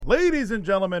Ladies and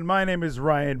gentlemen, my name is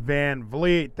Ryan Van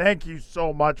Vliet. Thank you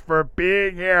so much for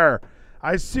being here.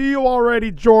 I see you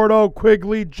already, Jordo,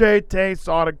 Quigley, JT,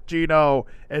 Sonic, Gino,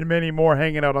 and many more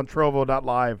hanging out on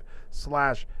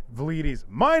Trovo.live/Vleeties.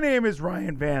 My name is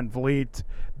Ryan Van Vliet.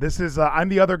 This is, I'm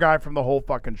the other guy from the whole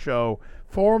fucking show,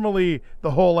 formerly the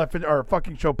whole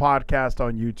fucking show podcast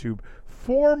on YouTube,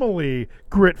 formerly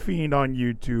Grit Fiend on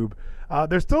YouTube.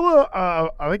 There's still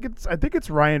I think it's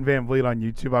Ryan Van Vliet on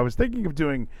YouTube. I was thinking of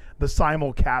doing the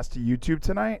simulcast to YouTube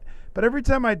tonight, but every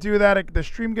time I do that, the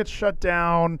stream gets shut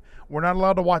down. We're not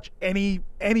allowed to watch any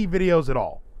videos at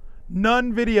all.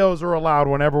 None videos are allowed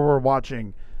whenever we're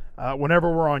watching, whenever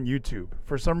we're on YouTube.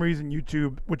 For some reason,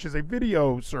 YouTube, which is a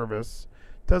video service,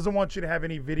 doesn't want you to have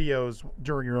any videos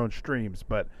during your own streams.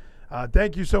 But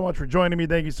thank you so much for joining me.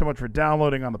 Thank you so much for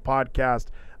downloading on the podcast.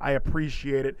 I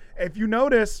appreciate it. If you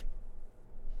notice,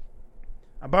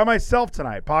 I'm by myself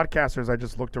tonight. Podcasters, I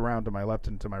just looked around to my left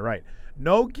and to my right.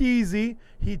 No Geezy.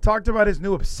 He talked about his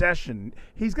new obsession.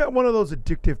 He's got one of those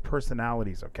addictive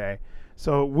personalities, okay?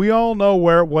 So we all know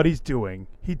what he's doing.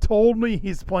 He told me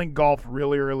he's playing golf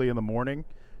really early in the morning,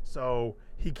 so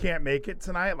he can't make it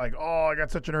tonight. Like, oh, I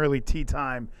got such an early tee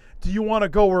time. Do you want to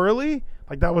go early?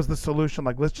 Like, that was the solution.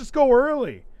 Like, let's just go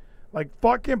early. Like,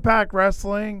 fuck Impact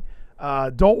Wrestling.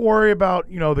 Don't worry about,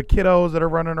 the kiddos that are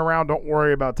running around. Don't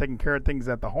worry about taking care of things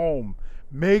at the home.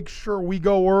 Make sure we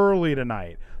go early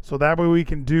tonight. So that way we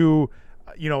can do,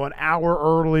 an hour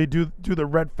early, do the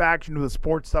Red Faction, do the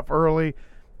sports stuff early.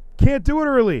 Can't do it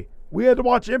early. We had to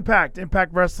watch Impact.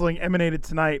 Impact Wrestling emanated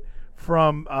tonight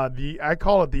from I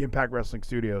call it the Impact Wrestling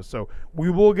Studios. So we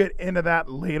will get into that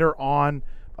later on.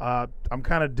 I'm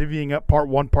kind of divvying up part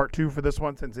 1, part 2 for this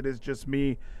one since it is just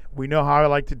me. We know how I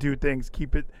like to do things.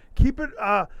 Keep it,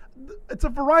 it's a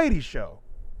variety show.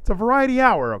 It's a variety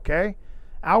hour, okay?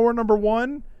 Hour number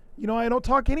 1, I don't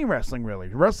talk any wrestling really.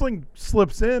 Wrestling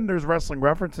slips in. There's wrestling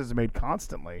references made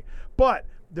constantly. But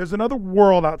there's another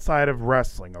world outside of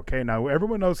wrestling, okay? Now,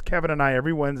 everyone knows Kevin and I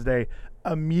every Wednesday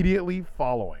immediately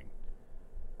following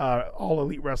All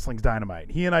Elite Wrestling's Dynamite.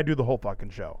 He and I do the whole fucking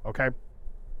show, okay?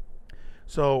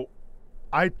 So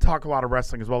I talk a lot of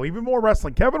wrestling as well, even more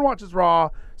wrestling. Kevin watches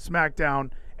Raw,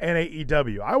 SmackDown, and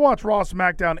AEW. I watch Raw,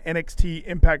 SmackDown, NXT,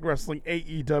 Impact Wrestling,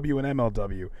 AEW, and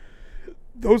MLW.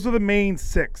 Those are the main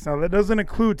 6. Now, that doesn't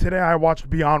include today I watched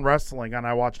Beyond Wrestling, and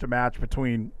I watched a match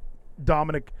between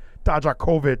Dominic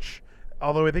Dijakovic,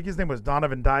 although I think his name was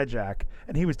Donovan Dijak,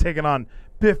 and he was taking on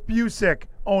Biff Busick,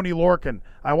 Oney Lorcan.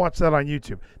 I watched that on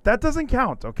YouTube. That doesn't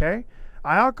count, okay?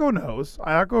 Ayako knows.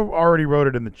 Ayako already wrote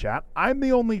it in the chat. I'm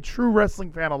the only true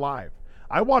wrestling fan alive.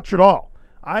 I watch it all.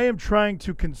 I am trying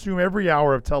to consume every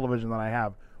hour of television that I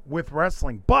have with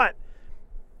wrestling. But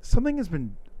something has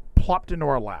been plopped into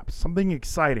our laps. Something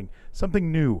exciting.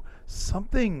 Something new.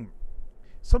 Something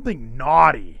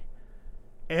naughty.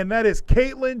 And that is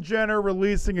Caitlyn Jenner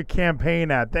releasing a campaign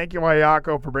ad. Thank you,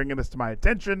 Ayako, for bringing this to my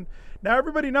attention. Now,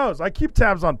 everybody knows I keep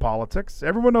tabs on politics.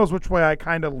 Everyone knows which way I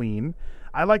kind of lean.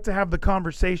 I like to have the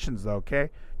conversations, though, okay?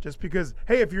 Just because,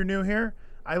 hey, if you're new here,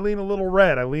 I lean a little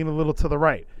red. I lean a little to the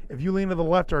right. If you lean to the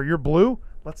left or you're blue,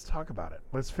 let's talk about it.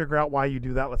 Let's figure out why you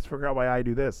do that. Let's figure out why I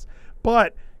do this.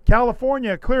 But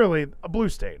California, clearly a blue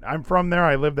state. I'm from there.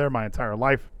 I lived there my entire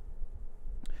life.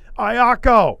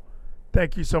 Ayako,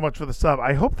 thank you so much for the sub.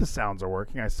 I hope the sounds are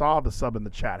working. I saw the sub in the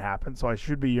chat happen, so I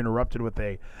should be interrupted with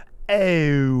a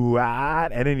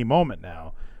at any moment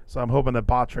now. So I'm hoping that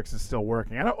Botrix is still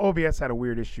working. I know OBS had a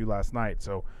weird issue last night,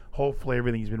 so hopefully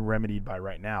everything's been remedied by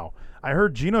right now. I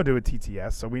heard Gino do a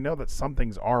TTS, so we know that some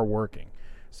things are working.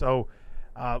 So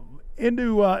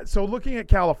so looking at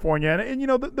California, and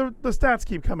the stats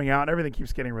keep coming out, and everything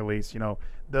keeps getting released.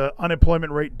 The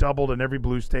unemployment rate doubled in every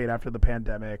blue state after the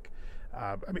pandemic.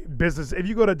 Business, if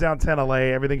you go to downtown LA,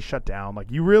 everything's shut down.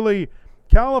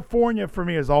 California for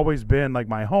me has always been like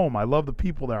my home. I love the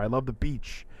people there. I love the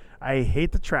beach. I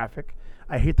hate the traffic.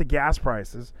 I hate the gas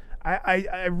prices.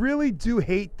 I really do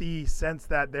hate the sense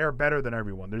that they're better than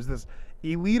everyone. There's this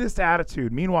elitist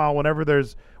attitude. Meanwhile, whenever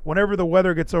the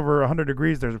weather gets over 100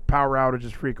 degrees, there's power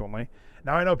outages frequently.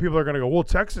 Now, I know people are going to go, well,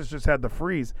 Texas just had the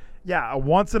freeze. Yeah, a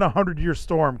once in 100-year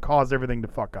storm caused everything to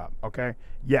fuck up, okay?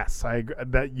 Yes, I agree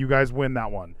that you guys win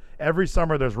that one. Every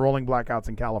summer there's rolling blackouts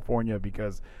in California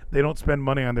because they don't spend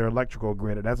money on their electrical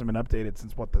grid. It hasn't been updated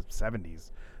since, the 70s.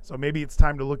 So maybe it's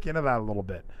time to look into that a little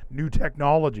bit. New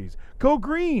technologies. Go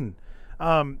green.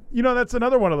 That's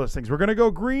another one of those things. We're going to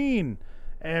go green.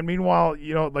 And meanwhile,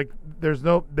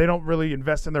 they don't really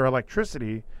invest in their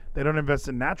electricity. They don't invest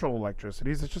in natural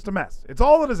electricities. It's just a mess. It's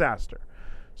all a disaster.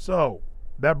 So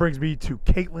that brings me to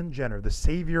Caitlyn Jenner, the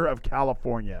savior of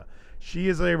California. She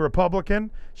is a Republican.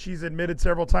 She's admitted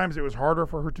several times it was harder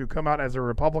for her to come out as a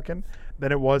Republican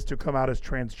than it was to come out as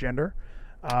transgender.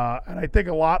 And I think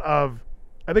a lot of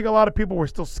people were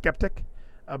still skeptic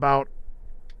about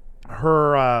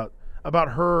her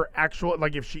actual,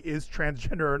 like, if she is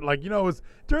transgender. Like, it was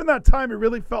during that time, it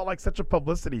really felt like such a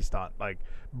publicity stunt, like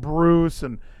Bruce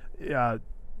and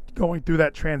going through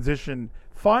that transition.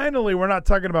 Finally, we're not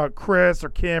talking about Chris or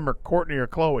Kim or Courtney or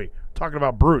Chloe. We're talking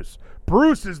about Bruce.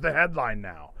 Bruce is the headline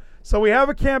now. So we have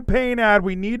a campaign ad.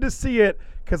 We need to see it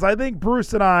because I think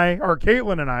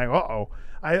Caitlyn and I,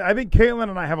 I think Caitlyn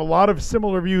and I have a lot of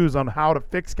similar views on how to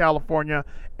fix California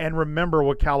and remember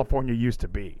what California used to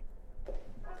be.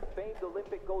 Famed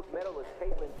Olympic gold medalist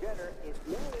Caitlyn Jenner is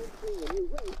now entering a new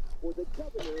race for the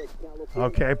governor of California.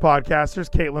 Okay,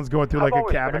 podcasters, Caitlyn's going through like a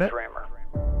cabinet.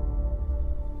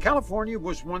 California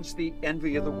was once the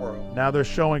envy of the world. Now they're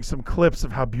showing some clips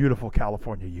of how beautiful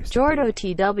California used to be. Jordo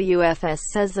TWFS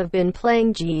says I've been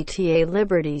playing GTA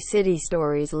Liberty City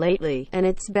Stories lately, and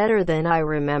it's better than I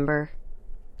remember.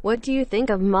 What do you think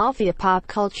of mafia pop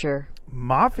culture?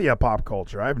 Mafia pop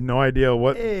culture? I have no idea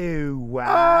what... Ew, what?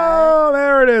 Oh,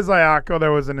 there it is, Ayako.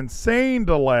 There was an insane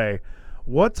delay.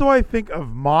 What do I think of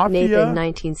Mafia?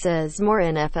 Nathan19 says more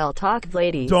NFL talk,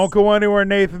 ladies. Don't go anywhere,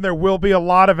 Nathan. There will be a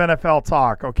lot of NFL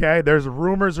talk, okay? There's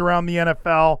rumors around the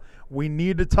NFL. We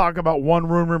need to talk about one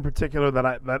rumor in particular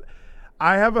that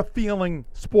I have a feeling,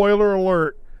 spoiler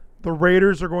alert, the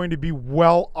Raiders are going to be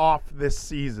well off this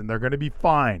season. They're going to be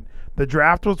fine. The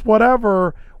draft was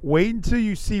whatever. Wait until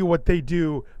you see what they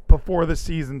do before the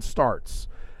season starts.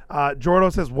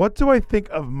 Jordo says, what do I think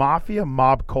of Mafia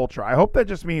mob culture? I hope that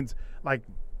just means... like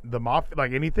the mafia,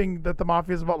 like anything that the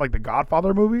mafia is about, like the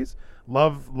Godfather movies.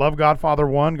 Love Godfather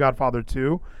 1, Godfather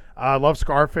 2. Love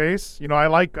Scarface. I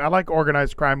like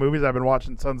organized crime movies. I've been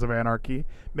watching Sons of Anarchy.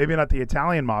 Maybe not the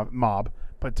Italian mob,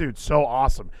 but dude, so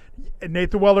awesome.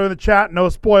 Nathan Weller in the chat, no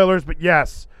spoilers, but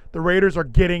yes, the Raiders are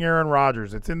getting Aaron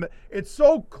Rodgers. It's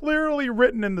so clearly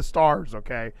written in the stars,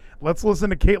 okay? Let's listen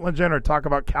to Caitlyn Jenner talk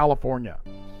about California.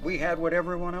 We had what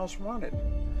everyone else wanted.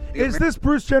 Is this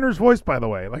Bruce Jenner's voice, by the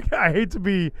way? Like, I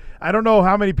don't know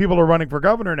how many people are running for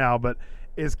governor now, but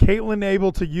is Caitlyn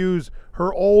able to use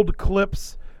her old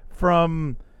clips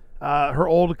from when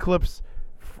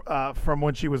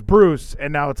she was Bruce,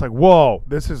 and now it's like, whoa,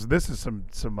 this is some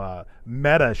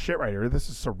meta shit right here. This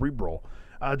is cerebral.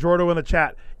 Jordo in the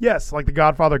chat, yes, like the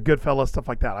Godfather, Goodfellas, stuff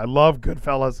like that. I love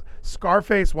Goodfellas.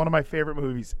 Scarface, one of my favorite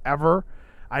movies ever.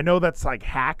 I know that's like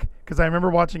hack because I remember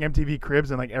watching MTV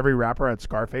Cribs and like every rapper had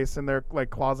Scarface in their like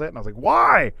closet, and I was like,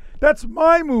 why? That's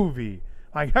my movie.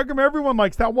 Like, how come everyone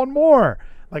likes that one more?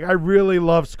 Like, I really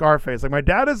love Scarface. Like, my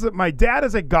dad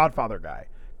is a Godfather guy.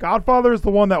 Godfather is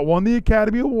the one that won the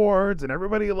Academy Awards, and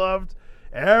everybody loved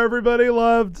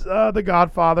the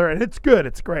Godfather, and it's good.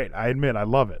 It's great. I admit, I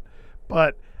love it.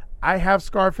 But I have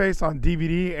Scarface on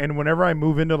DVD, and whenever I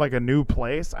move into like a new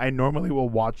place, I normally will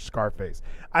watch Scarface.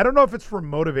 I don't know if it's for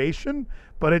motivation,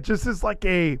 but it just is like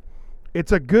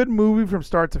it's a good movie from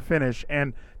start to finish.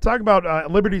 And talk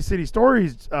about Liberty City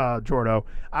Stories, Jordo,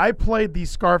 I played the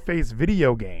Scarface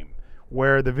video game,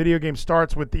 where the video game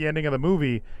starts with the ending of the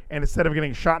movie, and instead of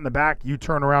getting shot in the back, you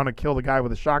turn around and kill the guy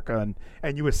with a shotgun,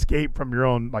 and you escape from your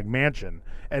own like mansion.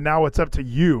 And now it's up to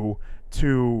you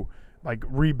to like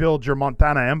rebuild your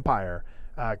Montana empire,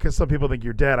 because some people think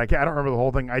you're dead. I don't remember the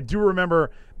whole thing. I do remember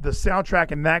the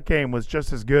soundtrack in that game was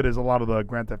just as good as a lot of the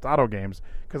Grand Theft Auto games,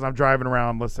 because I'm driving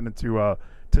around listening to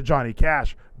Johnny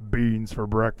Cash, beans for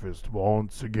breakfast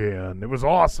once again. It was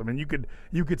awesome, and you could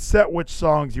set which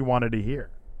songs you wanted to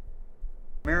hear.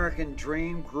 American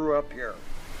dream grew up here.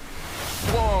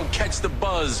 Come on, catch the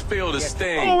buzz, feel the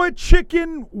sting. Oh, a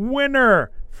chicken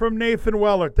winner from Nathan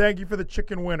Weller. Thank you for the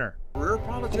chicken winner. Career Come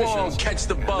on, politicians. catch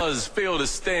the buzz, feel the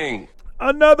sting.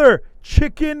 Another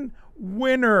chicken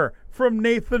winner from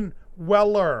Nathan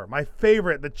Weller. My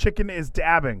favorite. The chicken is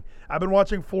dabbing. I've been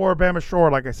watching Floribama Shore,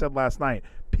 like I said last night.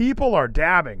 People are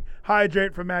dabbing.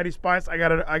 Hydrate from Maddie Spice. I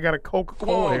got a Come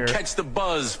Coca-Cola on, here. catch the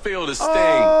buzz, feel the sting.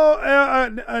 Oh,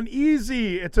 an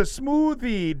easy. It's a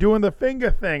smoothie doing the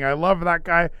finger thing. I love that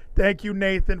guy. Thank you,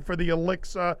 Nathan, for the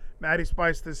elixir. Maddie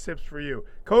Spice, this sip's for you.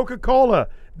 Coca-Cola.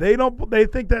 They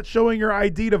think that showing your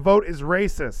ID to vote is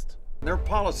racist. Their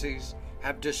policies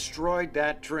have destroyed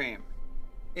that dream.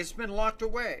 It's been locked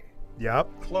away, Yep.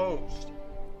 closed,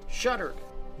 shuttered,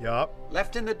 Yep.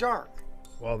 left in the dark,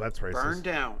 Well, that's racist. burned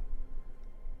down.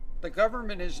 The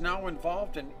government is now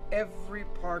involved in every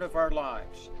part of our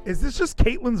lives. Is this just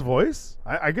Caitlyn's voice?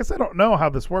 I guess I don't know how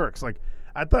this works. Like,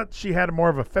 I thought she had more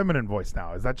of a feminine voice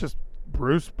now. Is that just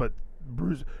Bruce, but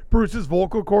Bruce's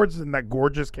vocal cords in that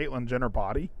gorgeous Caitlyn Jenner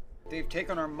body? They've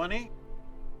taken our money,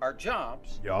 our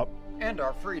jobs, Yup. and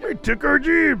our They freedom. took our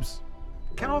jeeps.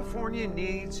 California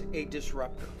needs a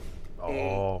disruptor.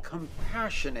 Oh. A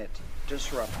compassionate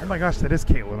disruptor. Oh my gosh, that is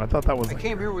Caitlyn. I thought that was. I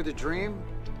came here with a dream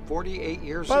 48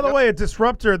 years By ago. the way, a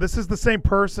disruptor, this is the same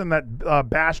person that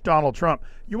bashed Donald Trump.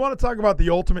 You want to talk about the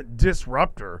ultimate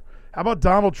disruptor? How about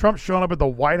Donald Trump showing up at the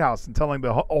White House and telling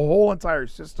the whole entire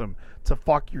system to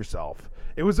fuck yourself?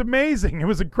 It was amazing. It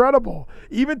was incredible.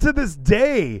 Even to this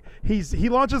day, he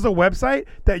launches a website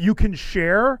that you can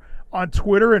share on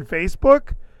Twitter and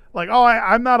Facebook. Like, oh,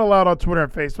 I'm not allowed on Twitter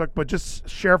and Facebook, but just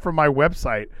share from my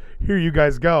website. Here you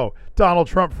guys go. Donald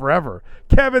Trump forever.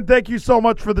 Kevin, thank you so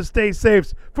much for the stay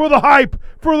safes, for the hype,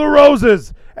 for the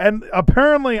roses. And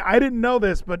apparently, I didn't know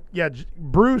this, but yeah,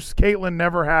 Bruce, Caitlyn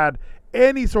never had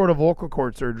any sort of vocal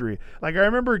cord surgery. Like, I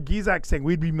remember Gizak saying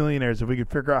we'd be millionaires if we could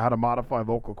figure out how to modify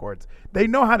vocal cords. They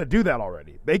know how to do that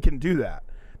already. They can do that.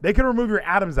 They can remove your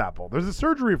Adam's apple. There's a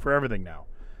surgery for everything now.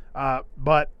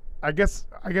 But I guess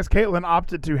Caitlyn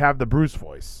opted to have the Bruce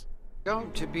voice.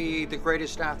 To be the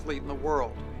greatest athlete in the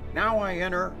world. Now I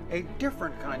enter a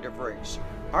different kind of race.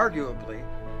 Arguably,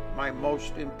 my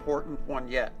most important one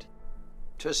yet.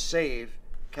 To save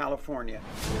California.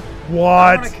 I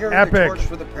What? want to carry the Epic. torch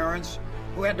for the parents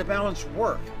who had to balance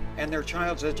work and their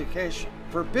child's education.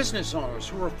 For business owners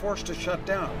who were forced to shut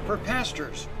down. For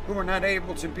pastors who were not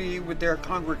able to be with their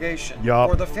congregation. Yup.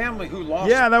 For the family who lost.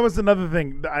 Yeah, that was another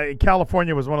thing.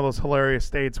 California was one of those hilarious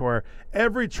states where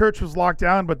every church was locked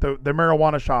down, but the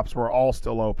marijuana shops were all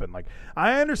still open. Like,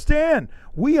 I understand.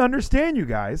 We understand, you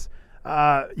guys.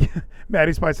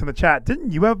 Maddie Spice in the chat.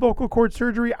 Didn't you have vocal cord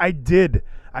surgery? I did.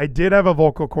 I did have a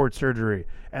vocal cord surgery.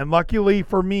 And luckily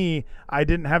for me, I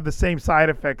didn't have the same side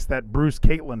effects that Bruce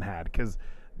Caitlyn had. Because,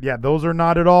 yeah, those are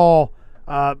not at all.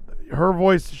 Her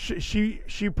voice,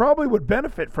 she probably would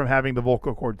benefit from having the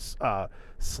vocal cords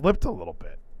slipped a little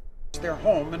bit. Their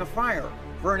home in a fire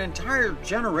for an entire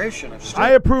generation of students.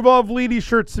 I approve all of Leedy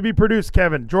shirts to be produced,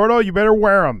 Kevin. Jordo, you better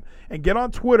wear them. And get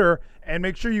on Twitter and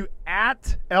make sure you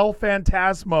at El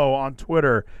Phantasmo on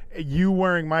Twitter, you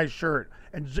wearing my shirt.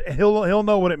 And he'll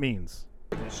know what it means.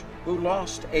 Who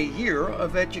lost a year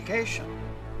of education.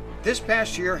 This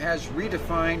past year has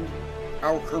redefined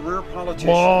our career politicians.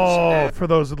 Whoa! For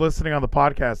those listening on the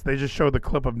podcast, they just showed the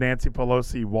clip of Nancy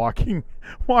Pelosi walking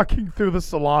through the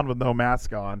salon with no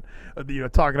mask on.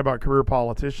 Talking about career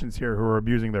politicians here who are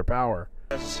abusing their power.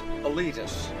 As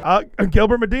elitists.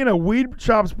 Gilbert Medina, weed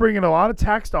shops bring in a lot of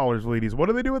tax dollars, ladies. What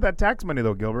do they do with that tax money,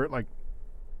 though, Gilbert? Like,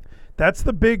 that's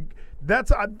the big.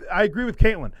 I agree with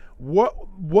Caitlyn.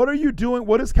 What are you doing?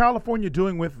 What is California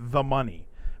doing with the money?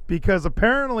 Because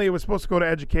apparently it was supposed to go to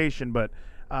education, but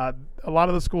a lot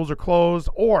of the schools are closed,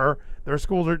 or their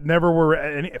schools never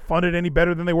were funded any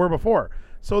better than they were before.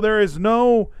 So there's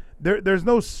no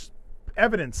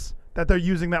evidence that they're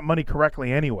using that money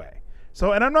correctly anyway.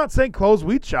 So, and I'm not saying close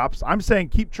weed shops. I'm saying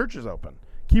keep churches open.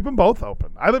 Keep them both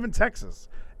open. I live in Texas.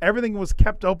 Everything was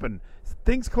kept open.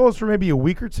 Things closed for maybe a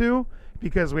week or two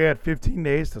because we had 15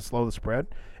 days to slow the spread.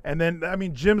 And then,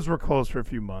 gyms were closed for a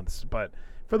few months. But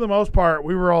for the most part,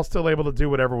 we were all still able to do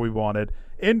whatever we wanted.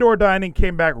 Indoor dining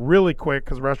came back really quick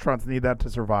because restaurants need that to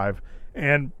survive.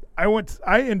 And I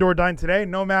indoor dined today,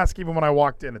 no mask even when I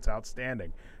walked in. It's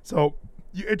outstanding. So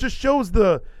it just shows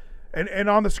and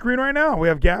on the screen right now, we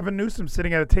have Gavin Newsom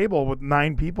sitting at a table with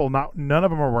 9 people. None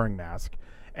of them are wearing masks.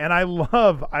 And I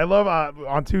love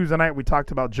on Tuesday night, we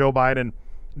talked about Joe Biden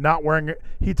not wearing it.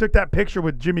 He took that picture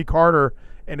with Jimmy Carter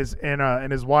and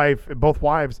his wife, both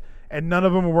wives, and none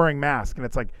of them were wearing masks. And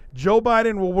it's like, Joe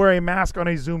Biden will wear a mask on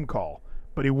a Zoom call,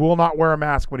 but he will not wear a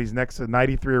mask when he's next to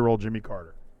 93-year-old Jimmy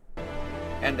Carter.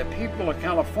 And the people of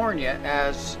California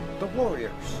as the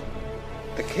warriors,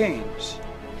 the kings,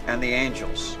 and the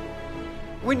angels.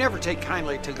 We never take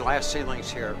kindly to glass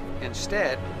ceilings here.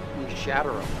 Instead, we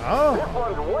shatter them. Oh.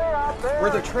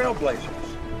 We're the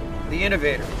trailblazers, the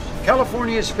innovators.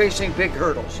 California is facing big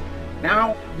hurdles.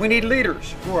 Now, we need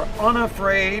leaders who are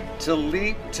unafraid to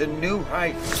leap to new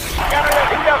heights. He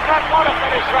does not want to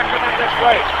finish second in this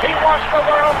race. He wants the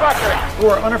world record. Who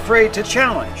are unafraid to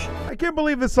challenge. I can't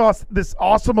believe this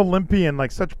awesome Olympian,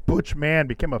 like such butch man,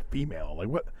 became a female. Like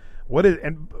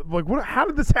how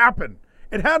did this happen?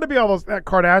 It had to be all that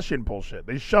Kardashian bullshit.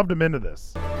 They shoved him into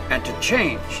this. And to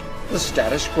change the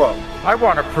status quo. I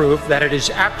want to prove that it is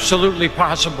absolutely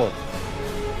possible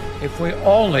if we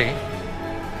only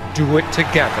do it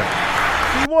together.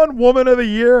 He won Woman of the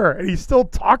Year, and he still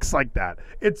talks like that.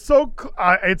 It's so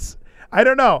I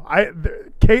don't know.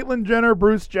 Caitlyn Jenner,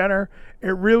 Bruce Jenner,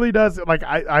 it really does. Like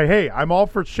I'm all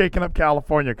for shaking up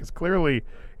California because clearly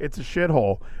it's a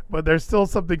shithole. But there's still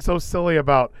something so silly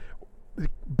about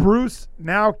Bruce,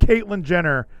 now Caitlyn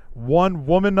Jenner won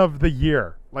Woman of the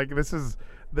Year. Like, this is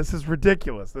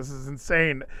ridiculous. This is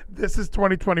insane. This is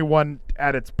 2021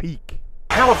 at its peak.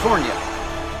 California,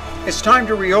 it's time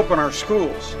to reopen our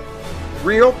schools,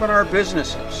 reopen our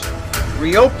businesses,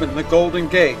 reopen the Golden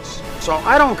Gates. So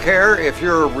I don't care if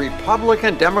you're a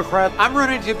Republican, Democrat, I'm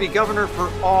ready to be governor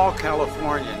for all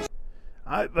Californians.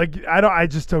 I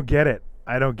just don't get it.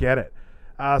 I don't get it.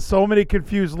 So many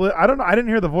confused I don't know. I didn't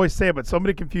hear the voice say it, but so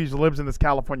many confused libs in this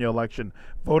California election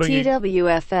voting.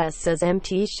 TWFS says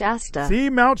MT Shasta. See,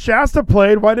 Mount Shasta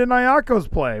played. Why didn't Ayakos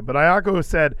play? But Ayako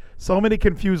said so many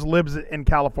confused libs in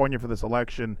California for this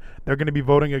election. They're going to be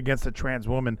voting against a trans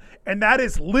woman, and that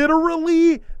is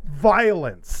literally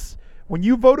violence. When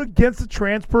you vote against a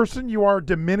trans person, you are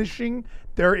diminishing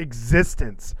their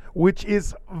existence, which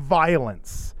is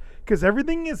violence. Because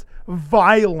everything is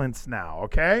violence now,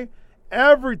 okay?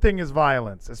 Everything is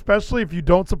violence, especially if you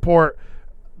don't support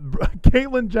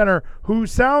Caitlyn Jenner, who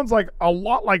sounds like a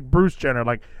lot like Bruce Jenner.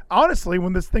 Like, honestly,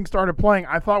 when this thing started playing,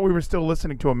 I thought we were still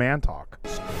listening to a man talk.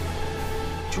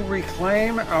 To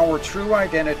reclaim our true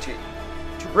identity,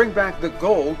 to bring back the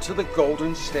gold to the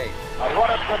Golden State. What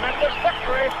a tremendous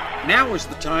victory. Now is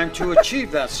the time to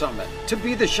achieve that summit, to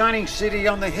be the shining city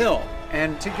on the hill,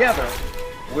 and together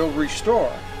we'll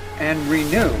restore and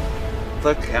renew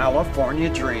the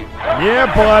California dream.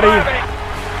 Yeah, buddy.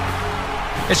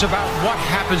 It's about what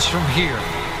happens from here.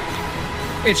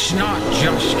 It's not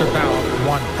just about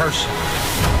one person.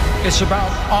 It's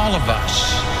about all of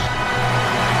us.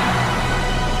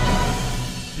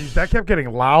 Jeez, that kept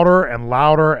getting louder and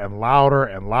louder and louder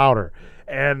and louder.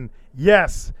 And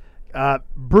yes,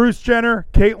 Bruce Jenner,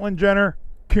 Caitlyn Jenner,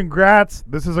 congrats.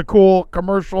 This is a cool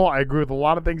commercial. I agree with a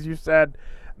lot of things you said.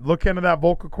 Look into that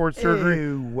vocal cord surgery.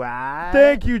 Ew, what?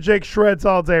 Thank you, Jake Shreds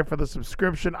All Day, for the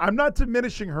subscription. I'm not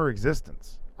diminishing her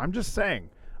existence. I'm just saying,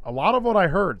 a lot of what I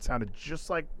heard sounded just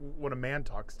like when a man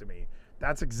talks to me.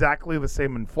 That's exactly the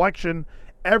same inflection.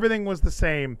 Everything was the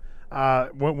same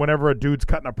whenever a dude's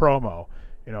cutting a promo.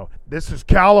 You know, this is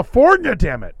California,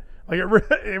 damn it. Like,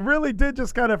 it really did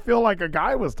just kind of feel like a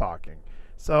guy was talking.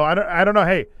 So I don't know.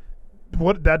 Hey,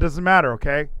 that doesn't matter,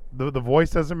 okay? The voice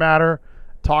doesn't matter.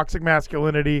 Toxic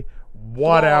masculinity,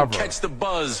 whatever. Catch the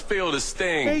buzz, feel the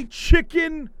sting. A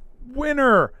chicken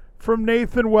winner from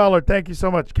Nathan Weller. Thank you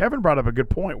so much. Kevin brought up a good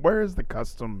point. Where is the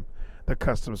custom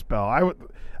spell?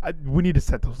 We need to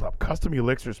set those up. Custom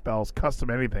elixir spells, custom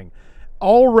anything.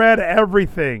 All red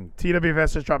everything.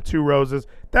 TWFS just dropped 2 roses.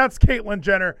 That's Caitlyn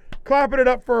Jenner. Clapping it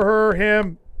up for her,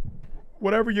 him,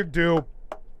 whatever you do.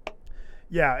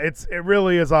 Yeah, it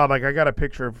really is odd. Like, I got a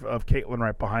picture of Caitlyn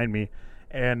right behind me,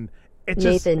 and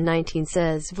Nathan 19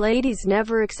 says, Ladies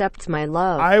never accepts my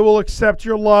love. I will accept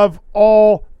your love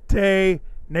all day,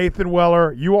 Nathan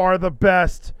Weller. You are the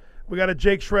best. We got a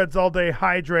Jake Shreds All Day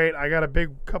Hydrate. I got a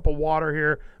big cup of water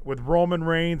here with Roman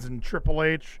Reigns and Triple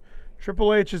H.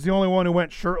 Triple H is the only one who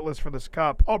went shirtless for this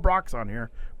cup. Oh, Brock's on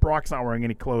here. Brock's not wearing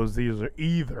any clothes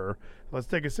either. Let's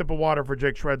take a sip of water for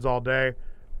Jake Shreds All Day.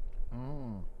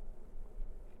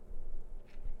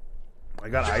 I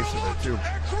got ice in there, too.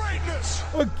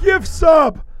 A gift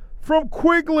sub from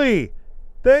Quigley.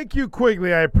 Thank you,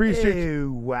 Quigley. I appreciate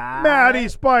you. Wow. Maddie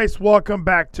Spice, welcome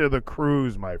back to the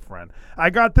cruise, my friend.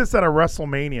 I got this at a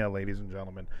WrestleMania, ladies and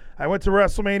gentlemen. I went to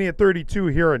WrestleMania 32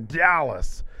 here in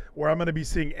Dallas, where I'm going to be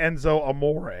seeing Enzo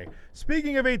Amore.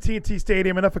 Speaking of AT&T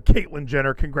Stadium, enough of Caitlyn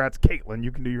Jenner. Congrats, Caitlyn.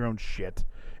 You can do your own shit.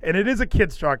 And it is a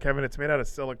kid straw, Kevin. It's made out of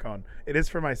silicone. It is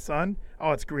for my son.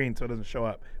 Oh, it's green, so it doesn't show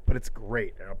up. But it's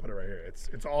great. I'll put it right here.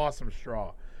 It's awesome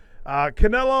straw.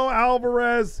 Canelo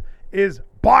Alvarez is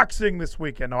boxing this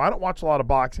weekend. No, I don't watch a lot of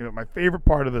boxing, but my favorite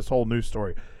part of this whole news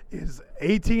story is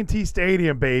AT&T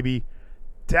Stadium, baby.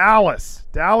 Dallas,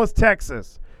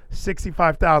 Texas.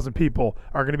 65,000 people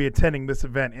are going to be attending this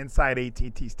event inside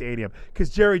AT&T Stadium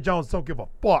because Jerry Jones don't give a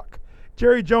fuck.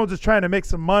 Jerry Jones is trying to make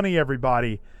some money,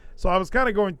 everybody. So I was kind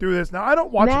of going through this. Now, I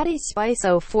don't watch Maddie Spice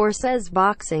 04 says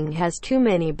boxing has too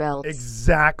many belts.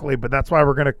 Exactly, but that's why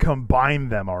we're going to combine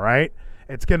them, all right?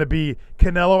 It's going to be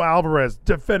Canelo Alvarez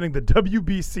defending the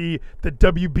WBC, the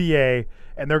WBA,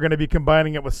 and they're going to be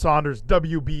combining it with Saunders'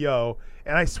 WBO.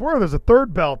 And I swear there's a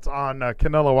third belt on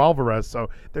Canelo Alvarez,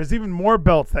 so there's even more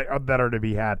belts that are to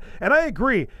be had. And I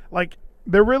agree. Like,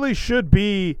 there really should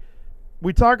be.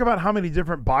 We talk about how many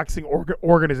different boxing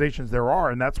organizations there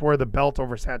are, and that's where the belt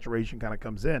oversaturation kind of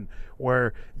comes in,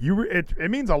 where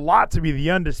it means a lot to be the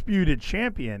undisputed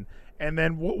champion, And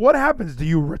then what happens? Do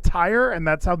you retire, and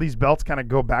that's how these belts kind of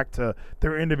go back to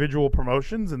their individual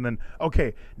promotions? And then,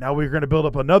 okay, now we're going to build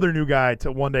up another new guy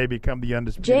to one day become the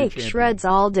undisputed Jake champion. Shreds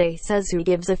All Day says, who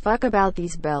gives a fuck about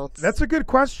these belts? That's a good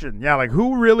question. Yeah, like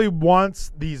who really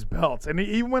wants these belts? And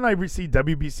even when I see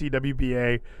WBC,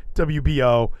 WBA,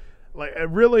 WBO, like it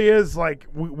really is like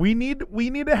we need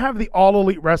to have the All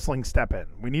Elite Wrestling step in.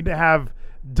 We need to have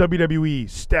WWE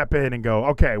step in and go,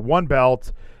 okay, one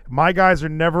belt. My guys are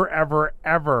never, ever,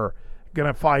 ever going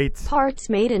to fight. Parts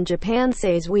Made in Japan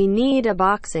says we need a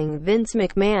boxing Vince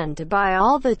McMahon to buy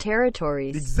all the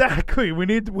territories. Exactly. We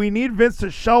need Vince to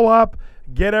show up,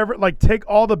 take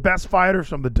all the best fighters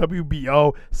from the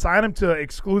WBO, sign them to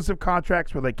exclusive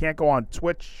contracts where they can't go on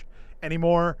Twitch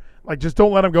anymore. Like, just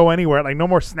don't let them go anywhere. Like, no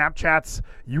more Snapchats.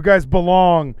 You guys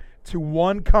belong to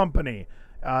one company.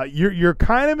 You're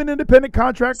kind of an independent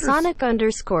contractor.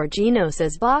 Sonic_Gino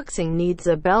says boxing needs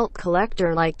a belt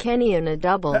collector like Kenny in a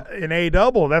double. In a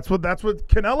double. That's what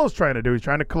Canelo's trying to do. He's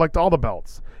trying to collect all the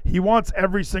belts. He wants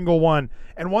every single one.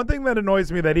 And one thing that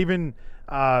annoys me that even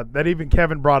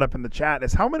Kevin brought up in the chat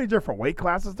is how many different weight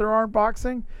classes there are in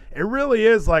boxing. It really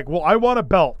is like, well, I want a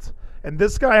belt. And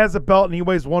this guy has a belt and he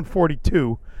weighs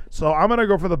 142. So I'm going to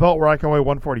go for the belt where I can weigh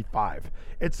 145.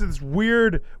 It's this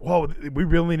weird, whoa, we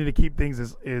really need to keep things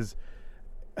as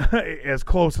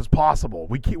close as possible.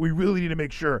 We really need to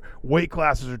make sure weight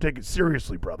classes are taken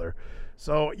seriously, brother.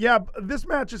 So, yeah, this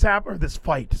match is happening, or this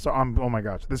fight. So, oh my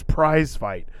gosh, this prize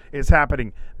fight is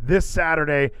happening this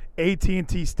Saturday,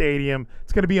 AT&T Stadium.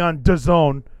 It's going to be on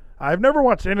DAZN. I've never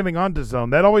watched anything on DAZN.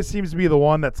 That always seems to be the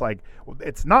one that's like,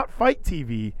 it's not Fight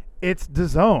TV, it's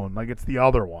DAZN. Like, it's the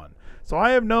other one. So, I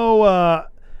have no...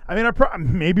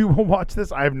 maybe we'll watch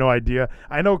this. I have no idea.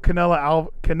 I know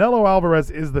Canelo Alvarez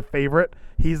is the favorite.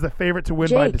 He's the favorite to win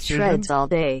by decision. Jake Shreds All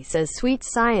Day says sweet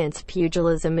science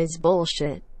pugilism is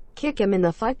bullshit. Kick him in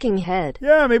the fucking head.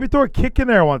 Yeah, maybe throw a kick in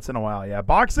there once in a while. Yeah,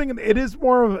 boxing, it is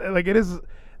more of like it is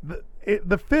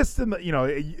the fist and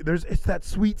it's that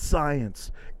sweet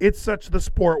science. It's such the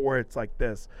sport where it's like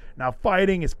this. Now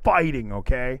fighting is fighting,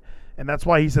 okay? And that's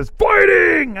why he says,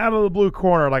 fighting! Out of the blue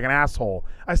corner like an asshole.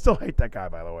 I still hate that guy,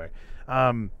 by the way.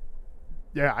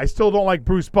 Yeah, I still don't like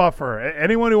Bruce Buffer.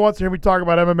 Anyone who wants to hear me talk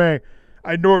about MMA,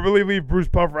 I normally leave Bruce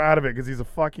Buffer out of it because he's a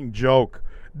fucking joke.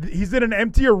 He's in an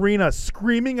empty arena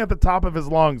screaming at the top of his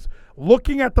lungs,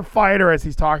 looking at the fighter as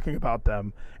he's talking about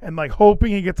them, and like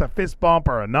hoping he gets a fist bump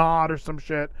or a nod or some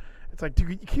shit. It's like,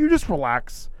 dude, can you just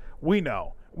relax? We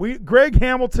know. Greg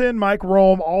Hamilton, Mike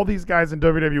Rome, all these guys in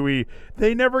WWE,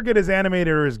 they never get as animated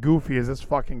or as goofy as this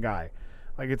fucking guy.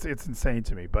 Like, it's insane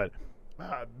to me. But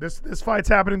this fight's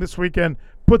happening this weekend.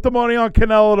 Put the money on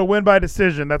Canelo to win by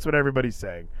decision. That's what everybody's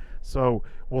saying. So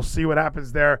we'll see what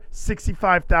happens there.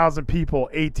 65,000 people,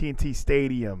 AT&T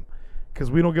Stadium,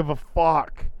 because we don't give a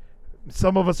fuck.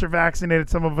 Some of us are vaccinated,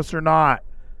 some of us are not.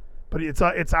 But it's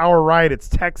our right. It's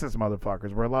Texas,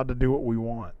 motherfuckers. We're allowed to do what we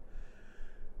want.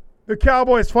 The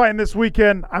Cowboys fighting this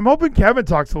weekend. I'm hoping Kevin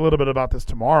talks a little bit about this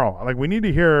tomorrow. Like, we need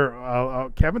to hear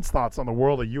Kevin's thoughts on the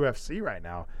world of UFC right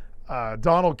now.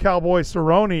 Donald Cowboy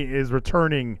Cerrone is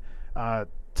returning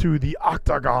to the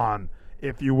octagon,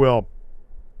 if you will.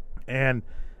 And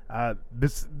I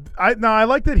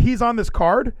like that he's on this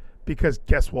card because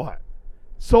guess what?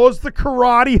 So is the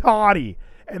Karate Hottie.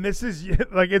 And this is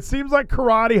like, it seems like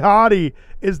Karate Hottie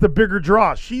is the bigger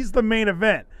draw. She's the main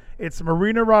event. It's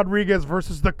Marina Rodriguez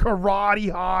versus the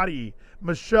Karate Hottie,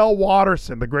 Michelle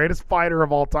Waterson, the greatest fighter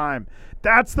of all time.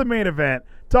 That's the main event.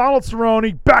 Donald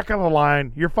Cerrone, back on the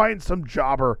line. You're fighting some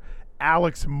jobber,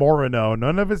 Alex Moreno.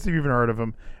 None of us have even heard of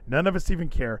him. None of us even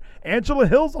care. Angela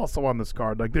Hill's also on this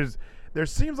card. Like, there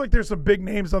seems like there's some big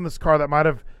names on this card that might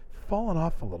have fallen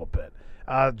off a little bit.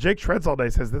 Jake Shreds All Day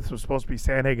says this was supposed to be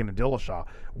Sandhagen and Dillashaw.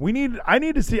 I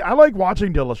need to see. I like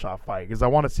watching Dillashaw fight because I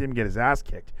want to see him get his ass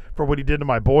kicked for what he did to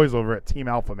my boys over at Team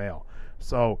Alpha Male.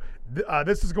 So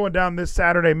this is going down this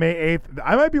Saturday, May 8th.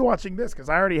 I might be watching this because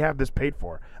I already have this paid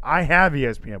for. I have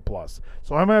ESPN Plus,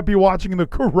 so I might be watching the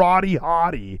Karate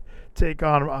Hottie take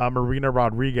on Marina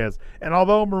Rodriguez. And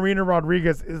although Marina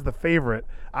Rodriguez is the favorite,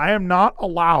 I am not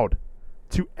allowed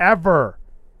to ever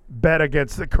bet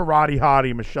against the Karate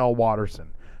Hottie, Michelle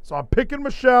Waterson. So I'm picking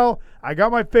Michelle. I got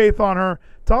my faith on her.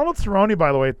 Donald Cerrone,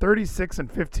 by the way,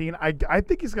 36-15. I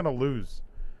think he's going to lose.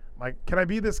 Like, can I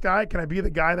be this guy? Can I be the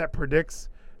guy that predicts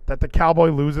that the Cowboy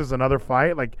loses another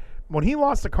fight? Like, when he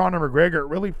lost to Conor McGregor, it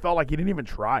really felt like he didn't even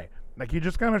try. Like, he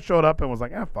just kind of showed up and was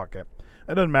like, fuck it.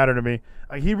 It doesn't matter to me.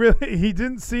 Like, he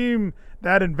didn't seem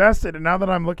that invested. And now that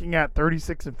I'm looking at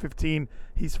 36-15,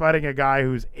 he's fighting a guy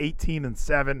who's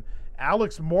 18-7.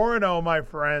 Alex Moreno, my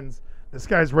friends, This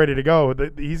guy's ready to go.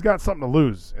 He's got something to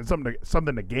lose and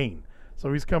something to gain.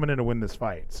 So he's coming in to win this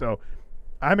fight. So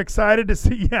I'm excited to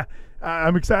see. Yeah,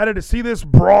 I'm excited to see this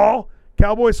brawl.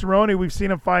 Cowboy Cerrone, we've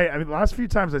seen him fight. I mean, the last few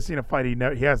times I've seen him fight, he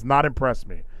has not impressed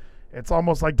me. It's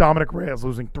almost like Dominic Reyes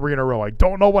losing 3 in a row. I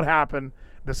don't know what happened.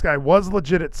 This guy was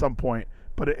legit at some point,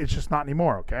 but it's just not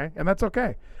anymore, okay? And that's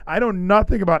okay. I know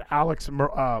nothing about Alex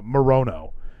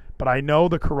Morono, but I know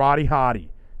the karate hottie.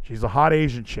 She's a hot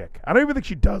Asian chick. I don't even think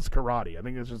she does karate. I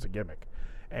think it's just a gimmick.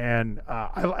 And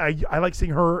I like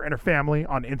seeing her and her family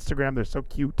on Instagram. They're so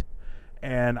cute.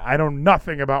 And I know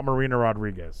nothing about Marina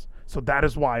Rodriguez. So that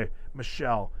is why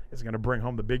Michelle is going to bring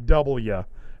home the big W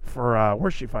for,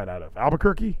 where's she fight out of?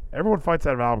 Albuquerque? Everyone fights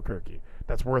out of Albuquerque.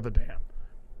 That's worth a damn.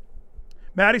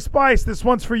 Matty Spice, this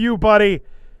one's for you, buddy.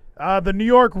 The New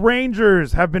York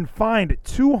Rangers have been fined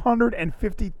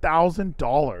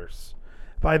 $250,000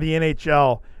 by the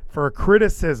NHL for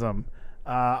criticism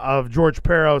of George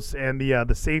Peros and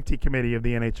the safety committee of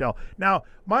the NHL. Now,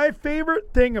 my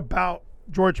favorite thing about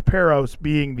George Peros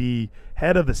being the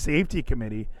head of the safety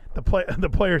committee, the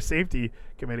player safety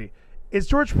committee, is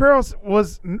George Peros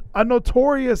was a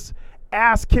notorious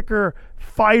ass kicker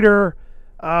fighter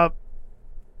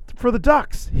for the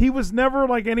Ducks. He was never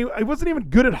he wasn't even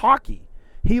good at hockey.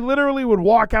 He literally would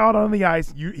walk out on the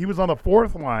ice. He was on the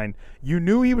fourth line. You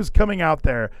knew he was coming out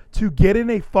there to get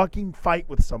in a fucking fight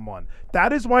with someone.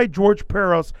 That is why George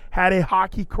Peros had a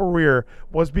hockey career,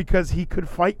 was because he could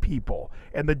fight people.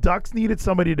 And the Ducks needed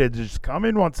somebody to just come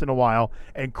in once in a while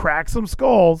and crack some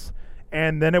skulls,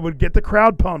 and then it would get the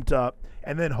crowd pumped up,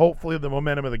 and then hopefully the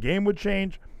momentum of the game would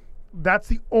change. That's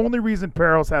the only reason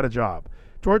Peros had a job.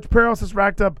 George Peros has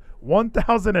racked up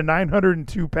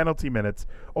 1,902 penalty minutes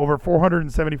over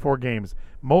 474 games,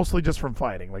 mostly just from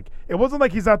fighting. It wasn't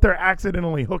like he's out there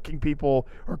accidentally hooking people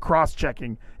or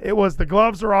cross-checking. It was the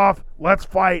gloves are off, let's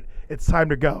fight, it's time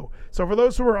to go. So for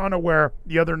those who are unaware,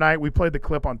 the other night we played the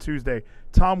clip on Tuesday.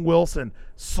 Tom Wilson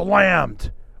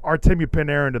slammed Artemi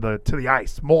Panarin to the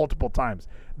ice multiple times.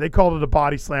 They called it a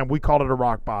body slam. We called it a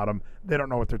rock bottom. They don't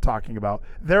know what they're talking about.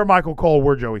 They're Michael Cole.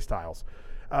 We're Joey Styles.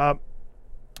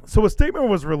 So a statement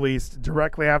was released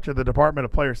directly after the Department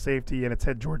of Player Safety, and it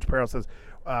said, George Peros says,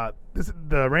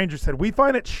 the Rangers said, "We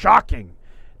find it shocking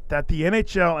that the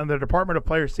NHL and the Department of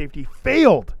Player Safety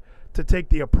failed to take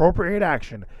the appropriate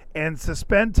action and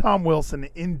suspend Tom Wilson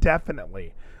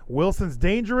indefinitely. Wilson's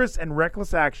dangerous and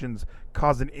reckless actions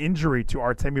caused an injury to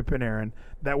Artemi Panarin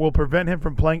that will prevent him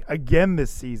from playing again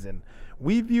this season.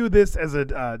 We view this as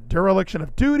a dereliction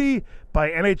of duty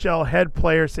by NHL head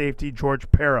player safety George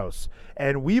Peros,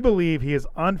 and we believe he is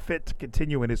unfit to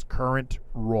continue in his current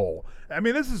role." I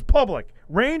mean, this is public.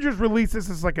 Rangers released this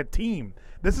as like a team.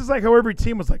 This is like how every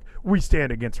team was like, we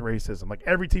stand against racism. Like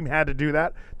every team had to do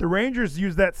that. The Rangers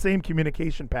used that same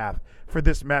communication path for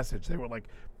this message. They were like,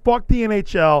 fuck the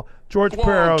NHL, George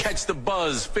Peros. Catch the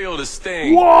buzz, feel the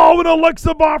sting. Whoa, an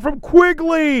Alexa bot from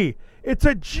Quigley. It's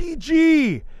a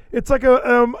GG. It's like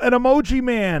an emoji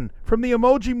man from the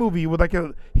Emoji Movie with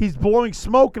he's blowing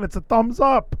smoke and it's a thumbs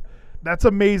up. That's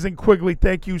amazing, Quigley.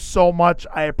 Thank you so much.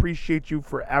 I appreciate you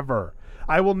forever.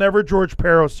 I will never George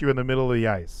Peros you in the middle of the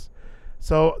ice.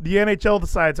 So the NHL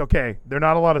decides, okay, they're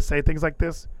not allowed to say things like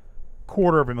this.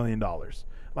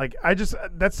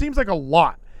 $250,000. That seems like a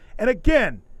lot. And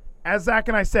again, as Zach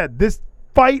and I said, this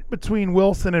fight between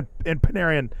Wilson and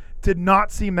Panarin did not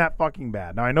seem that fucking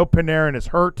bad. Now, I know Panarin is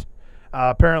hurt.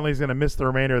 Apparently he's going to miss the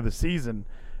remainder of the season.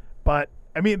 But,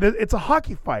 I mean, it's a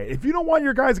hockey fight. If you don't want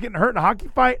your guys getting hurt in a hockey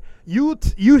fight, you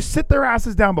sit their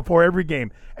asses down before every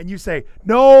game and you say,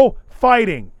 no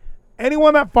fighting.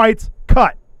 Anyone that fights,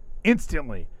 cut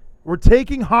instantly. We're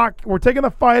taking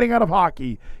the fighting out of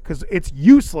hockey because it's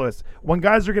useless when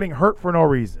guys are getting hurt for no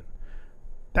reason.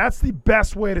 That's the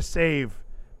best way to save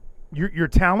your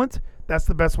talent. That's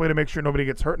the best way to make sure nobody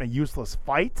gets hurt in a useless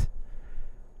fight.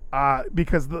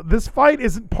 Because this fight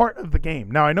isn't part of the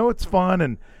game. Now, I know it's fun,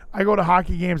 and I go to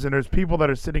hockey games, and there's people that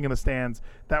are sitting in the stands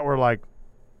that were like,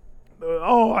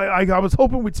 I was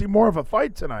hoping we'd see more of a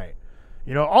fight tonight.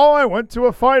 I went to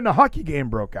a fight and a hockey game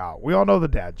broke out. We all know the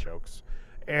dad jokes.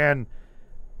 And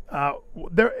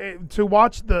to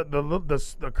watch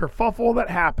the kerfuffle that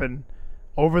happened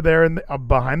over there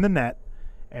behind the net,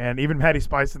 and even Matty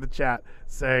Spice in the chat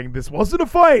saying this wasn't a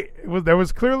fight. There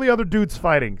was clearly other dudes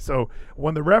fighting. So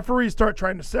when the referees start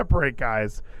trying to separate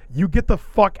guys, you get the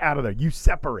fuck out of there. You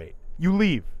separate. You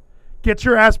leave. Get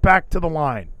your ass back to the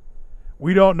line.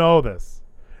 We don't know this.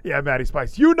 Yeah, Matty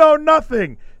Spice, you know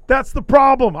nothing. That's the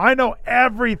problem. I know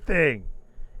everything.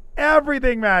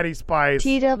 Everything, Maddie Spice.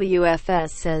 TWFS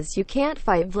says you can't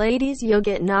fight ladies, you'll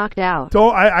get knocked out.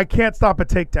 I can't stop a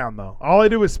takedown, though. All I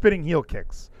do is spinning heel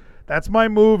kicks. That's my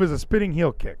move, is a spinning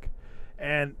heel kick.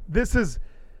 And this is,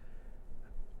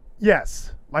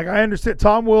 yes, like I understand,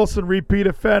 Tom Wilson, repeat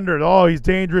offender. Oh, he's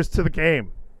dangerous to the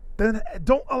game. Then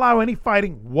don't allow any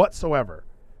fighting whatsoever.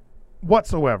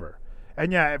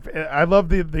 And yeah, I love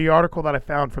the article that I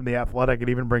found from The Athletic. It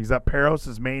even brings up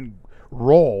Peros' main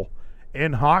role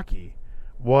in hockey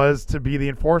was to be the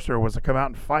enforcer, was to come out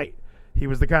and fight. He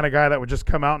was the kind of guy that would just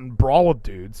come out and brawl with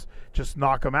dudes, just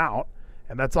knock them out,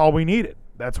 and that's all we needed.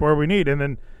 That's where we need. And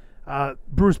then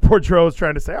Bruce Boudreau is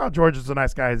trying to say, oh, George is a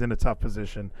nice guy. He's in a tough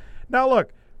position. Now,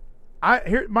 look,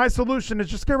 my solution is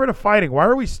just get rid of fighting. Why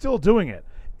are we still doing it?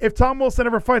 If Tom Wilson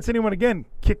ever fights anyone again,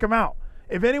 kick him out.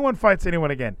 If anyone fights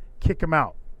anyone again, kick him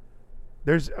out.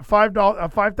 There's a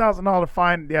 $5,000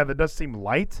 fine. Yeah, that does seem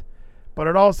light, but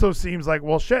it also seems like,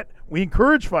 well, shit, we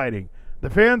encourage fighting. The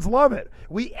fans love it.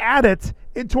 We add it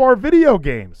into our video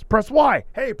games. Press Y.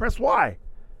 Hey, press Y.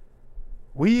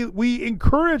 We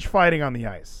encourage fighting on the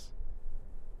ice.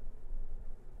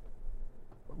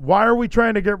 Why are we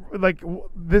trying to get like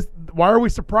this? Why are we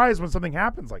surprised when something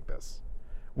happens like this?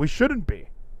 We shouldn't be.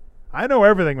 I know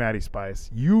everything, Maddie Spice.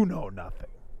 You know nothing.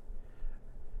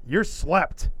 You're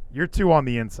slept. You're too on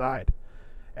the inside.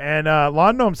 And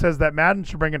Lawn Gnome says that Madden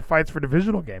should bring in fights for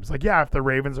divisional games. Like, yeah, if the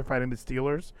Ravens are fighting the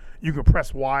Steelers, you can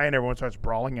press Y and everyone starts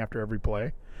brawling after every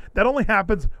play. That only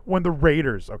happens when the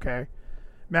Raiders, okay?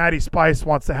 Maddie Spice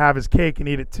wants to have his cake and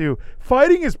eat it too.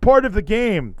 Fighting is part of the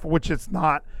game, which it's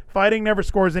not. Fighting never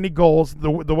scores any goals.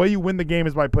 The way you win the game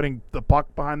is by putting the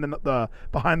puck behind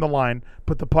the line,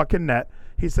 put the puck in net.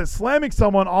 He says slamming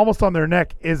someone almost on their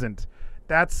neck isn't.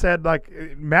 That said, like,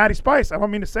 Maddie Spice, I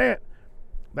don't mean to say it.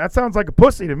 That sounds like a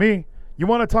pussy to me. You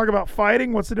want to talk about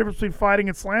fighting? What's the difference between fighting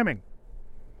and slamming?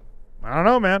 I don't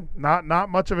know, man. Not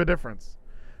much of a difference.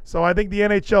 So I think the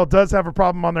NHL does have a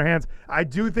problem on their hands. I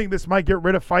do think this might get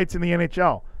rid of fights in the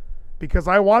NHL because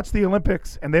I watch the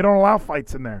Olympics and they don't allow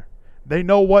fights in there. They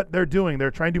know what they're doing. They're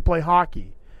trying to play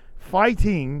hockey.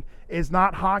 Fighting is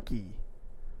not hockey.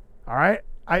 All right?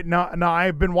 Now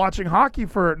I've been watching hockey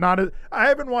I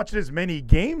haven't watched as many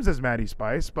games as Maddie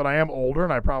Spice, but I am older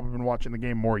and I've probably been watching the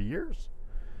game more years.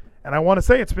 And I want to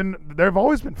say they've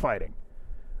always been fighting.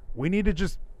 We need to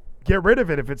just get rid of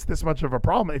it if it's this much of a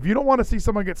problem. If you don't want to see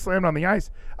someone get slammed on the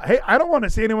ice, hey, I don't want to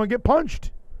see anyone get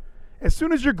punched. As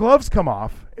soon as your gloves come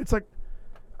off, it's like,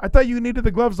 I thought you needed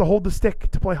the gloves to hold the stick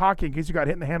to play hockey in case you got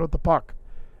hit in the hand with the puck.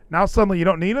 Now suddenly you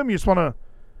don't need them. You just want to,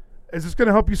 is this going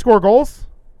to help you score goals?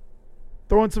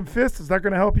 Throwing some fists, is that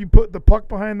going to help you put the puck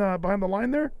behind the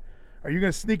line there? Are you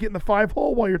going to sneak it in the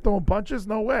 5-hole while you're throwing punches?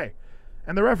 No way.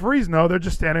 And the referees know. They're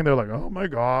just standing there like, oh my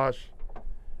gosh,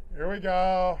 here we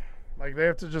go. Like, they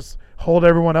have to just hold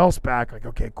everyone else back. Like,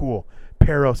 okay, cool.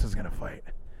 Peros is going to fight.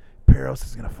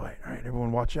 All right,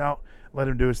 everyone watch out. Let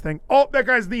him do his thing. Oh, that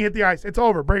guy's knee hit the ice. It's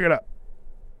over. Bring it up.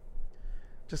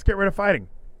 Just get rid of fighting.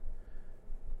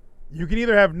 You can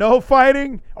either have no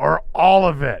fighting or all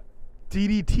of it.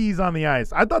 DDTs on the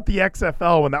ice. I thought the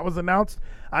XFL, when that was announced,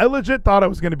 I legit thought it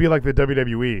was going to be like the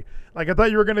WWE. Like, I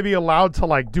thought you were going to be allowed to,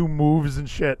 like, do moves and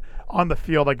shit on the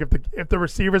field. Like, if the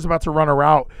receiver's about to run a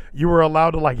route, you were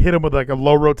allowed to, like, hit him with, like, a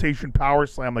low rotation power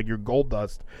slam, like your gold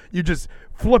dust. You just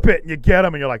flip it and you get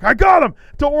him and you're like, I got him.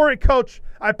 Don't worry, coach.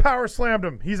 I power slammed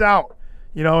him. He's out.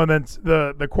 You know, and then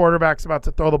the quarterback's about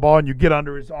to throw the ball and you get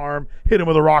under his arm, hit him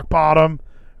with a rock bottom,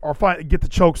 or get the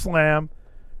choke slam,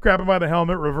 grab him by the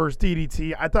helmet, reverse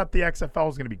DDT. I thought the XFL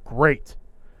was going to be great.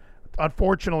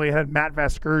 Unfortunately, it had Matt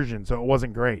Vasgersian, so it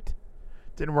wasn't great.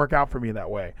 Didn't work out for me that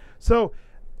way. So,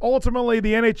 ultimately,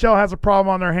 the NHL has a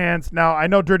problem on their hands. Now, I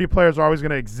know dirty players are always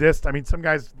going to exist. I mean, some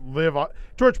guys live on...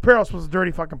 George Peros was a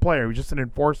dirty fucking player. He was just an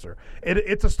enforcer.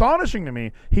 It's astonishing to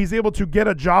me he's able to get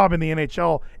a job in the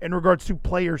NHL in regards to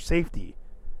player safety.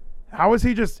 How is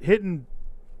he just hitting...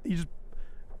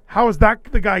 How is that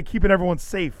the guy keeping everyone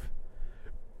safe?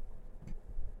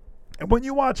 And when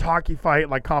you watch hockey fight,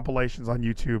 like compilations on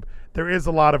YouTube, there is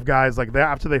a lot of guys like that.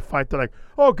 After they fight, they're like,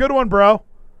 "Oh, good one, bro."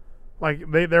 Like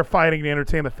they're fighting to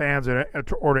entertain the fans or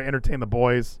to entertain the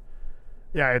boys.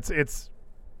 Yeah, it's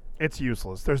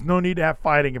useless. There's no need to have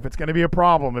fighting if it's going to be a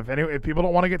problem. If people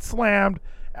don't want to get slammed,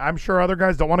 I'm sure other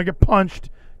guys don't want to get punched.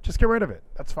 Just get rid of it.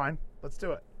 That's fine. Let's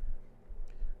do it.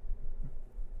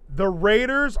 The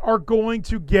Raiders are going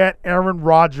to get Aaron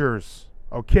Rodgers.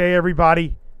 Okay,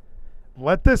 everybody.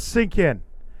 Let this sink in.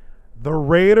 The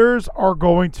Raiders are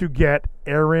going to get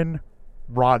Aaron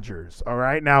Rodgers. All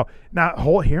right? Now,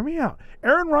 hear me out.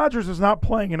 Aaron Rodgers is not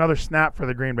playing another snap for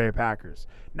the Green Bay Packers.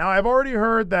 Now, I've already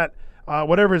heard that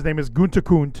whatever his name is, Gunther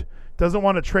doesn't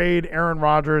want to trade Aaron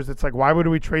Rodgers. It's like, why would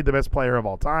we trade the best player of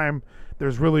all time?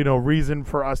 There's really no reason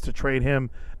for us to trade him.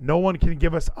 No one can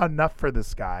give us enough for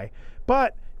this guy.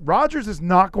 But Rodgers is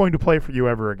not going to play for you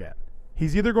ever again.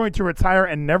 He's either going to retire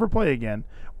and never play again,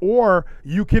 or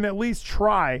you can at least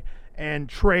try and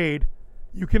trade.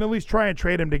 You can at least try and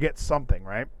trade him to get something,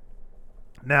 right?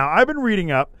 Now, I've been reading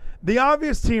up. The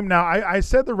obvious team now, I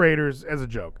said the Raiders as a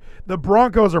joke. The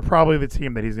Broncos are probably the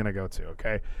team that he's going to go to,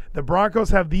 okay? The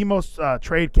Broncos have the most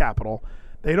trade capital.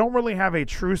 They don't really have a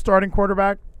true starting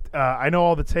quarterback. I know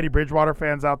all the Teddy Bridgewater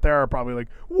fans out there are probably like,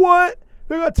 what?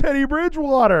 They got Teddy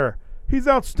Bridgewater. He's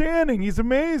outstanding. He's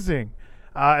amazing.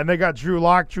 And they got Drew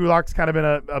Lock. Drew Lock's kind of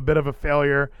been a bit of a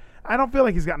failure. I don't feel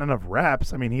like he's gotten enough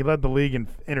reps. I mean, he led the league in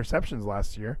interceptions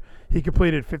last year. He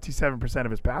completed 57%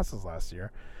 of his passes last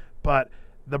year. But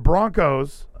the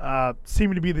Broncos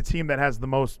seem to be the team that has the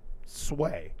most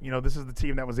sway. You know, this is the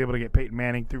team that was able to get Peyton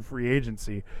Manning through free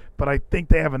agency. But I think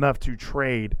they have enough to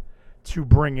trade to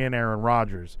bring in Aaron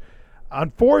Rodgers.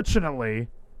 Unfortunately,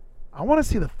 I want to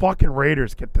see the fucking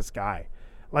Raiders get this guy.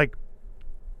 Like,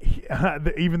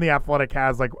 even The Athletic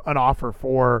has, like, an offer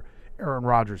for Aaron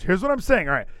Rodgers. Here's what I'm saying.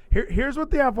 All right, here's what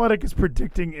The Athletic is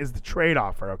predicting is the trade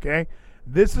offer, okay?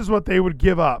 This is what they would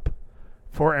give up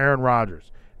for Aaron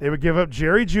Rodgers. They would give up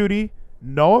Jerry Jeudy,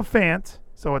 Noah Fant,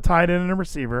 so a tight end and a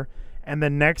receiver, and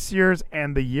then next year's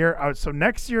and the year so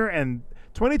next year and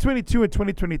 2022 and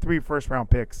 2023 first-round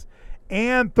picks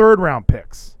and third-round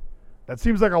picks. That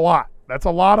seems like a lot. That's a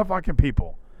lot of fucking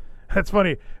people. That's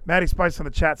funny. Matty Spice in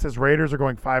the chat says Raiders are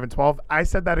going 5-12. I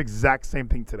said that exact same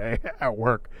thing today at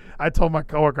work. I told my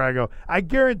coworker, I go, I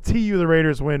guarantee you the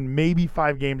Raiders win maybe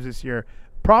 5 games this year,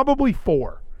 probably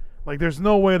 4. Like, there's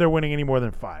no way they're winning any more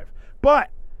than 5. But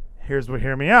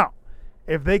hear me out.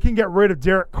 If they can get rid of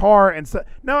Derek Carr and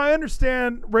now I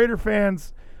understand Raider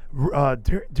fans.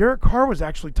 Derek Carr was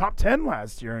actually top 10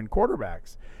 last year in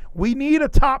quarterbacks. We need a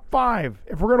top 5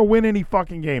 if we're going to win any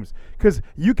fucking games. Because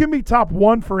you can be top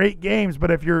 1 for 8 games,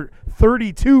 but if you're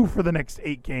 32 for the next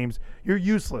 8 games, you're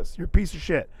useless. You're a piece of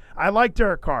shit. I like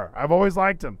Derek Carr. I've always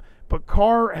liked him. But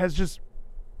Carr has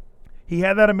he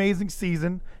had that amazing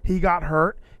season. He got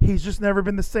hurt. He's just never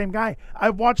been the same guy.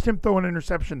 I've watched him throw an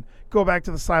interception, go back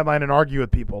to the sideline and argue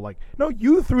with people. Like, no,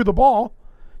 you threw the ball.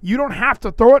 You don't have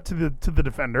to throw it to the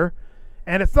defender.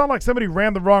 And it's not like somebody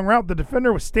ran the wrong route. The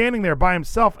defender was standing there by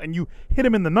himself, and you hit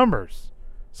him in the numbers.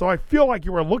 So I feel like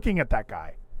you were looking at that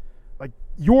guy. Like,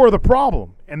 you're the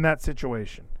problem in that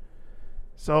situation.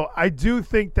 So I do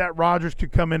think that Rodgers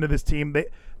could come into this team.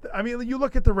 You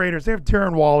look at the Raiders. They have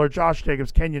Darren Waller, Josh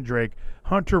Jacobs, Kenyon Drake,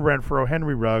 Hunter Renfrow,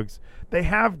 Henry Ruggs. They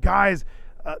have guys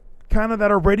kind of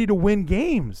that are ready to win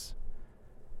games.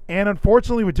 And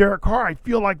unfortunately with Derek Carr, I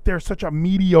feel like they're such a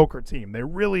mediocre team. They're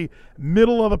really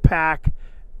middle of the pack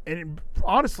and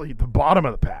honestly the bottom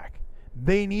of the pack.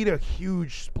 They need a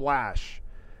huge splash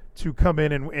to come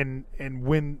in and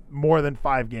win more than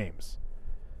 5 games.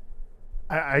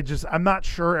 I'm not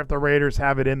sure if the Raiders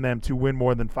have it in them to win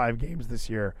more than 5 games this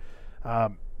year.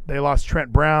 They lost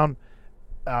Trent Brown.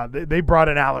 They brought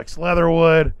in Alex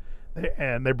Leatherwood.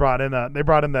 And they brought in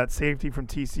that safety from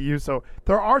TCU. So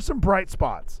there are some bright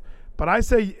spots. But I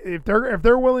say if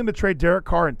they're willing to trade Derek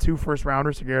Carr and 2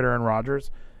 first-rounders to get Aaron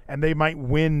Rodgers, and they might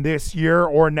win this year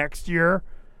or next year,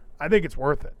 I think it's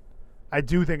worth it. I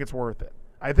do think it's worth it.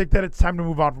 I think that it's time to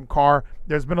move on from Carr.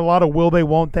 There's been a lot of will they,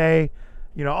 won't they.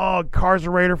 You know, oh, Carr's a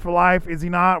Raider for life. Is he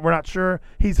not? We're not sure.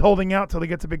 He's holding out till he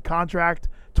gets a big contract,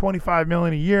 $25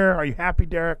 million a year. Are you happy,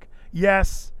 Derek?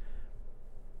 Yes.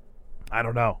 I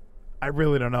don't know. I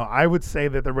really don't know. I would say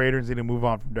that the Raiders need to move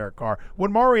on from Derek Carr.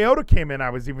 When Mariota came in,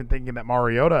 I was even thinking that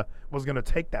Mariota was going to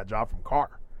take that job from Carr.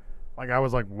 Like, I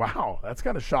was like, wow, that's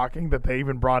kind of shocking that they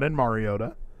even brought in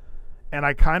Mariota. And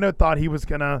I kind of thought he was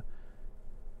going to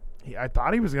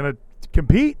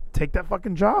compete, take that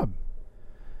fucking job.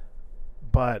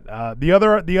 But the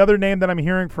other name that I'm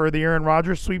hearing for the Aaron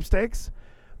Rodgers sweepstakes,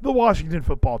 the Washington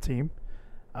football team.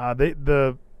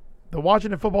 The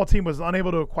Washington football team was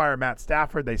unable to acquire Matt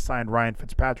Stafford. They signed Ryan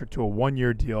Fitzpatrick to a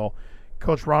 1-year deal.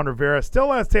 Coach Ron Rivera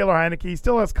still has Taylor Heineke,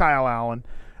 still has Kyle Allen.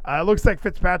 It looks like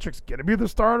Fitzpatrick's going to be the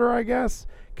starter, I guess.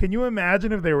 Can you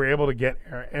imagine if they were able to get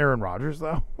Aaron Rodgers,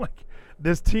 though? Like,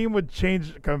 this team would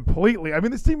change completely. I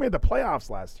mean, this team made the playoffs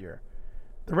last year.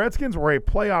 The Redskins were a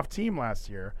playoff team last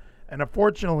year. And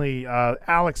unfortunately,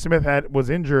 Alex Smith was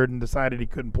injured and decided he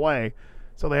couldn't play.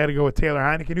 So they had to go with Taylor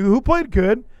Heineke, who played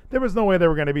good. There was no way they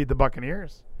were going to beat the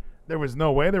Buccaneers.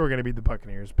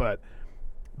 But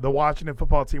the Washington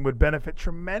football team would benefit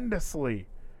tremendously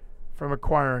from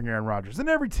acquiring Aaron Rodgers. And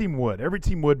every team would. Every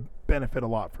team would benefit a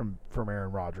lot from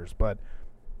Aaron Rodgers. But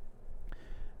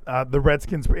the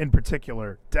Redskins in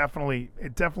particular,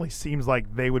 it definitely seems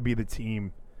like they would be the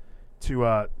team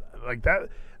to like that.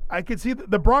 I could see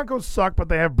the Broncos suck, but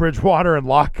they have Bridgewater and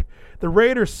Luck. The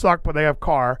Raiders suck, but they have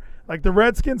Carr. Like the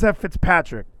Redskins have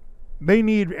Fitzpatrick. They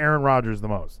need Aaron Rodgers the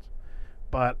most.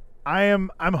 But I'm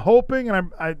hoping,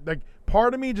 and I like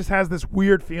part of me just has this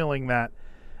weird feeling that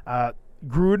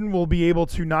Gruden will be able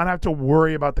to not have to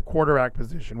worry about the quarterback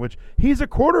position, which he's a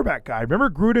quarterback guy. Remember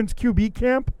Gruden's QB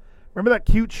camp? Remember that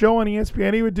cute show on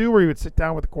ESPN he would do where he would sit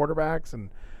down with the quarterbacks and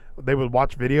they would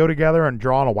watch video together and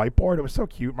draw on a whiteboard? It was so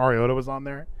cute. Mariota was on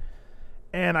there.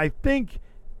 And I think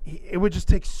it would just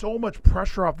take so much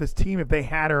pressure off this team if they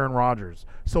had Aaron Rodgers.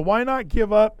 So why not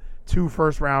give up 2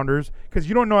 first-rounders? Because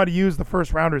you don't know how to use the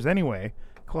first-rounders anyway.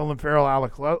 Clelin Ferrell,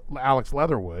 Alex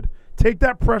Leatherwood. Take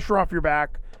that pressure off your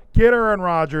back. Get Aaron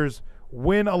Rodgers.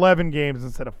 Win 11 games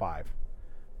instead of 5.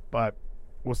 But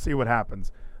we'll see what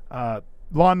happens.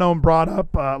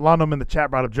 Lawnom in the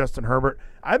chat brought up Justin Herbert.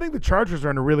 I think the Chargers are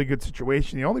in a really good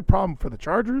situation. The only problem for the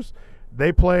Chargers,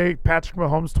 they play Patrick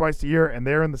Mahomes twice a year, and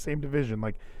they're in the same division.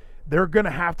 Like, they're going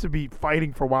to have to be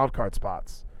fighting for wild card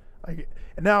spots. Like,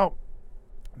 and now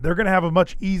they're going to have a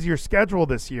much easier schedule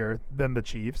this year than the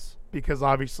Chiefs because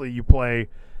obviously you play.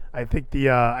 I think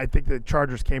the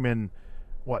Chargers came in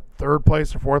third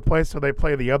place or fourth place, so they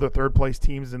play the other third place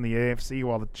teams in the AFC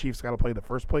while the Chiefs got to play the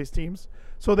first place teams.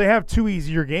 So they have 2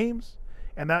 easier games,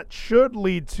 and that should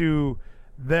lead to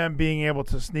them being able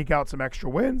to sneak out some extra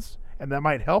wins, and that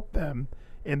might help them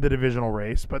in the divisional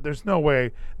race. But there's no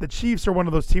way. The Chiefs are one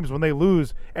of those teams when they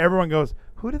lose, everyone goes,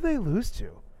 who did they lose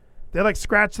to? They like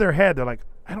scratch their head. They're like,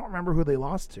 I don't remember who they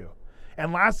lost to.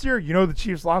 And last year, you know who the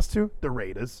Chiefs lost to? The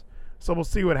Raiders. So we'll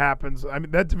see what happens. I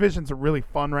mean, that division's really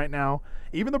fun right now.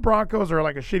 Even the Broncos are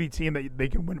like a shitty team that they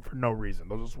can win for no reason.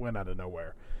 They'll just win out of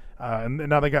nowhere. And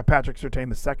now they got Patrick Surtain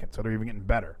the second, so they're even getting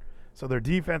better. So their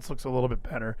defense looks a little bit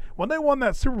better. When they won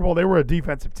that Super Bowl, they were a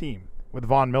defensive team with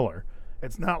Von Miller.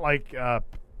 It's not like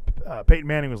Peyton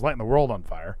Manning was lighting the world on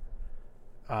fire.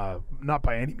 Not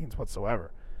by any means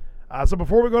whatsoever. So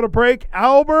before we go to break,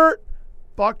 Albert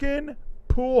fucking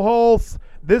Pujols.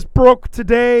 This broke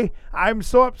today. I'm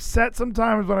so upset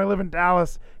sometimes when I live in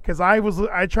Dallas because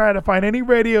I try to find any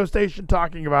radio station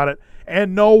talking about it,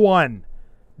 and no one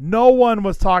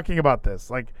was talking about this.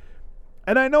 Like,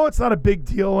 and I know it's not a big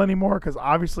deal anymore because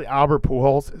obviously Albert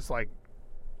Pujols is like,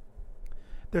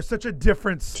 there's such a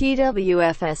difference.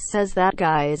 TWFS says that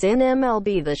guy is in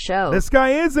MLB The Show. This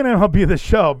guy is in MLB The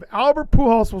Show. Albert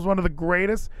Pujols was one of the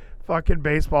greatest fucking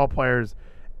baseball players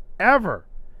ever.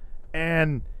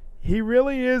 And he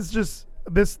really is just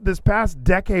this past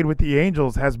decade with the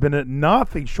Angels has been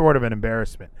nothing short of an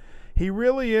embarrassment. He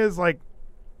really is like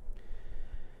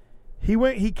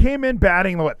he came in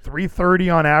batting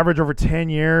 .330 on average over 10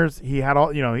 years. He had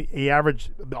he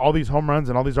averaged all these home runs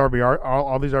and all these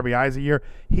RBIs a year.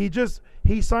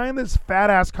 He signed this fat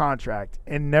ass contract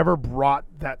and never brought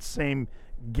that same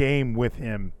game with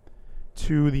him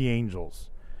to the Angels.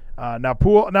 Now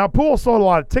Poole sold a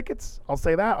lot of tickets. I'll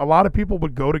say that. A lot of people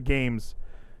would go to games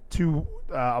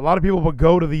a lot of people would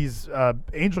go to these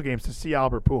Angel games to see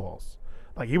Albert Pujols.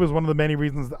 Like, he was one of the many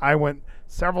reasons that I went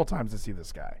several times to see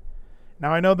this guy.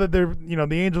 Now I know that the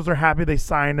Angels are happy they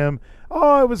signed him.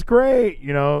 Oh, it was great.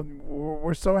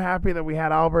 We're so happy that we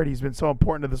had Albert. He's been so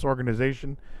important to this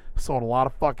organization. Sold a lot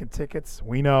of fucking tickets.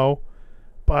 We know,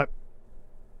 but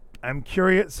I'm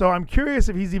curious. So I'm curious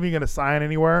if he's even going to sign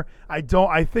anywhere. I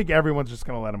think everyone's just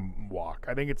going to let him walk.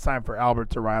 I think it's time for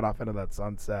Albert to ride off into that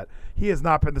sunset. He has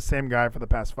not been the same guy for the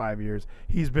past 5 years.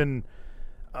 He's been,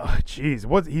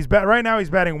 right now he's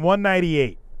batting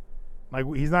 198. Like,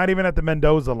 he's not even at the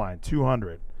Mendoza line,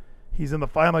 200. He's in the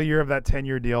final year of that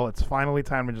 10-year deal. It's finally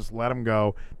time to just let him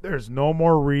go. There's no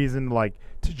more reason to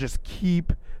just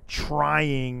keep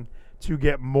trying to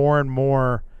get more and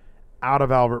more out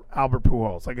of Albert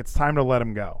Pujols. Like, it's time to let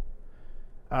him go.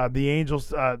 The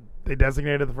Angels, they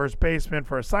designated the first baseman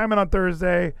for assignment on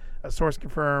Thursday. A source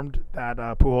confirmed that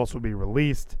Pujols will be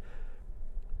released.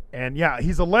 And, yeah,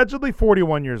 he's allegedly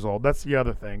 41 years old. That's the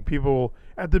other thing. People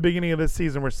at the beginning of this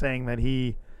season were saying that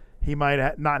he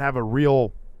might not have a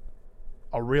real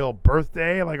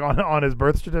birthday, like on his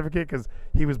birth certificate, because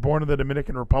he was born in the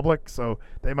Dominican Republic. So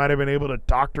they might have been able to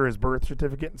doctor his birth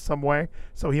certificate in some way.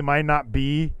 So he might not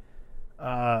be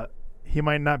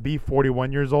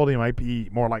 41 years old. He might be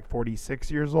more like 46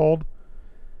 years old.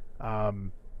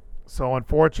 So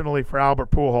unfortunately for Albert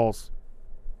Pujols,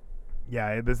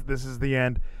 yeah, this is the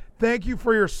end. Thank you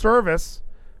for your service.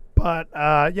 But,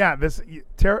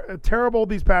 terrible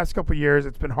these past couple years.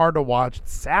 It's been hard to watch.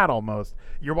 It's sad almost.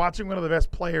 You're watching one of the best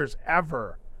players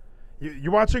ever.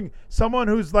 You're watching someone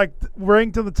who's like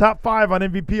ranked in the top 5 on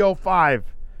MVP 05.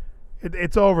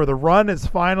 It's over. The run is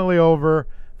finally over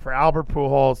for Albert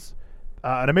Pujols.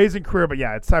 An amazing career, but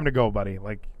yeah, it's time to go, buddy.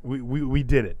 Like we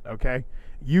did it. Okay,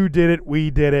 you did it.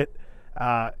 We did it.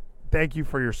 Thank you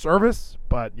for your service,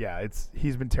 but yeah,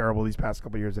 he's been terrible these past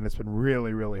couple of years, and it's been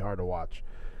really, really hard to watch.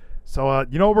 So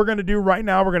you know what we're gonna do right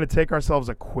now? We're gonna take ourselves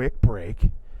a quick break.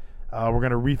 We're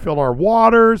gonna refill our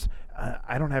waters.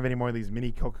 I don't have any more of these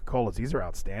mini Coca-Colas. These are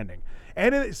outstanding.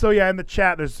 And in the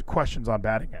chat, there's questions on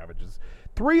batting averages.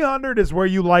 300 is where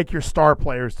you like your star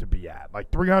players to be at. Like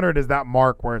 300 is that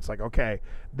mark where it's like, okay,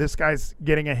 this guy's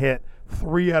getting a hit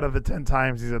 3 out of the 10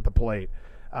 times he's at the plate.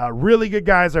 Really good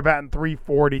guys are batting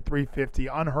 340, 350,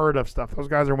 unheard of stuff. Those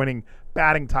guys are winning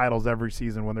batting titles every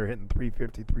season when they're hitting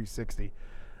 350, 360.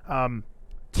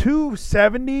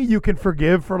 270 you can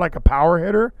forgive for like a power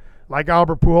hitter like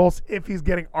Albert Pujols if he's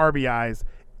getting RBIs,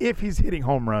 if he's hitting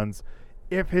home runs,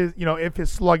 if his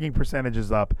slugging percentage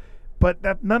is up.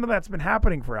 But none of that's been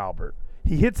happening for Albert.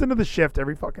 He hits into the shift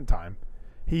every fucking time.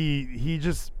 He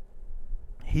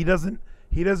doesn't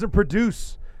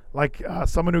produce like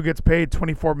someone who gets paid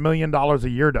 $24 million a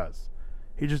year does.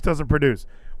 He just doesn't produce.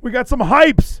 We got some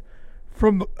hypes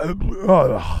from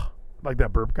the like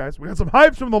that burp, guys. We got some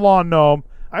hypes from the Lawn Gnome.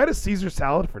 I had a Caesar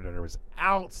salad for dinner. It was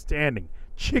outstanding.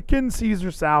 Chicken Caesar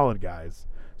salad, guys.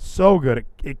 So good.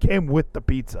 It came with the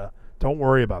pizza. Don't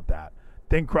worry about that.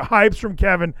 Hypes from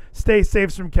Kevin. Stay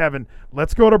safe from Kevin.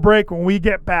 Let's go to break. When we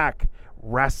get back,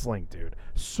 wrestling, dude.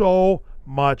 So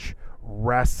much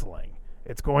wrestling.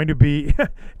 It's going to be,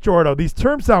 Jordo, these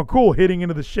terms sound cool, hitting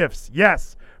into the shifts.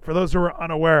 Yes, for those who are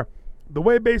unaware, the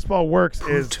way baseball works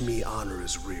is... Prove to me honor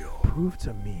is real. Prove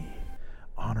to me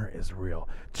honor is real.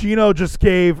 Gino just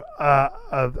gave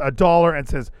a dollar and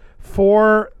says,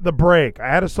 for the break. I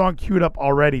had a song queued up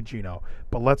already, Gino,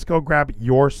 but let's go grab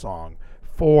your song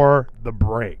for the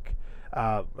break.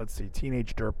 Let's see,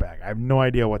 Teenage Dirtbag. I have no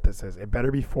idea what this is. It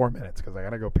better be 4 minutes because I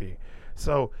gotta go pee.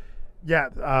 So, yeah,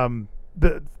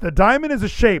 the diamond is a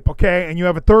shape, okay, and you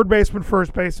have a third baseman,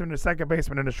 first baseman, a second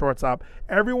baseman, and a shortstop.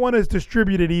 Everyone is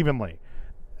distributed evenly.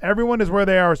 Everyone is where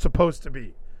they are supposed to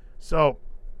be. So,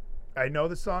 I know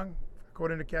the song,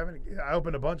 according to Kevin. I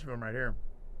opened a bunch of them right here.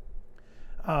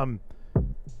 Maybe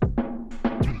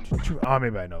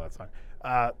I know that song.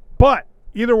 But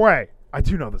either way, I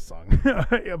do know this song.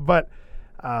 But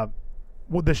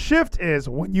what the shift is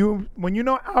when you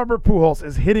know Albert Pujols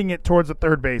is hitting it towards the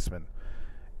third baseman,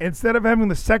 instead of having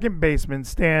the second baseman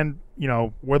stand,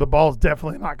 where the ball's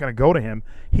definitely not going to go to him,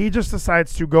 he just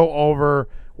decides to go over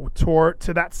to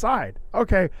that side.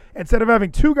 Okay, instead of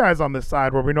having 2 guys on this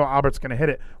side where we know Albert's going to hit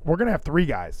it, we're going to have 3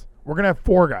 guys. We're going to have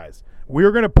 4 guys.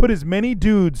 We're going to put as many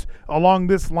dudes along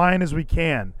this line as we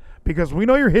can because we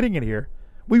know you're hitting it here.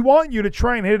 We want you to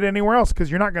try and hit it anywhere else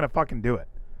because you're not going to fucking do it.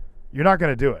 You're not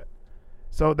going to do it.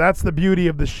 So that's the beauty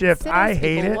of the shift. I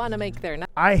hate it.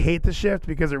 I hate the shift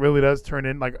because it really does turn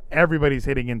in like everybody's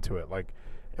hitting into it. Like,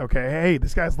 okay, hey,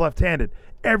 this guy's left-handed.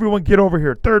 Everyone get over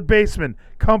here. Third baseman,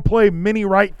 come play mini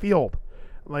right field.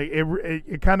 Like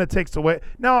it kind of takes away.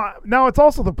 Now it's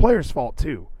also the player's fault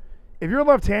too. If you're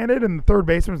left-handed and the third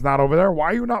baseman's not over there,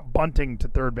 why are you not bunting to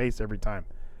third base every time?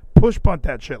 Push bunt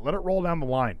that shit. Let it roll down the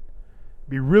line.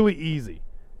 Be really easy.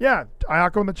 Yeah,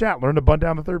 Ayako in the chat, learn to bunt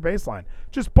down the third baseline.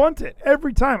 Just bunt it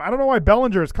every time. I don't know why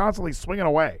Bellinger is constantly swinging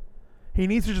away. He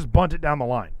needs to just bunt it down the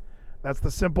line. That's the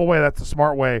simple way. That's the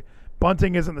smart way.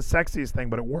 Bunting isn't the sexiest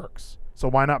thing, but it works. So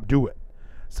why not do it?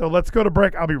 So let's go to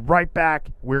break. I'll be right back.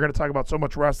 We're going to talk about so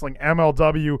much wrestling.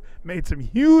 MLW made some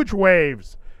huge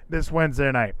waves this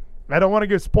Wednesday night. I don't want to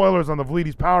give spoilers on the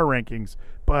Vlity's power rankings,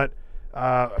 but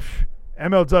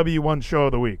MLW won show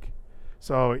of the week.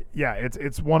 So yeah, it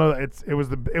was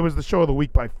the show of the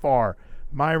week by far.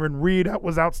 Myron Reed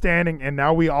was outstanding, and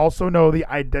now we also know the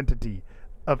identity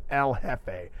of El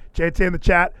Jefe. JT in the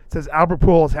chat says Albert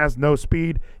Pujols has no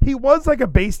speed. He was like a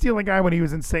base stealing guy when he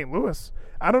was in St. Louis.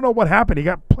 I don't know what happened. He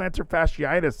got plantar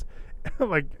fasciitis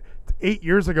like 8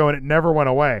 years ago, and it never went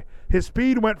away. His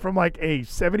speed went from like a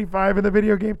 75 in the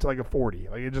video game to like a 40.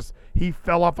 Like he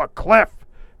fell off a cliff.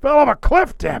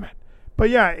 Damn it. But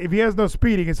yeah, if he has no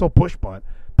speed, he can still push bunt.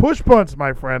 Push bunts,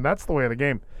 my friend. That's the way of the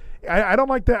game. I don't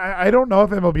like that. I don't know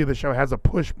if MLB The Show has a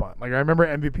push bunt. Like I remember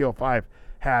MVP 05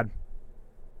 had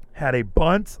a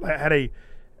bunt,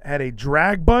 had a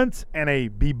drag bunt and a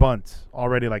B bunt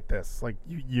already like this. Like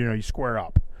you square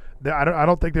up. I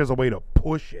don't think there's a way to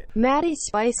push it. Maddie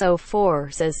Spice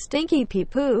 04 says stinky pee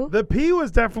poo. The pee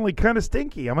was definitely kind of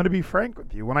stinky. I'm going to be frank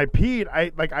with you. When I peed,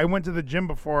 I went to the gym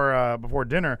before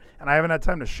dinner, and I haven't had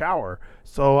time to shower,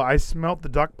 so I smelt the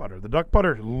duck butter. The duck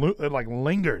butter it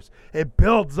lingers. It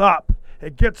builds up.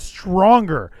 It gets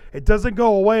stronger. It doesn't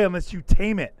go away unless you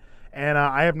tame it, and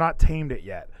I have not tamed it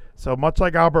yet. So much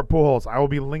like Albert Pujols, I will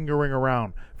be lingering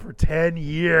around for 10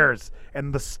 years,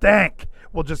 and the stank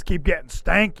will just keep getting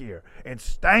stankier and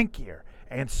stankier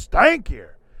and stankier.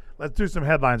 Let's do some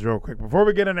headlines real quick before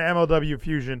we get into MLW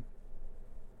Fusion,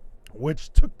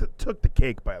 which took the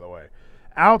cake, by the way.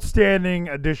 Outstanding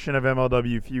edition of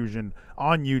MLW Fusion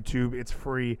on YouTube. It's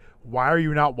free. Why are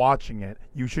you not watching it?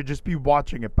 You should just be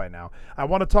watching it by now. I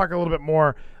want to talk a little bit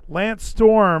more. Lance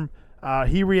Storm,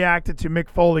 he reacted to Mick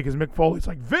Foley because Mick Foley's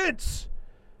like, Vince,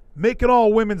 make it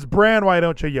all women's brand, why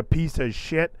don't you piece of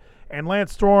shit? And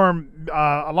Lance Storm,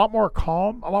 a lot more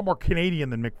calm, a lot more Canadian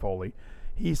than Mick Foley.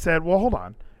 He said, well, hold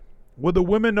on. Would the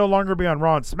women no longer be on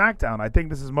Raw and SmackDown? I think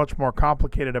this is much more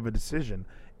complicated of a decision.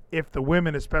 If the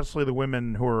women, especially the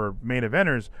women who are main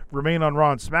eventers, remain on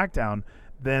Raw and SmackDown,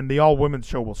 then the all-women's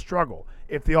show will struggle.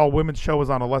 If the all-women's show is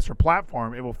on a lesser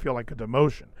platform, it will feel like a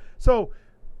demotion. So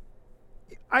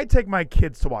I take my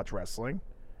kids to watch wrestling.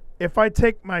 If I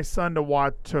take my son to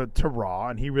watch to Raw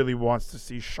and he really wants to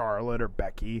see Charlotte or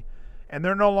Becky and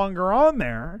they're no longer on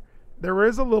there, there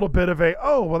is a little bit of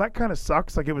oh, well, that kind of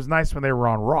sucks. Like, it was nice when they were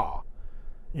on Raw.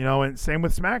 You know, and same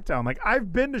with SmackDown. Like,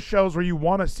 I've been to shows where you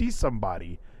want to see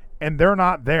somebody and they're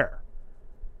not there.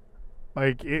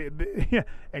 Like,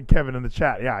 and Kevin in the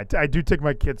chat, yeah, I do take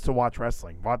my kids to watch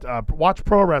wrestling. Watch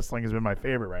Pro Wrestling has been my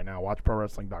favorite right now.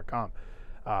 WatchProWrestling.com.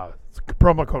 It's a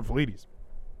promo code for ladies.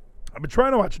 I've been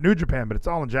trying to watch New Japan, but it's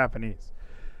all in Japanese.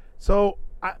 So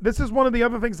this is one of the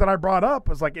other things that I brought up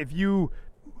was like,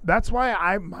 that's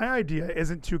why my idea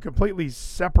isn't to completely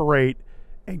separate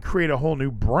and create a whole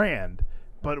new brand,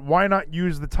 but why not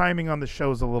use the timing on the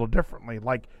shows a little differently?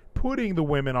 Like putting the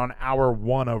women on hour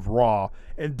 1 of Raw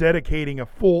and dedicating a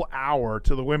full hour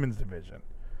to the women's division.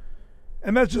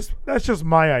 And that's just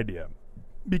my idea.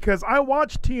 Because I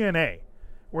watched TNA,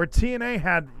 where TNA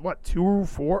had,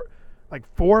 4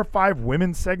 or 5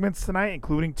 women's segments tonight,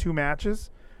 including 2 matches,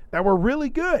 that were really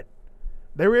good.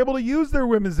 They were able to use their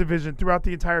women's division throughout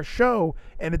the entire show,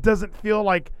 and it doesn't feel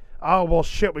like, oh, well,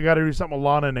 shit, we got to do something with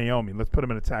Lana and Naomi. Let's put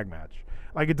them in a tag match.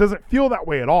 Like, it doesn't feel that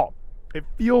way at all. It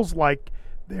feels like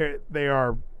they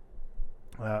are.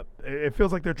 It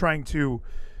feels like they're trying to.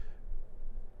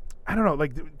 I don't know.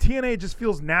 Like TNA just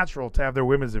feels natural to have their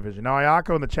women's division. Now,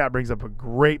 Ayako in the chat brings up a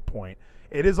great point.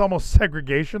 It is almost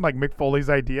segregation, like Mick Foley's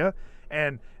idea,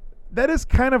 and that is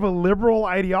kind of a liberal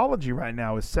ideology right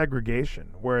now. Is segregation,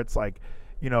 where it's like,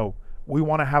 we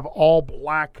want to have all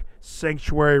black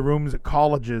sanctuary rooms at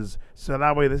colleges, so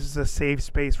that way this is a safe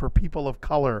space for people of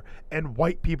color and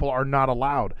white people are not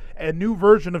allowed. A new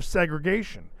version of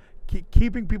segregation,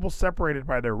 keeping people separated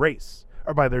by their race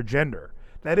or by their gender.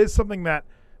 That is something that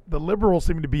the liberals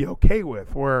seem to be okay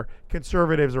with, where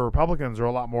conservatives or Republicans are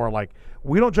a lot more like,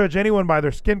 we don't judge anyone by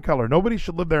their skin color. Nobody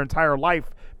should live their entire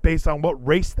life based on what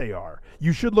race they are.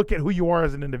 You should look at who you are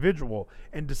as an individual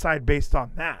and decide based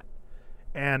on that.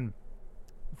 And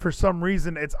for some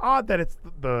reason, it's odd that it's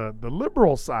the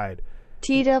liberal side.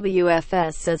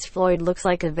 TWFS says Floyd looks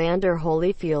like Evander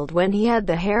Holyfield when he had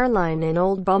the hairline in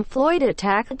Old Bump. Floyd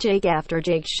attacked Jake after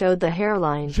Jake showed the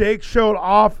hairline. Jake showed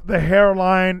off the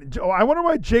hairline. I wonder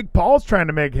why Jake Paul's trying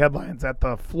to make headlines at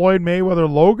the Floyd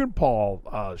Mayweather-Logan Paul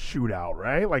shootout,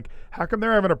 right? Like, how come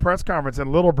they're having a press conference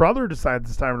and little brother decides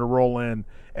it's time to roll in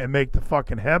and make the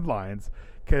fucking headlines?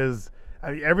 Because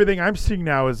everything I'm seeing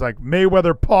now is like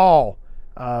Mayweather-Paul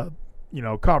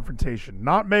confrontation.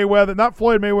 Not Mayweather, not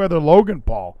Floyd Mayweather, Logan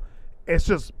Paul. It's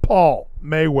just Paul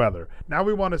Mayweather. Now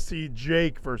we want to see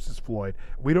Jake versus Floyd.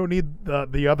 We don't need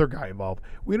the other guy involved.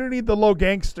 We don't need the low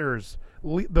gangsters,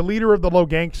 the leader of the low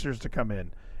gangsters to come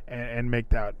in and make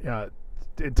that,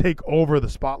 and take over the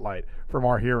spotlight from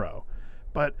our hero.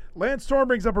 But Lance Storm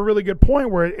brings up a really good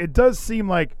point where it does seem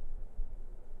like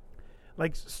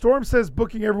Storm says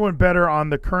booking everyone better on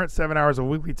the current 7 hours of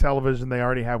weekly television they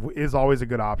already have is always a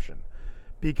good option.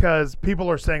 Because people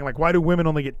are saying, like, why do women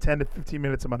only get 10 to 15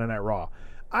 minutes of Monday Night Raw?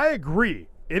 I agree.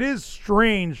 It is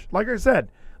strange. Like I said,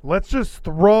 let's just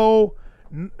throw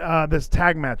this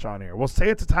tag match on here. We'll say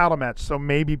it's a title match, so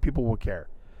maybe people will care.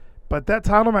 But that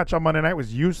title match on Monday night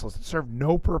was useless. It served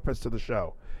no purpose to the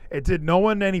show. It did no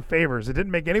one any favors. It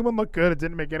didn't make anyone look good. It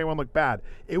didn't make anyone look bad.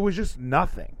 It was just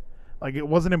nothing. Like, it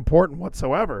wasn't important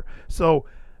whatsoever. So,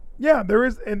 yeah, there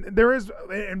is,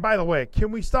 and by the way,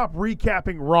 can we stop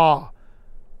recapping Raw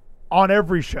on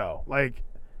every show? Like,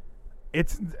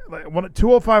 it's like when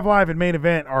 205 Live and Main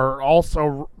Event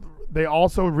they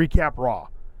also recap Raw.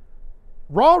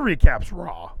 Raw recaps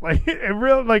Raw. Like it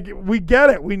really, like we get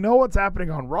it. We know what's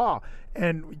happening on Raw.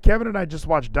 And Kevin and I just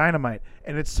watched Dynamite,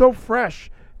 and it's so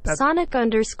fresh.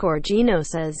 Sonic_Gino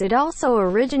says it also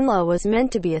originally was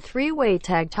meant to be a 3-way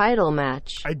tag title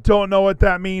match. I don't know what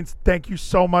that means. Thank you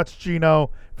so much,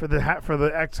 Gino, for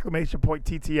the exclamation point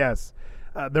TTS.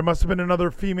 There must have been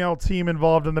another female team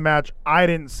involved in the match. I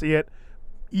didn't see it.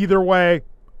 Either way,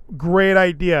 great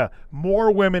idea.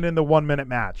 More women in the 1-minute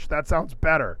match. That sounds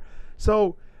better.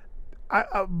 So,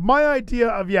 my idea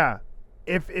of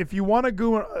if you want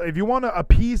to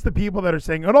appease the people that are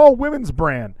saying an all women's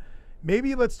brand,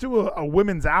 maybe let's do a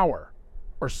women's hour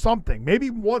or something. Maybe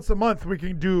once a month we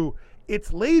can do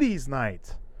It's Ladies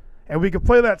Night, and we could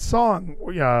play that song.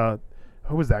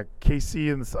 Who was that?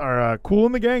 KC and Cool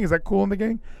in the Gang? Is that Cool in the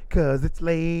Gang? 'Cause it's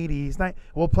Ladies Night.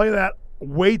 We'll play that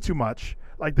way too much,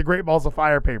 like the Great Balls of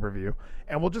Fire pay-per-view,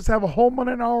 and we'll just have a whole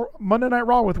Monday Night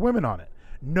Raw with women on it.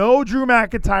 No Drew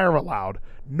McIntyre allowed.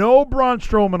 No Braun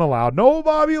Strowman allowed. No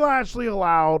Bobby Lashley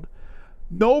allowed.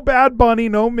 No Bad Bunny.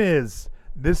 No Miz.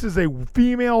 This is a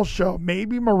female show.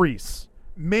 Maybe Maurice.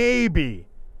 Maybe.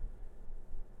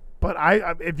 But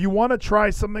if you want to try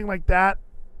something like that,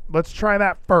 let's try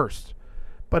that first.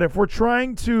 But if we're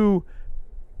trying to,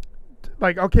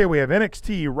 like, okay, we have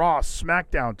NXT, Raw,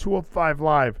 SmackDown, 205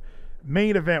 Live,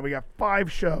 Main Event. We got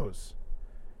 5 shows.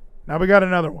 Now we got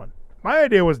another one. My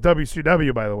idea was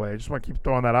WCW, by the way. I just want to keep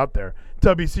throwing that out there.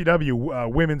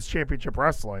 WCW, Women's Championship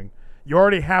Wrestling. You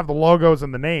already have the logos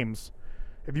and the names.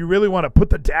 If you really want to put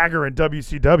the dagger in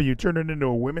WCW, turn it into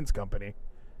a women's company.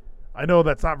 I know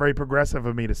that's not very progressive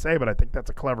of me to say, but I think that's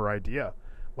a clever idea.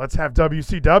 Let's have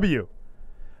WCW.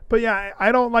 But yeah,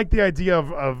 I don't like the idea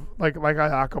of like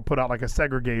Ayako put out, like a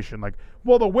segregation. Like,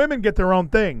 well, the women get their own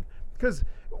thing. Because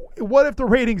what if the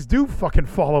ratings do fucking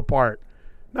fall apart?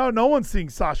 No one's seeing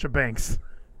Sasha Banks.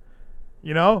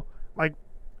 You know? Like,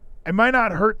 it might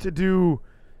not hurt to do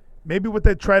maybe what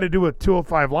they try to do with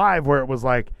 205 Live, where it was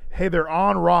like, hey, they're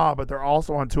on Raw, but they're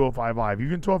also on 205 Live.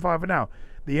 Even 205 now.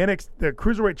 The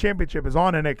Cruiserweight Championship is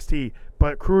on NXT,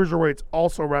 but Cruiserweights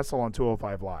also wrestle on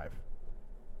 205 Live.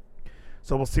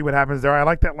 So we'll see what happens there. I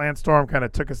like that Lance Storm kind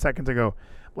of took a second to go,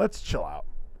 let's chill out.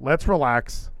 Let's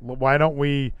relax. Why don't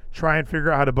we try and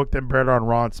figure out how to book them better on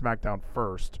Raw and SmackDown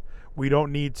first? We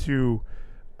don't need to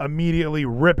immediately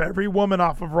rip every woman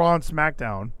off of Raw and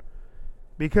SmackDown.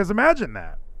 Because imagine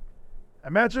that.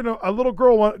 Imagine a little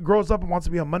girl grows up and wants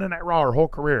to be on Monday Night Raw her whole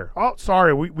career. Oh,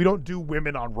 sorry, we don't do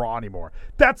women on Raw anymore.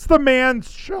 That's the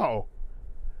man's show.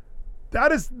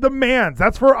 That is the man's.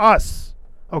 That's for us.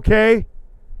 Okay?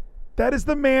 That is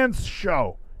the man's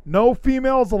show. No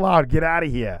females allowed. Get out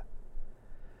of here.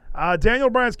 Daniel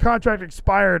Bryan's contract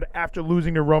expired after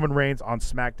losing to Roman Reigns on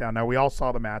SmackDown. Now, we all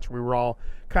saw the match. We were all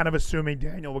kind of assuming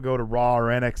Daniel will go to Raw or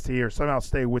NXT or somehow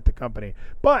stay with the company.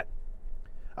 But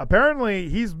apparently,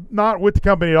 he's not with the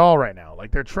company at all right now.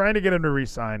 Like, they're trying to get him to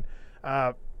re-sign.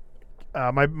 My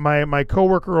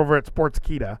coworker over at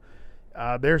Sportskeeda,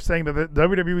 they're saying that the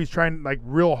WWE is trying, like,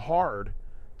 real hard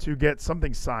to get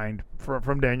something signed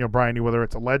from Daniel Bryan, whether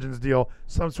it's a Legends deal,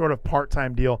 some sort of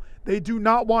part-time deal. They do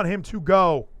not want him to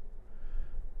go.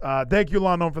 Thank you,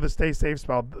 Lon, for the stay safe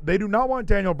spell. They do not want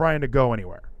Daniel Bryan to go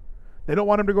anywhere. They don't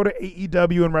want him to go to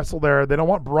AEW and wrestle there. They don't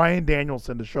want Bryan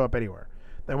Danielson to show up anywhere.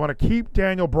 They want to keep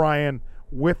Daniel Bryan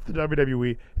with the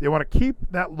WWE. They want to keep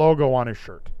that logo on his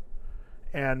shirt.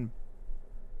 And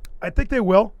I think they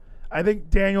will. I think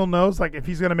Daniel knows, like, if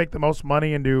he's going to make the most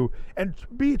money and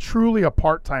be truly a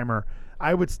part-timer,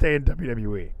 I would stay in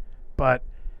WWE. But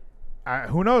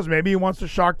who knows? Maybe he wants to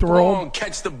shock the world. Come on,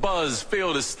 catch the buzz,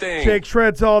 feel the sting. Jake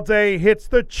Shreds All Day hits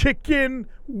the chicken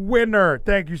winner.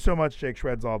 Thank you so much, Jake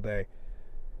Shreds All Day.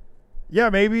 Yeah,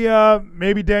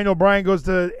 maybe Daniel Bryan goes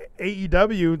to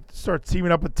AEW, starts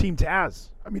teaming up with Team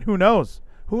Taz. I mean, who knows?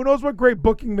 Who knows what great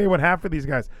booking they would have for these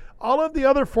guys? All of the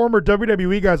other former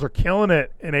WWE guys are killing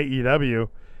it in AEW.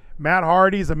 Matt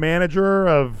Hardy's a manager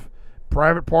of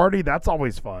Private Party. That's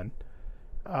always fun.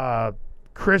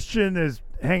 Christian is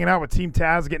hanging out with Team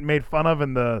Taz, getting made fun of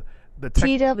in the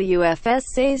TWFS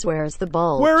says, where's the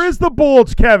bulge? Where is the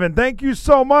bulge, Kevin? Thank you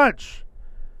so much.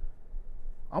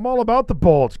 I'm all about the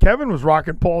bulge. Kevin was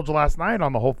rocking bulge last night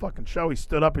on the whole fucking show. He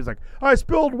stood up. He's like, I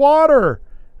spilled water.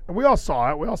 And we all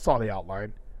saw it. We all saw the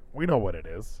outline. We know what it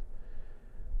is.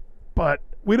 But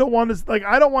we don't want to, like,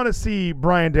 I don't want to see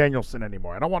Bryan Danielson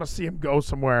anymore. I don't want to see him go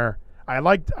somewhere. I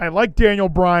like Daniel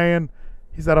Bryan.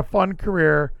 He's had a fun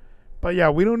career. But yeah,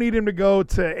 we don't need him to go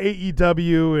to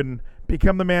AEW and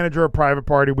become the manager of Private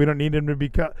Party. We don't need him to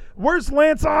become. Where's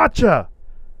Lance Archer?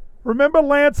 Remember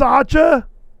Lance Archer?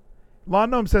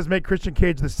 Londom says make Christian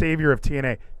Cage the savior of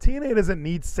TNA. TNA doesn't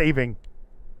need saving.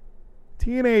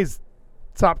 TNA's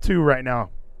top 2 right now.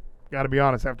 Got to be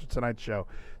honest after tonight's show.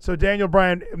 So Daniel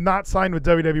Bryan not signed with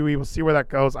WWE. We'll see where that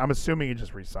goes. I'm assuming he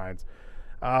just resigns.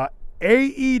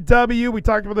 AEW, we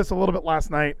talked about this a little bit last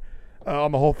night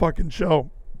on the whole fucking show.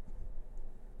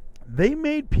 They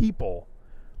made people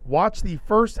watch the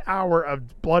first hour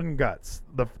of Blood and Guts.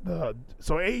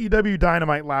 So AEW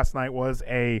Dynamite last night was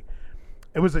a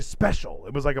special.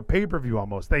 It was like a pay-per-view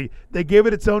almost. They gave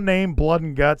it its own name, Blood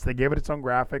and Guts. They gave it its own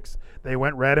graphics. They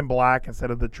went red and black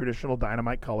instead of the traditional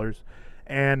Dynamite colors.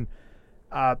 And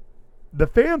the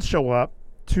fans show up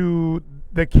to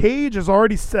the cage is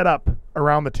already set up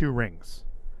around the 2 rings.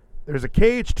 There's a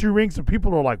cage, 2 rings, and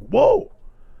people are like, whoa,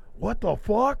 what the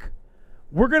fuck?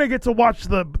 We're going to get to watch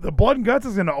the Blood and Guts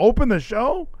is going to open the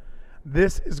show?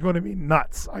 This is going to be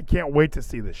nuts. I can't wait to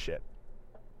see this shit.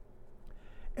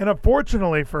 And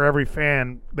unfortunately for every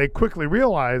fan, they quickly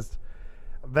realized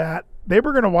that they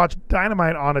were going to watch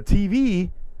Dynamite on a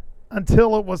TV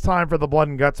until it was time for the Blood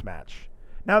and Guts match.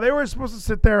 Now, they were supposed to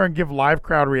sit there and give live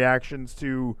crowd reactions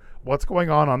to what's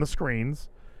going on the screens,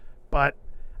 but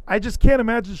I just can't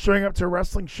imagine showing up to a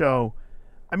wrestling show.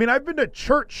 I mean, I've been to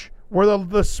church where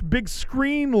the big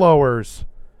screen lowers,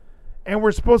 and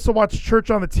we're supposed to watch church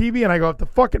on the TV, and I go, if the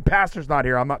fucking pastor's not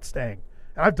here, I'm not staying.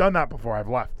 And I've done that before. I've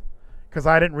left because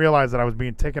I didn't realize that I was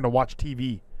being taken to watch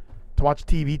TV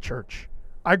church.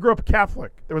 I grew up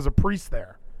Catholic. There was a priest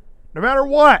there. No matter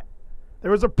what,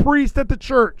 there was a priest at the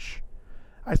church.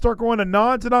 I start going to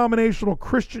non-denominational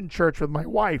Christian church with my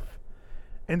wife,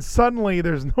 and suddenly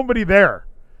there's nobody there.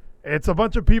 It's a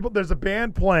bunch of people. There's a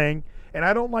band playing, and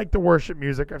I don't like the worship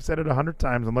music. I've said it 100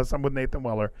 times, unless I'm with Nathan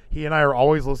Weller. He and I are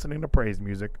always listening to praise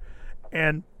music.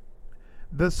 And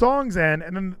the songs end,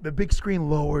 and then the big screen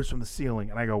lowers from the ceiling,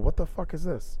 and I go, what the fuck is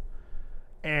this?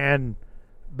 And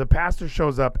the pastor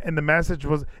shows up, and the message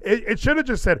was, it should have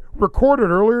just said,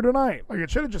 recorded earlier tonight. Like, it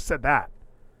should have just said that.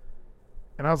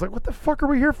 And I was like, what the fuck are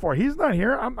we here for? He's not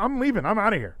here. I'm leaving. I'm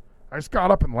out of here. I just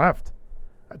got up and left.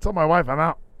 I told my wife I'm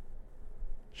out.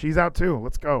 She's out too.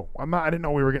 Let's go. I didn't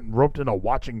know we were getting roped into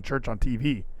watching church on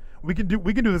TV. We can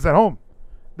do this at home.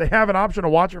 They have an option to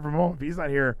watch it from home. If he's not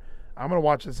here, I'm going to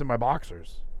watch this in my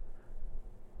boxers.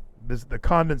 The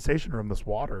condensation from this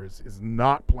water is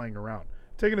not playing around.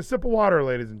 Taking a sip of water,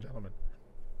 ladies and gentlemen.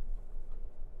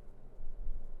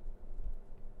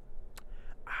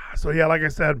 So yeah, like I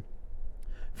said,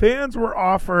 fans were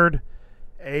offered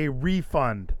a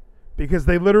refund because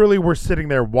they literally were sitting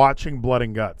there watching Blood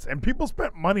and Guts. And people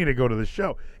spent money to go to the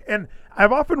show. And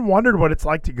I've often wondered what it's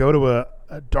like to go to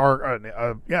a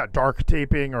dark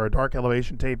taping or a dark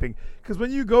elevation taping. Because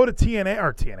when you go to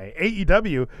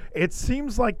AEW, it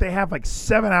seems like they have like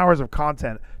 7 hours of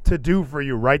content to do for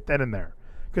you right then and there.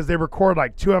 Because they record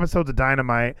like 2 episodes of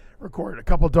Dynamite, record a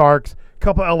couple darks,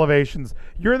 couple elevations.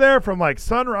 You're there from like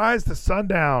sunrise to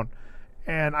sundown.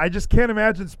 And I just can't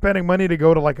imagine spending money to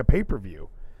go to like a pay-per-view.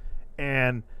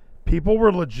 And people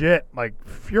were legit like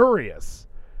furious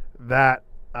that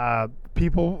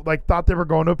people like thought they were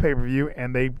going to a pay-per-view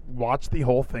and they watched the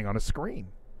whole thing on a screen.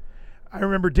 I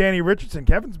remember Danny Richardson,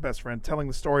 Kevin's best friend, telling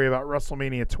the story about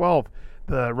WrestleMania 12,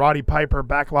 the Roddy Piper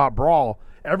backlot brawl.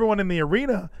 Everyone in the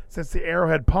arena, since the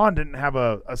Arrowhead Pond didn't have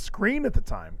a screen at the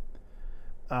time,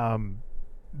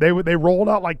 they rolled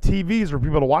out like TVs for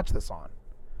people to watch this on.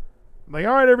 Like,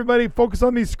 all right, everybody, focus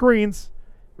on these screens.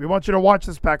 We want you to watch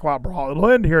this backlot brawl. It'll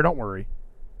end here, don't worry.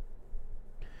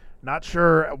 Not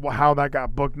sure how that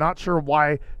got booked. Not sure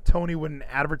why Tony wouldn't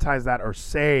advertise that or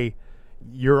say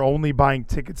you're only buying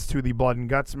tickets to the Blood and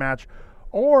Guts match.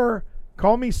 Or,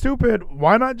 call me stupid,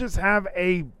 why not just have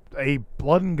a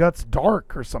Blood and Guts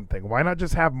dark or something? Why not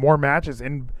just have more matches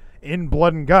in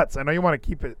Blood and Guts? I know you want to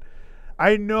keep it.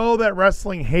 I know that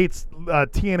wrestling hates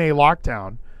TNA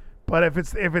Lockdown. But if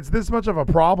it's this much of a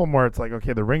problem where it's like,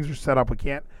 okay, the rings are set up, we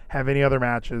can't have any other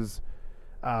matches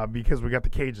because we got the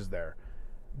cages there.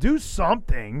 Do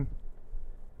something.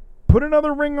 Put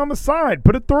another ring on the side.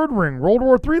 Put a third ring. World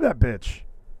War III that bitch.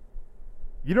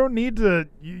 You don't need to.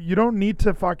 You don't need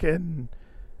to fucking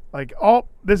like. Oh,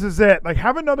 this is it. Like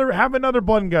have another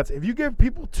Blood and Guts. If you give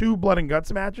people 2 Blood and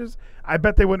Guts matches, I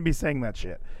bet they wouldn't be saying that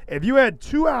shit. If you had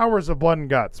 2 hours of Blood and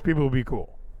Guts, people would be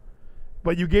cool.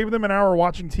 But you gave them an hour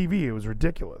watching TV. It was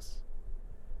ridiculous.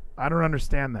 I don't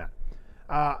understand that.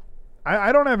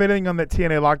 I don't have anything on that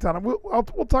TNA Lockdown.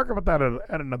 We'll talk about that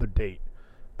at another date.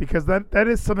 Because that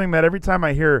is something that every time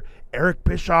I hear Eric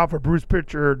Bischoff or Bruce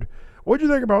Pritchard, what'd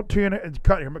you think about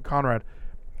TNA? Conrad,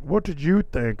 what did you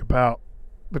think about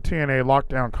the TNA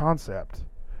Lockdown concept?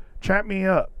 Chat me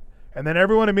up. And then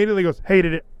everyone immediately goes,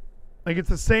 hated it. Like, it's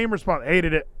the same response,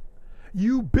 hated it.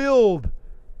 You build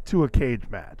to a cage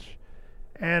match.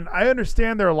 And I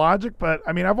understand their logic, but,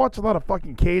 I mean, I've watched a lot of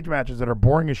fucking cage matches that are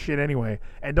boring as shit anyway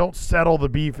and don't settle the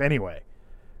beef anyway.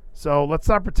 So let's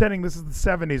stop pretending this is the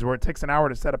 70s where it takes an hour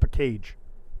to set up a cage.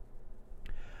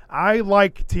 I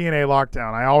like TNA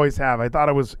Lockdown. I always have. I thought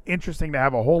it was interesting to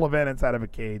have a whole event inside of a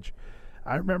cage.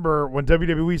 I remember when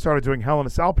WWE started doing Hell in a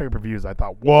Cell pay-per-views, I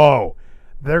thought, whoa,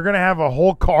 they're going to have a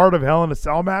whole card of Hell in a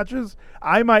Cell matches?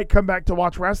 I might come back to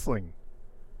watch wrestling.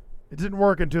 It didn't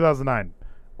work in 2009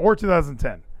 or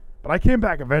 2010, but I came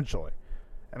back eventually.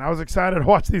 And I was excited to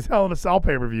watch these Hell in a Cell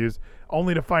pay-per-views,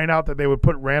 only to find out that they would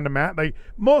put random match. Like,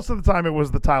 most of the time it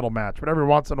was the title match, but every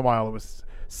once in a while it was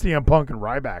CM Punk and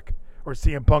Ryback, or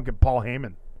CM Punk and Paul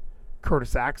Heyman,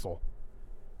 Curtis Axel.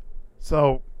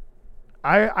 So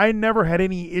I never had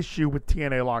any issue with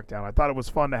TNA Lockdown. I thought it was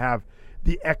fun to have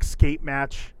the X-Skate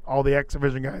match, all the X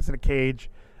Division guys in a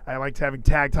cage. I liked having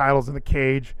tag titles in the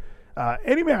cage.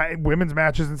 Women's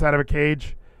matches inside of a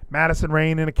cage. Madison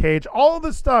Rayne in a cage. All of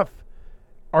this stuff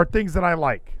are things that I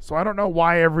like. So I don't know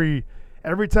why every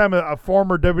time a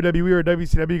former WWE or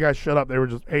WCW guy showed up, they were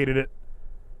just hated it.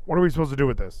 What are we supposed to do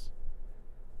with this?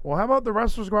 Well, how about the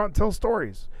wrestlers go out and tell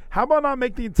stories? How about not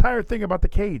make the entire thing about the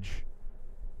cage?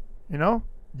 You know?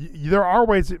 There are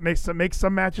ways to make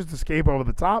some matches escape over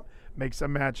the top, make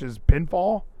some matches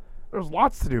pinfall. There's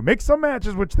lots to do. Make some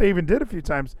matches, which they even did a few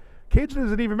times. Cage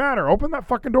doesn't even matter. Open that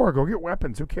fucking door. Go get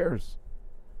weapons. Who cares?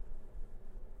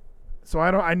 So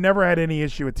I never had any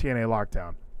issue with TNA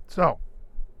Lockdown. So,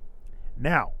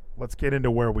 now, let's get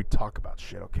into where we talk about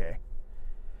shit, okay?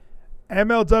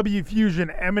 MLW Fusion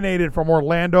emanated from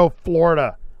Orlando,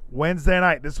 Florida, Wednesday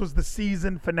night. This was the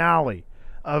season finale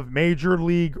of Major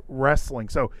League Wrestling.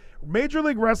 So, Major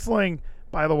League Wrestling,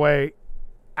 by the way,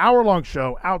 hour-long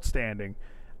show, outstanding.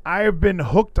 I have been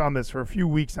hooked on this for a few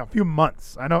weeks now, a few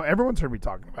months. I know everyone's heard me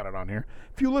talking about it on here.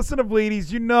 If you listen to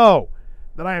ladies, you know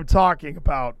that I am talking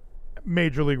about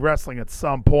Major League Wrestling at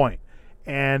some point.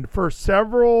 And for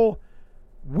several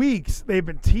weeks, they've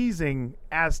been teasing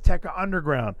Azteca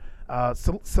Underground.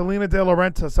 Selena De La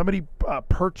Renta, somebody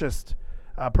purchased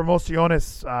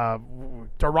Promociones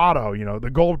Dorado,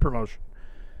 the gold promotion.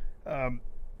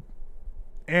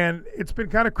 And it's been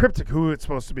kind of cryptic who it's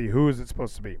supposed to be. Who is it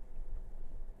supposed to be?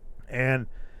 And,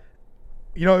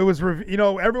 it was,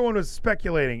 everyone was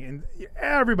speculating, and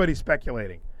everybody's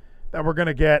speculating that we're going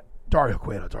to get Dario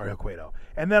Cueto.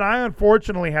 And then I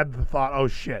unfortunately had the thought, oh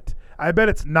shit, I bet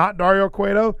it's not Dario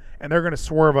Cueto, and they're going to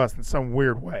swerve us in some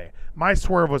weird way. My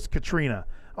swerve was Katrina.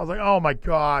 I was like, oh my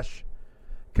gosh,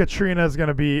 Katrina's going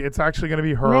to be, it's actually going to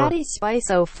be her. Matty Spice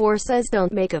 04 says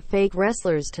don't make a fake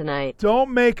wrestlers tonight.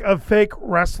 Don't make a fake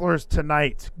wrestlers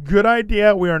tonight. Good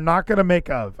idea. We are not going to make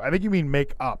of. I think you mean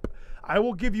make up. I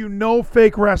will give you no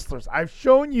fake wrestlers. I've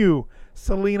shown you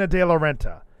Selena De La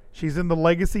Renta. She's in the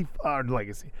Legacy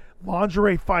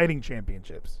Lingerie Fighting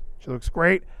Championships. She looks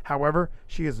great. However,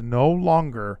 she is no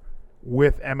longer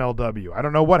with MLW. I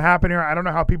don't know what happened here. I don't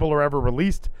know how people are ever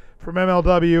released from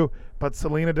MLW, but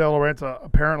Selena De La Renta,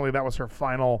 apparently that was her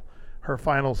final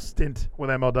stint with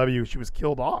MLW. She was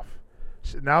killed off.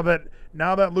 Now that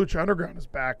Lucha Underground is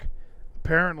back,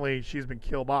 apparently she's been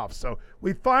killed off. So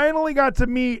we finally got to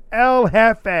meet El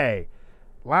Jefe.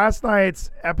 Last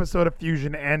night's episode of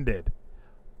Fusion ended.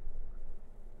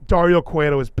 Dario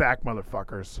Cueto is back,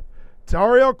 motherfuckers.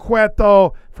 Dario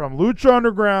Cueto from Lucha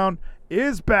Underground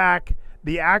is back.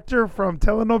 The actor from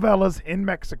telenovelas in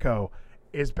Mexico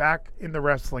is back in the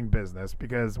wrestling business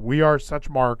because we are such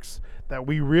marks that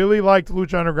we really liked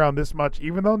Lucha Underground this much,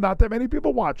 even though not that many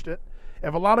people watched it.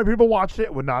 If a lot of people watched it,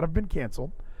 it would not have been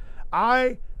canceled.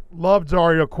 I love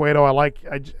Dario Cueto.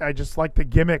 I just like the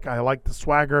gimmick. I like the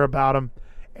swagger about him.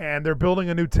 And they're building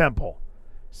a new temple.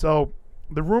 So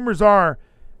the rumors are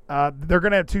they're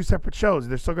going to have two separate shows.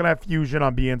 They're still going to have Fusion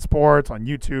on BN Sports, on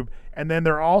YouTube. And then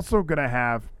they're also going to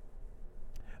have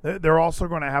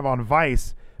on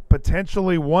Vice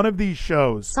potentially one of these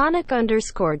shows.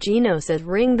 Sonic_Gino says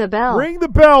ring the bell. Ring the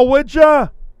bell, would ya?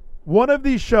 One of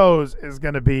these shows is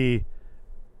going to be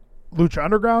Lucha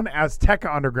Underground,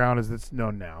 Azteca Underground as it's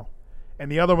known now.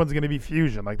 And the other one's going to be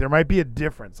Fusion. Like, there might be a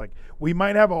difference. Like, we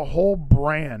might have a whole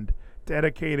brand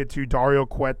dedicated to Dario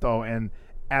Cueto and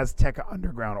Azteca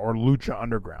Underground or Lucha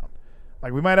Underground.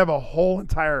 Like, we might have a whole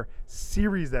entire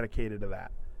series dedicated to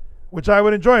that, which I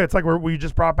would enjoy. It's like we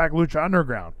just brought back Lucha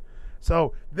Underground.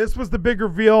 So this was the big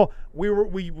reveal.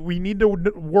 We need to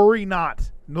worry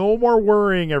not. No more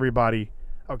worrying, everybody.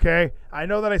 Okay? I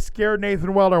know that I scared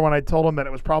Nathan Welder when I told him that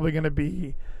it was probably going to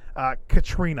be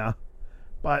Katrina.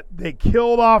 But they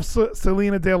killed off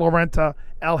Selena De La Renta.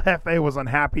 El Jefe was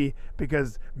unhappy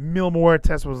because Mil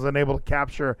Muertes was unable to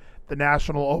capture the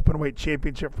National Openweight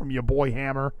Championship from your boy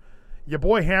Hammer. Your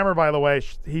boy Hammer, by the way,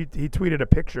 he tweeted a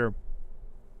picture.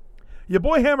 Your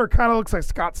boy Hammer kind of looks like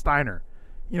Scott Steiner.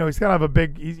 You know, he's kind of a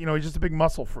big, he's just a big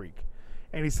muscle freak.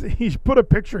 And he put a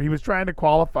picture. He was trying to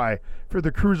qualify for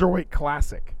the Cruiserweight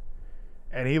Classic.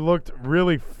 And he looked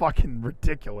really fucking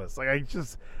ridiculous. Like,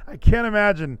 I can't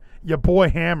imagine your boy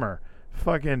Hammer,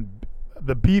 fucking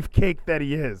the beefcake that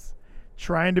he is,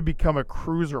 trying to become a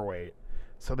cruiserweight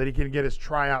so that he can get his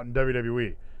tryout in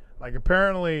WWE. Like,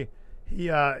 apparently he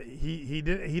had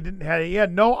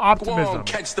no optimism. Go on,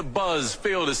 catch the buzz,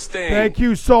 feel the sting. Thank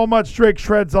you so much, Drake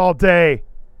Shreds all day.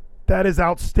 That is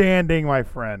outstanding, my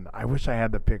friend. I wish I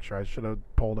had the picture. I should have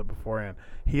pulled it beforehand.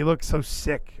 He looks so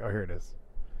sick. Oh, here it is.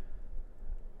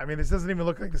 I mean, this doesn't even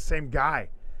look like the same guy.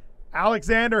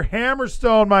 Alexander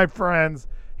Hammerstone, my friends.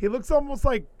 He looks almost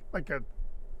like a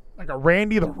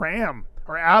Randy the Ram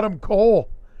or Adam Cole.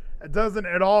 It doesn't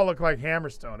at all look like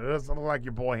Hammerstone. It doesn't look like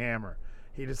your boy Hammer.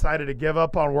 He decided to give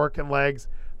up on working legs,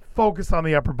 focus on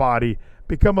the upper body,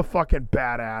 become a fucking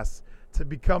badass, to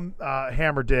become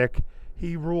Hammer Dick.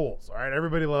 He rules, all right?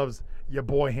 Everybody loves your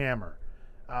boy Hammer.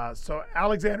 So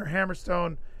Alexander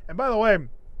Hammerstone, and by the way,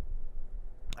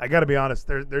 I got to be honest,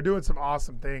 they're doing some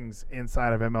awesome things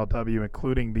inside of MLW,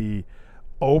 including the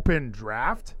open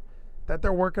draft that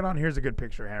they're working on. Here's a good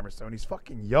picture of Hammerstone. He's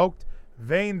fucking yoked,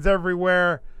 veins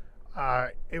everywhere.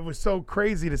 It was so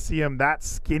crazy to see him that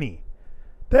skinny.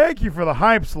 Thank you for the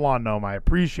hype, Salon Gnome. I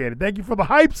appreciate it. Thank you for the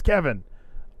hypes, Kevin.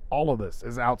 All of this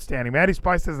is outstanding. Maddie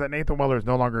Spice says that Nathan Weller is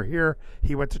no longer here.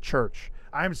 He went to church.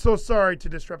 I'm so sorry to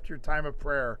disrupt your time of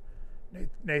prayer,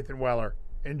 Nathan Weller.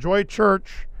 Enjoy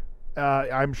church.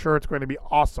 I'm sure it's going to be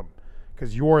awesome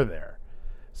because you're there.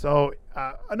 So,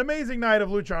 an amazing night of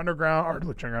Lucha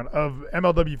Underground, of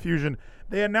MLW Fusion.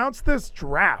 They announced this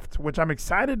draft, which I'm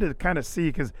excited to kind of see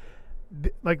because,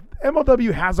 like,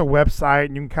 MLW has a website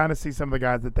and you can kind of see some of the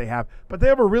guys that they have, but they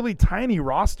have a really tiny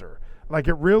roster. Like,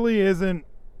 it really isn't.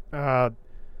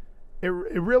 It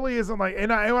really isn't like. And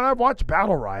when I watch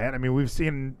Battle Riot, I mean, we've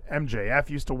seen MJF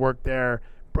used to work there.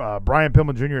 Brian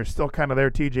Pillman Jr. is still kind of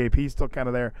there. TJP is still kind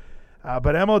of there.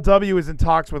 But MLW is in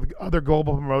talks with other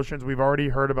global promotions. We've already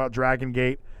heard about Dragon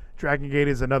Gate. Dragon Gate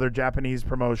is another Japanese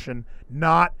promotion,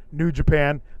 not New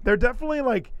Japan. They're definitely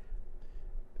like,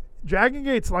 Dragon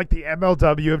Gate's like the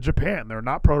MLW of Japan. They're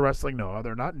not Pro Wrestling Noah.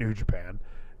 They're not New Japan.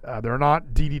 They're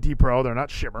not DDT Pro. They're not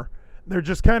Shimmer. They're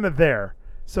just kind of there.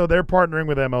 So they're partnering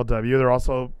with MLW. They're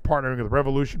also partnering with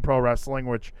Revolution Pro Wrestling,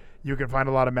 which you can find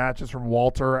a lot of matches from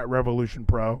Walter at Revolution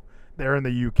Pro. They're in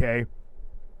the UK.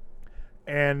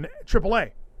 And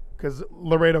AAA, because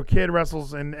Laredo Kid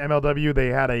wrestles in MLW. They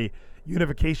had a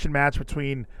unification match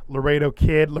between Laredo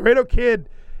Kid. Laredo Kid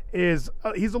is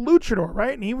he's a luchador,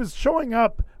 right? And he was showing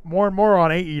up more and more on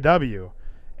AEW.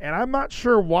 And I'm not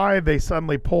sure why they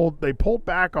suddenly pulled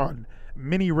back on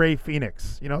Mini Ray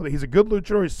Phoenix. You know, he's a good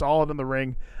luchador. He's solid in the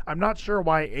ring. I'm not sure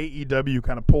why AEW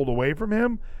kind of pulled away from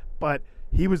him, but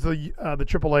he was the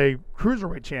AAA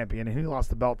Cruiserweight champion, and he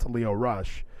lost the belt to Leo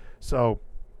Rush. So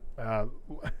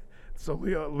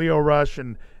Leo Rush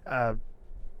and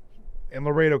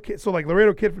Laredo Kid. So like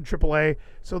Laredo Kid from AAA.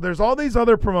 So there's all these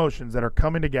other promotions that are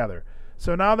coming together.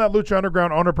 So now that Lucha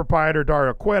Underground owner proprietor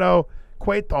Dario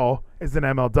Cueto is in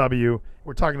MLW,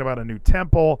 we're talking about a new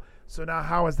temple. So now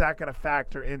how is that going to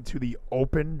factor into the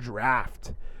open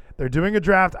draft? They're doing a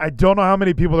draft. I don't know how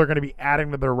many people they're going to be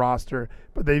adding to their roster,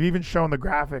 but they've even shown the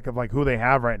graphic of like who they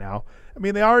have right now. I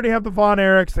mean, they already have the Von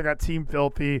Erichs. They got Team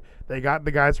Filthy. They got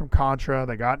the guys from Contra.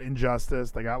 They got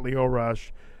Injustice. They got Leo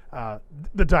Rush.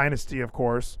 The Dynasty, of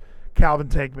course. Calvin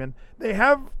Tankman. They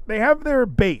have their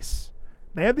base.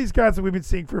 They have these guys that we've been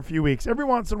seeing for a few weeks. Every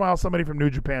once in a while, somebody from New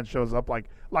Japan shows up, like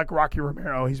Rocky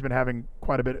Romero. He's been having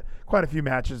quite a few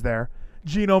matches there.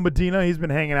 Gino Medina, he's been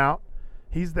hanging out.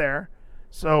 He's there.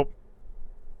 So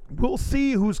we'll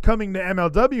see who's coming to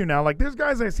MLW now. Like, there's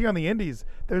guys I see on the indies.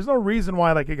 There's no reason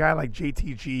why, like, a guy like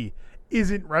JTG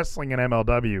isn't wrestling in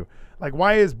MLW. Like,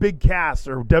 why is Big Cass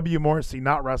or W. Morrissey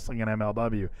not wrestling in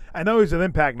MLW? I know he's with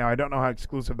Impact now. I don't know how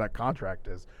exclusive that contract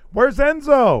is. Where's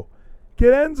Enzo?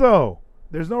 Get Enzo.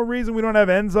 There's no reason we don't have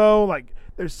Enzo. Like,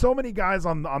 there's so many guys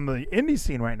on the indie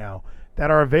scene right now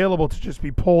that are available to just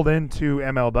be pulled into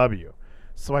MLW.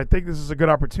 So I think this is a good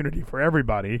opportunity for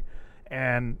everybody.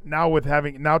 And now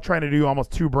trying to do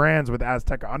almost two brands with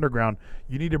Azteca Underground,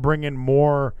 you need to bring in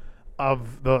more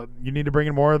of the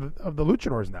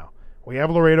luchadors now. We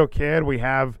have Laredo Kid, we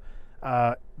have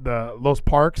the Los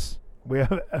Parks, we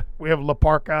have La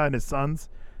Parca and his sons.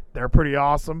 They're pretty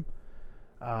awesome.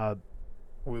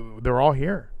 They're all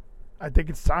here. I think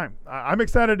it's time. I'm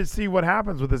excited to see what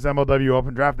happens with this MLW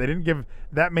Open Draft. They didn't give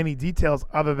that many details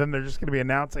other than they're just going to be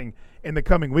announcing in the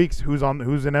coming weeks who's in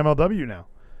MLW now.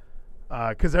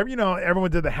 Because everyone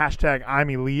did the hashtag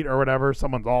I'm Elite or whatever.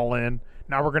 Someone's all in.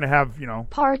 Now we're going to have,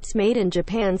 Parts Made in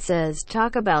Japan says,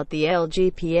 talk about the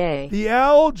LGPA. The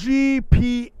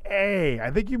LGPA. I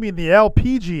think you mean the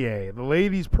LPGA, the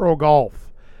Ladies Pro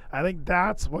Golf. I think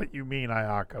that's what you mean,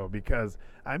 Ayako, because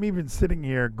I'm even sitting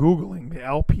here Googling the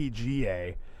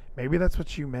LPGA. Maybe that's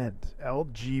what you meant.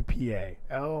 LGPA.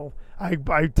 I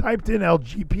typed in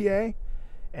LGPA,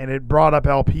 and it brought up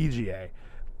LPGA.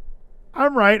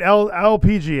 I'm right,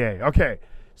 LPGA. Okay,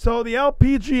 so the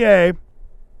LPGA,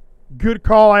 good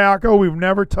call, Ayako. We've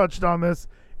never touched on this.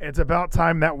 It's about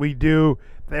time that we do.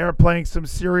 They are playing some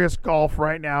serious golf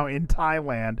right now in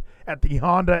Thailand at the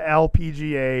Honda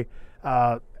LPGA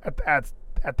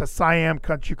at the Siam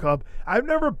Country Club. I've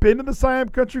never been to the Siam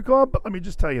Country Club, but let me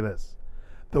just tell you this.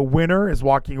 The winner is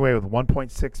walking away with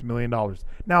 $1.6 million.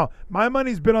 Now, my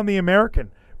money's been on the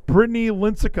American, Brittany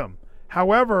Lincecum.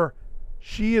 However,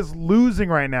 she is losing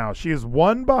right now. She is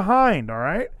one behind, all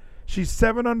right? She's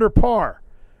 7 under par.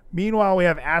 Meanwhile, we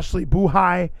have Ashley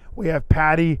Buhai, we have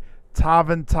Patty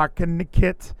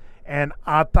Tavantakenikit, and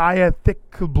Ataya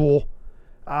Thikbul.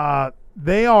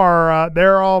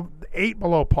 They're all 8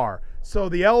 below par. So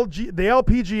the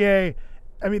LPGA,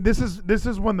 I mean, this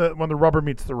is when the rubber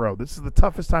meets the road. This is the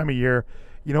toughest time of year.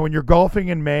 When you're golfing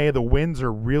in May, the winds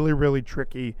are really, really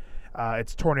tricky.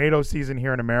 It's tornado season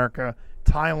here in America.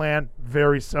 Thailand,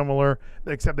 very similar,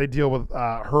 except they deal with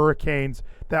hurricanes.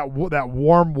 That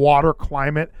warm water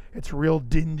climate, it's real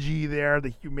dingy there. The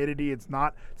humidity, it's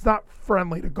not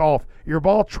friendly to golf. Your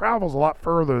ball travels a lot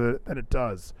further than it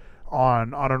does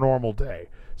on a normal day.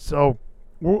 So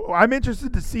I'm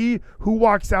interested to see who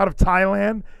walks out of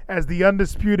Thailand as the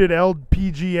undisputed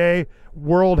LPGA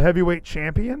World Heavyweight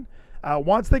Champion.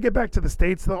 Once they get back to the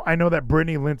States, though, I know that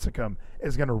Brittany Lincecum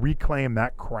is going to reclaim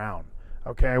that crown.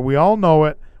 Okay, we all know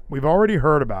it. We've already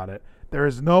heard about it. There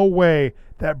is no way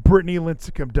that Brittany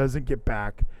Lincecum doesn't get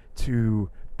back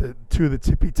to the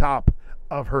tippy top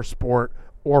of her sport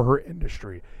or her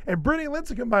industry. And Brittany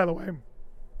Lincecum, by the way,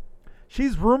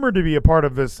 she's rumored to be a part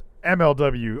of this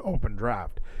MLW Open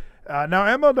Draft. Now,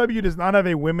 MLW does not have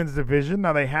a women's division.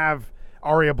 Now, they have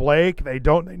Aria Blake. They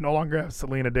no longer have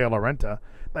Selena De La Renta.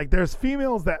 Like, there's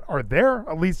females that are there.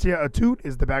 Alicia Atut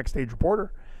is the backstage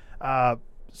reporter.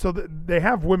 So they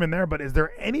have women there, but is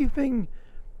there anything?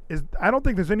 I don't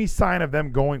think there's any sign of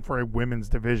them going for a women's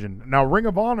division. Now, Ring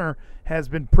of Honor has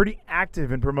been pretty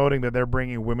active in promoting that they're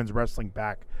bringing women's wrestling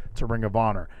back to Ring of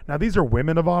Honor. Now, these are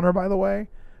women of honor, by the way.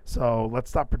 So let's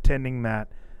stop pretending that.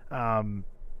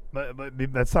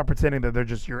 Let's stop pretending that they're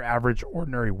just your average,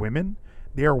 ordinary women.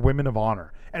 They are women of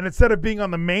honor. And instead of being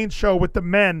on the main show with the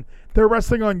men, they're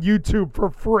wrestling on YouTube for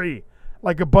free,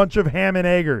 like a bunch of ham and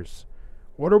eggers.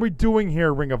 What are we doing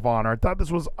here, Ring of Honor? I thought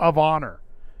this was of honor.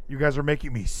 You guys are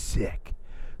making me sick.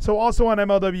 So also on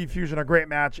MLW Fusion, a great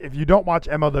match. If you don't watch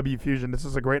MLW Fusion, this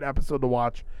is a great episode to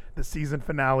watch. The season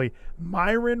finale.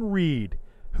 Myron Reed,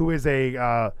 who is he's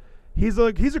a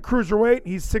cruiserweight.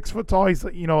 He's 6 foot tall. He's a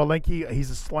lanky.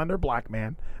 He's a slender black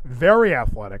man, very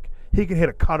athletic. He can hit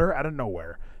a cutter out of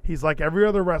nowhere. He's like every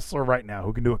other wrestler right now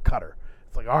who can do a cutter.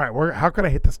 It's like, all right, how can I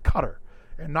hit this cutter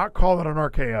and not call it an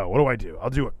RKO? What do? I'll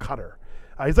do a cutter.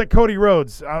 He's like Cody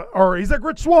Rhodes, or he's like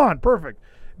Rich Swann. Perfect.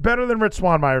 Better than Rich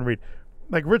Swann, Myron Reed.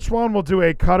 Like Rich Swann will do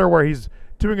a cutter where he's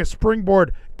doing a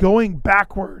springboard going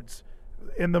backwards,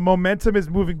 and the momentum is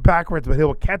moving backwards, but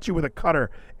he'll catch you with a cutter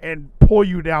and pull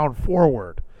you down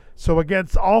forward. So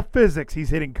against all physics, he's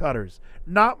hitting cutters.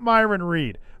 Not Myron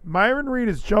Reed. Myron Reed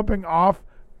is jumping out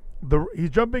of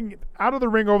the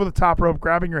ring over the top rope,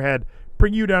 grabbing your head,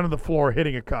 bring you down to the floor,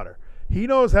 hitting a cutter. He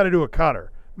knows how to do a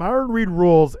cutter. Myron Reed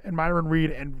rules, and Myron Reed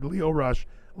and Leo Rush,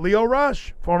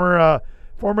 former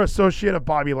associate of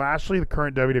Bobby Lashley, the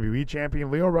current WWE champion.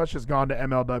 Leo Rush has gone to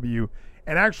MLW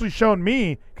and actually shown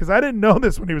me, because I didn't know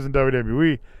this when he was in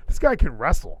WWE, this guy can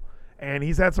wrestle. And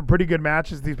he's had some pretty good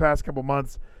matches these past couple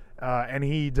months, and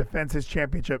he defends his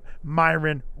championship.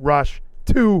 Myron Rush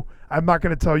 2. I'm not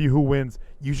going to tell you who wins.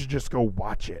 You should just go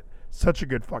watch it. Such a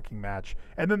good fucking match.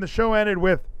 And then the show ended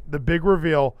with the big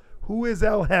reveal. Who is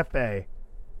El Jefe?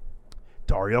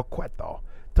 Dario Cueto.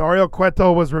 Dario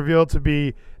Cueto was revealed to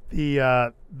be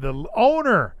the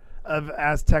owner of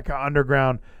Azteca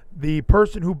Underground, the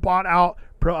person who bought out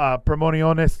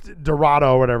Promociones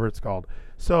Dorado, or whatever it's called.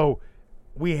 So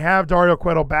we have Dario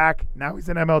Cueto back. Now he's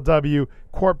in MLW.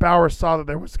 Court Bauer saw that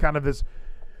there was kind of this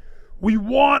We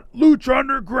want Lucha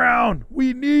Underground.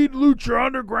 We need Lucha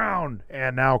Underground.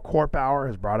 And now Court Bauer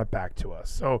has brought it back to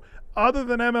us. So other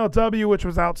than MLW, which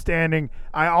was outstanding,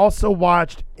 I also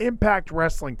watched Impact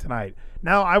Wrestling tonight.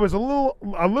 Now, I was a little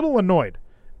annoyed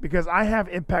because I have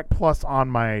Impact Plus on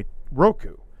my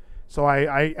Roku. So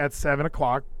I at 7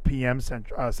 o'clock p.m.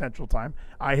 Central Time,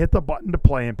 I hit the button to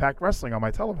play Impact Wrestling on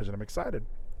my television. I'm excited.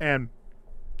 And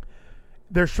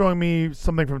they're showing me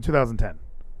something from 2010. I'm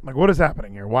like, what is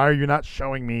happening here? Why are you not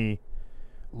showing me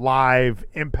live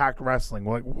Impact Wrestling?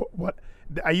 Like, what?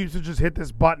 I used to just hit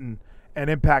this button and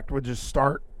Impact would just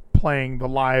start playing the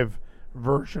live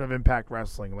version of Impact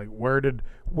Wrestling. Like,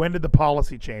 when did the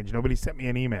policy change? Nobody sent me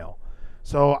an email.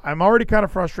 So I'm already kind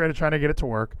of frustrated trying to get it to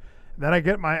work. Then I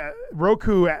get my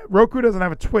Roku. Roku doesn't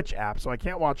have a Twitch app, so I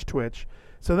can't watch Twitch.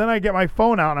 So then I get my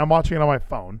phone out and I'm watching it on my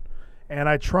phone. And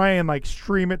I try and like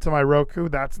stream it to my Roku.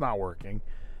 That's not working.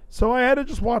 So I had to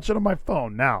just watch it on my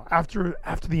phone. Now, after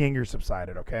the anger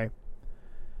subsided, okay?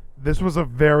 This was a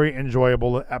very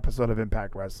enjoyable episode of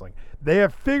Impact Wrestling. They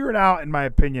have figured out, in my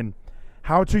opinion,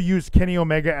 how to use Kenny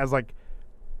Omega as like,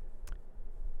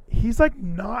 he's like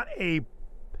not a,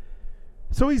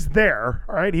 so he's there,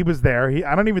 all right? He was there.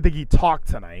 I don't even think he talked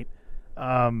tonight.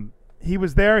 He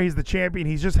was there. He's the champion.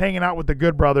 He's just hanging out with the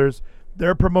Good Brothers.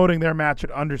 They're promoting their match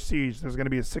at Under Siege. There's going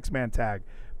to be a 6-man tag.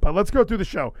 But let's go through the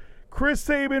show. Chris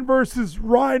Sabin versus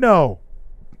Rhino.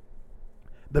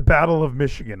 The Battle of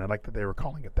Michigan. I like that they were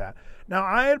calling it that. Now,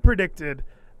 I had predicted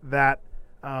that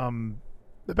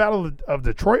the Battle of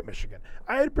Detroit, Michigan.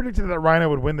 I had predicted that Rhino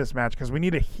would win this match because we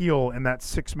need a heel in that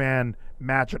 6-man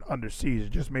match at Under Siege. It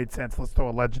just made sense. Let's throw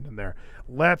a legend in there.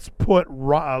 Let's put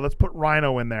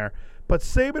Rhino in there. But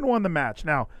Sabin won the match.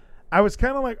 Now, I was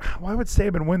kind of like, why would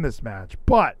Sabin win this match?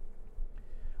 But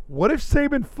what if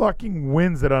Sabin fucking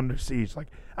wins at Under Siege? Like,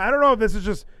 I don't know if this is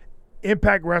just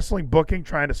Impact Wrestling booking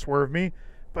trying to swerve me,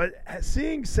 but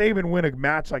seeing Sabin win a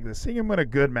match like this, seeing him win a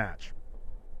good match,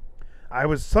 I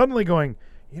was suddenly going,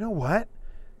 you know what?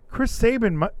 Chris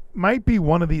Sabin might be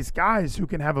one of these guys who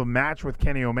can have a match with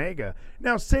Kenny Omega.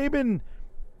 Now, Sabin,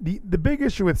 the big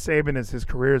issue with Sabin is his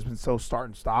career has been so start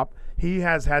and stop. He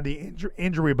has had the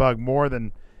injury bug more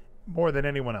than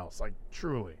anyone else. Like,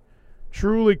 truly,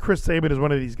 Chris Sabin is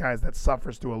one of these guys that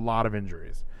suffers through a lot of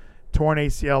injuries. Torn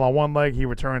ACL on one leg, he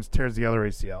returns, tears the other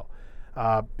ACL.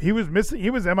 He was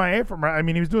MIA from,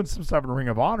 he was doing some stuff in Ring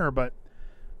of Honor, but,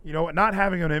 you know, not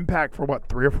having an impact for,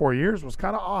 3 or 4 years was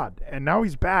kind of odd. And now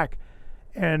he's back.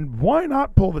 And why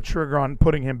not pull the trigger on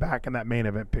putting him back in that main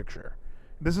event picture?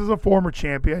 This is a former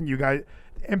champion. You guys,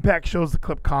 Impact shows the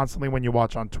clip constantly when you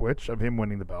watch on Twitch of him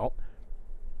winning the belt.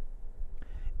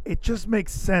 It just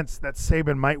makes sense that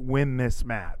Sabin might win this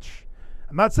match.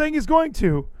 I'm not saying he's going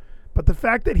to, but the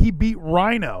fact that he beat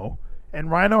Rhino, and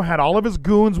Rhino had all of his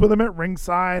goons with him at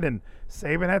ringside, and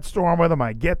Sabin had Storm with him,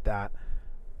 I get that.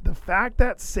 The fact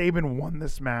that Sabin won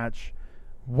this match,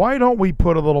 why don't we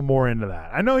put a little more into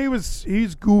that? I know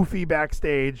he's goofy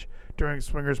backstage during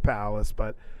Swingers Palace,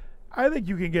 but I think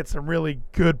you can get some really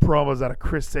good promos out of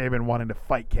Chris Sabin wanting to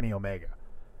fight Kenny Omega.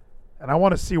 And I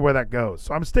want to see where that goes.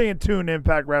 So I'm staying tuned to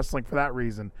Impact Wrestling for that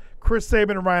reason. Chris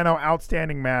Sabin and Rhino,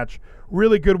 outstanding match.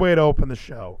 Really good way to open the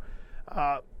show.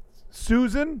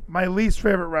 Susan, my least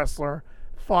favorite wrestler,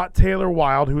 fought Taylor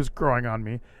Wilde, who was growing on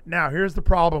me. Now, here's the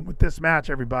problem with this match,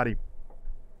 everybody.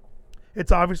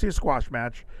 It's obviously a squash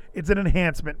match. It's an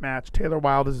enhancement match. Taylor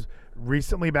Wilde is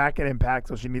recently back at Impact,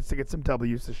 so she needs to get some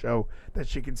W's to show that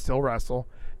she can still wrestle.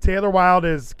 Taylor Wilde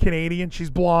is Canadian. She's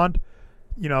blonde.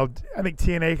 You know, I think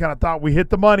TNA kind of thought we hit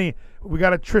the money. We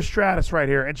got a Trish Stratus right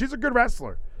here, and she's a good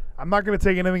wrestler. I'm not going to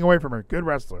take anything away from her. Good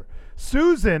wrestler.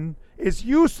 Susan is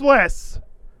useless.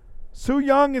 Su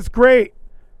Yung is great.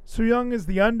 Su Yung is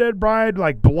the undead bride,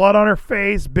 like blood on her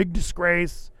face, big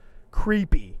disgrace,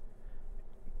 creepy.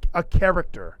 A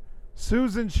character.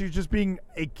 Susan, she's just being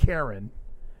a Karen.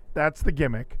 That's the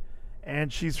gimmick.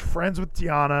 And she's friends with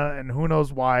Tiana, and who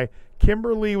knows why.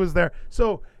 Kimberly was there.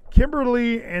 So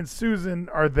Kimberly and Susan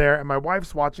are there, and my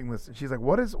wife's watching this, and she's like,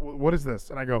 what is this?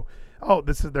 And I go, oh,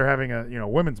 they're having a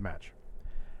women's match.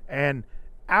 And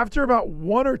after about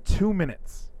 1 or 2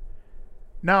 minutes,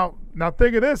 now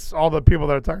think of this, all the people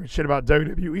that are talking shit about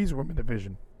WWE's women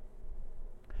division.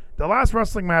 The last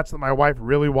wrestling match that my wife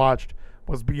really watched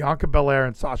was Bianca Belair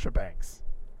and Sasha Banks.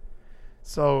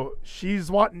 So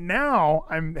now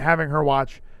I'm having her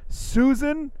watch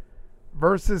Susan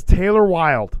versus Taylor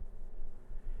Wilde.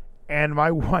 And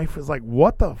my wife was like,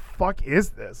 what the fuck is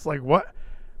this? Like, what?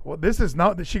 Well, this is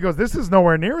not, she goes, this is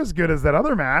nowhere near as good as that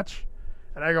other match.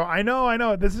 And I go, I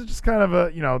know. This is just kind of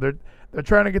they're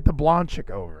trying to get the blonde chick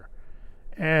over.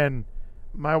 And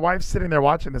my wife's sitting there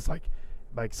watching this like,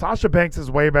 like, Sasha Banks is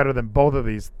way better than both of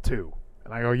these two.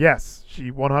 And I go, yes,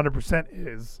 she 100%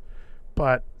 is.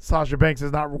 But Sasha Banks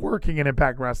is not working in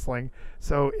Impact Wrestling.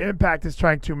 So Impact is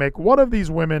trying to make one of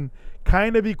these women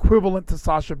kind of equivalent to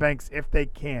Sasha Banks if they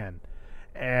can.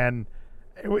 And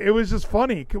it was just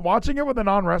funny watching it with a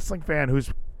non-wrestling fan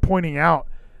who's pointing out,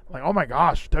 like, oh my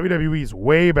gosh, WWE is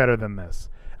way better than this.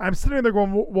 I'm sitting there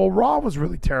going, well, Raw was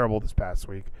really terrible this past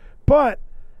week. But,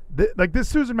 this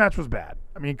Susan match was bad.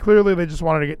 I mean, clearly they just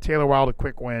wanted to get Taylor Wilde a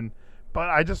quick win. But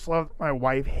I just loved, my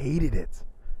wife hated it.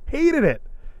 Hated it.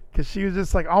 Because she was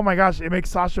just like, oh my gosh, it makes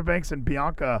Sasha Banks and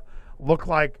Bianca look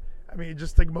like, I mean,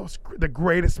 just the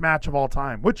greatest match of all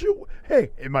time. Which,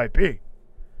 it might be.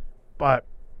 But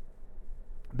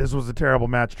this was a terrible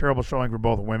match, terrible showing for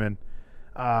both women.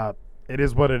 It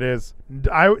is what it is.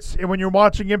 When you're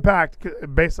watching Impact,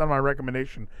 based on my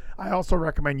recommendation, I also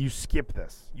recommend you skip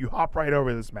this. You hop right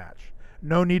over this match.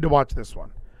 No need to watch this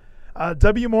one.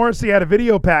 W. Morrissey had a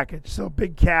video package, so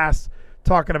Big Cass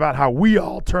talking about how we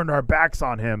all turned our backs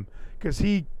on him because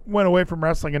he went away from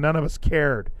wrestling and none of us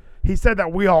cared. He said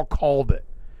that we all called it.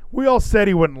 We all said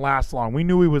he wouldn't last long. We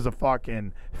knew he was a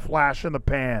fucking flash in the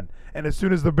pan. And as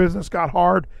soon as the business got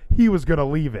hard, he was going to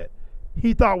leave it.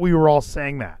 He thought we were all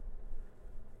saying that.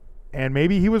 And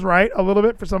maybe he was right a little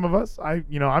bit for some of us.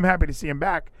 I'm happy to see him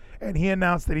back. And he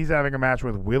announced that he's having a match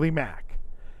with Willie Mack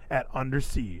at Under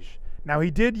Siege. Now, he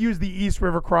did use the East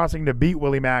River Crossing to beat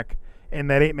Willie Mack in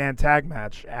that 8-man tag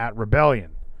match at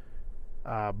Rebellion.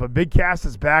 But Big Cass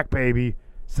is back, baby.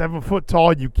 7 foot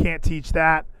tall. You can't teach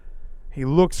that. He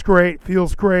looks great,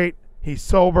 feels great. He's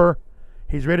sober.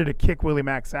 He's ready to kick Willie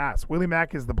Mack's ass. Willie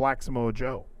Mack is the Black Samoa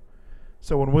Joe.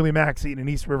 So when Willie Mack's eating an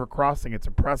East River Crossing, it's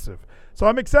impressive. So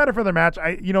I'm excited for the match.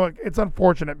 It's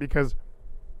unfortunate because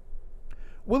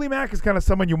Willie Mack is kind of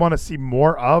someone you want to see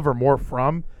more of or more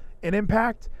from in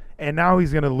Impact. And now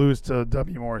he's going to lose to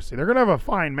W. Morrissey. They're going to have a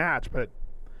fine match, but,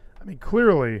 I mean,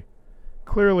 clearly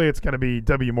it's going to be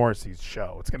W. Morrissey's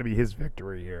show. It's going to be his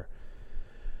victory here.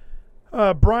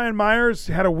 Brian Myers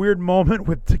had a weird moment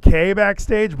with Decay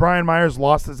backstage. Brian Myers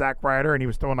lost to Zack Ryder, and he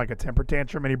was throwing like a temper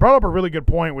tantrum. And he brought up a really good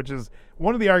point, which is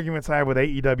one of the arguments I have with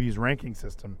AEW's ranking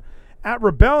system. At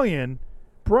Rebellion,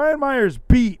 Brian Myers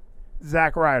beat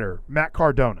Zack Ryder, Matt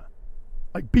Cardona.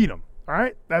 Like, beat him. All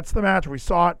right? That's the match. We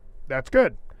saw it. That's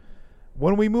good.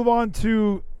 When we move on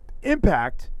to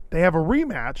Impact, they have a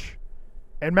rematch,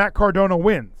 and Matt Cardona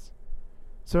wins.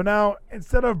 So now,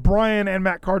 instead of Brian and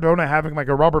Matt Cardona having like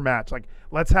a rubber match, like,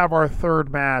 let's have our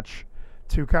third match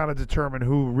to kind of determine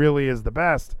who really is the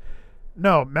best.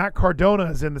 No, Matt Cardona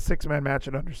is in the 6-man match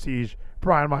at Under Siege.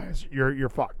 Brian Myers, you're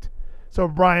fucked. So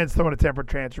Brian's throwing a temper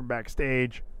tantrum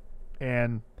backstage,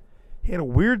 and he had a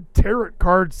weird tarot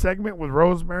card segment with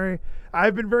Rosemary.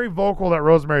 I've been very vocal that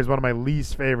Rosemary is one of my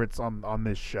least favorites on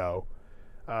this show.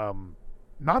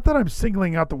 Not that I'm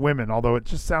singling out the women, although it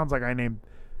just sounds like I named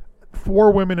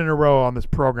 4 women in a row on this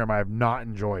program I have not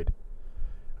enjoyed.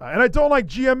 And I don't like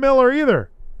Gia Miller either.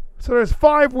 So there's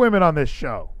 5 women on this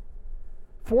show.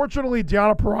 Fortunately,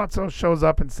 Deonna Purrazzo shows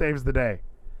up and saves the day.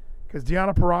 Because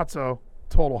Deonna Purrazzo,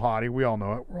 total hottie, we all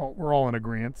know it. We're all in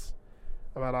agreement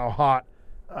about how hot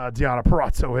Deonna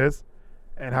Purrazzo is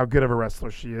and how good of a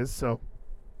wrestler she is. So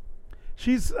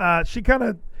she's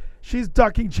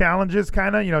ducking challenges,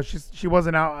 kind of. She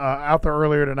wasn't out there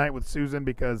earlier tonight with Susan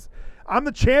because I'm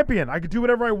the champion. I can do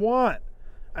whatever I want.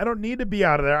 I don't need to be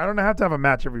out of there. I don't have to have a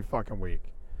match every fucking week.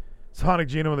 Sonic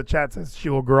Gino in the chat says she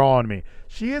will grow on me.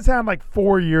 She has had like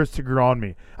 4 years to grow on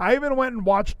me. I even went and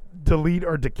watched Delete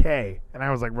or Decay, and I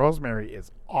was like, Rosemary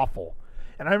is awful.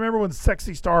 And I remember when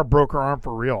Sexy Star broke her arm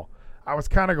for real. I was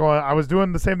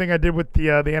doing the same thing I did with the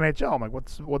NHL. I'm like,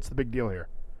 what's the big deal here?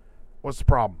 What's the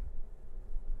problem?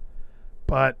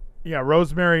 But yeah,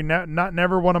 Rosemary,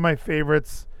 never one of my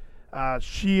favorites.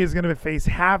 She is going to face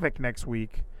Havoc next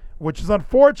week, which is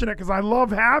unfortunate because I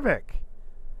love Havoc.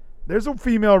 There's a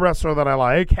female wrestler that I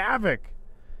like, Havoc,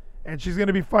 and she's going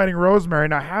to be fighting Rosemary.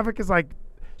 Now, Havoc is like,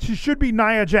 she should be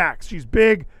Nia Jax. She's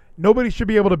big. Nobody should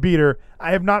be able to beat her.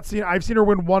 I've seen her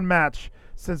win 1 match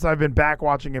since I've been back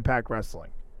watching Impact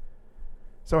Wrestling.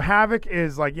 So Havoc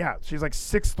is like, yeah, she's like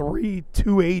 6'3",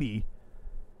 280,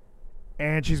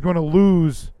 and she's going to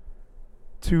lose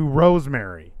to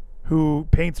Rosemary, who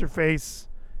paints her face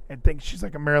and thinks she's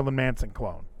like a Marilyn Manson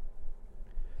clone.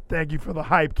 Thank you for the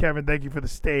hype, Kevin. Thank you for the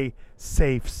stay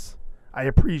safes. I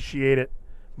appreciate it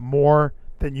more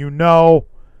than you know.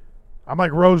 I'm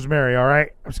like Rosemary, all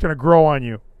right? I'm just going to grow on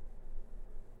you.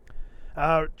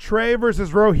 Trey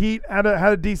versus Rohit had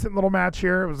a decent little match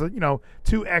here. It was,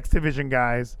 2 X Division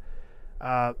guys.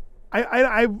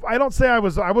 I don't say I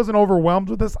wasn't overwhelmed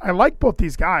with this. I like both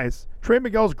these guys. Trey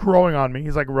Miguel's growing on me.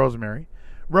 He's like Rosemary.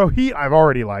 Rohit I've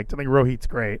already liked. I think Rohit's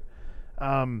great.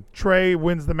 Trey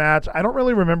wins the match. I don't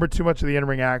really remember too much of the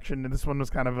in-ring action, and this one was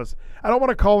kind of I don't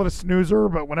want to call it a snoozer,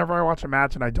 but whenever I watch a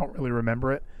match and I don't really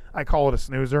remember it, I call it a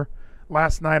snoozer.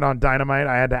 Last night on Dynamite,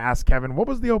 I had to ask Kevin, what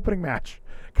was the opening match?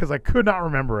 Because I could not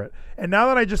remember it. And now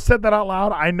that I just said that out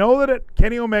loud, I know that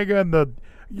Kenny Omega and the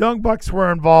Young Bucks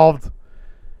were involved.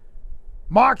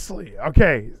 Moxley.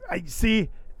 Okay, I see.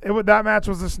 That match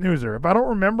was a snoozer. If I don't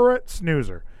remember it,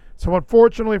 snoozer. So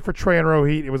unfortunately for Trey and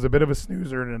Rohit, it was a bit of a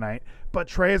snoozer tonight. But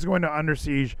Trey is going to Under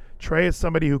Siege. Trey is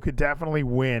somebody who could definitely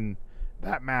win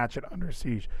that match at Under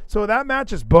Siege. So that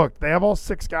match is booked. They have all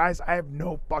 6 guys. I have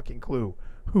no fucking clue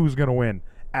who's going to win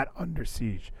at Under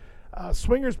Siege.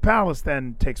 Swingers Palace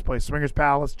then takes place. Swingers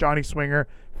Palace, Johnny Swinger,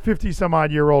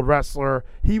 50-some-odd-year-old wrestler.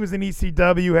 He was in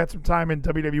ECW, had some time in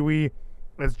WWE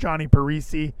as Johnny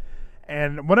Parisi.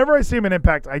 And whenever I see him in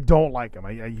Impact, I don't like him.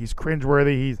 He's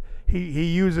cringeworthy.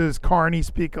 He uses carny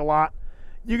speak a lot.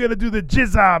 You got to do the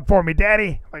jizzob for me,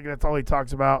 daddy. Like, that's all he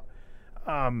talks about.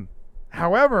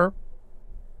 However,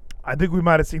 I think we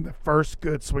might have seen the first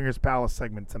good Swingers Palace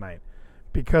segment tonight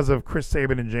because of Chris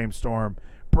Sabin and James Storm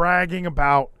bragging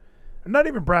about, not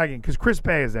even bragging, because Chris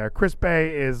Bay is there. Chris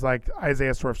Bay is like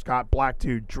Isaiah Swerve Scott, black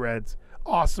dude, dreads.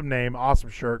 Awesome name, awesome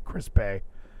shirt, Chris Bay.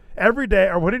 Every day,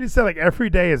 or what did he say? Like, every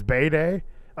day is Bay Day?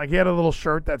 Like, he had a little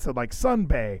shirt that said, like, Sun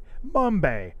Bay, Mum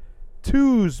Bay,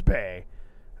 Tuesday.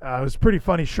 It was a pretty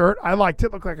funny shirt. I liked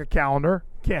it. Looked like a calendar.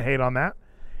 Can't hate on that.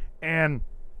 And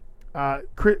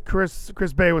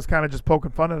Chris Bay was kind of just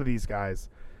poking fun of these guys.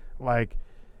 Like,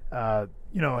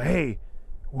 hey,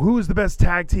 who's the best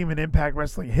tag team in Impact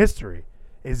Wrestling history?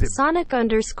 Is it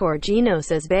Sonic_Gino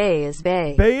says Bay is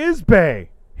Bay. Bay is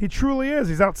Bay. He truly is.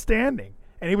 He's outstanding.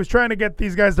 And he was trying to get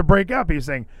these guys to break up. He was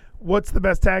saying, what's the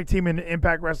best tag team in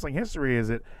Impact Wrestling history? Is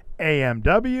it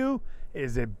AMW?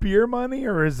 Is it Beer Money?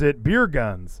 Or is it Beer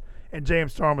Guns? And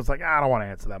James Storm was like, I don't want to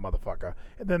answer that motherfucker.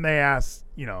 And then they asked,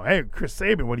 hey, Chris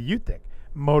Sabin, what do you think?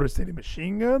 Motor City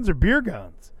Machine Guns or Beer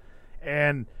Guns?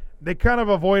 And they kind of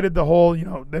avoided the whole,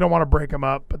 they don't want to break them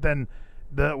up. But then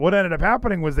what ended up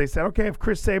happening was they said, okay, if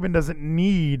Chris Sabin doesn't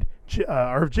need,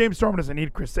 or if James Storm doesn't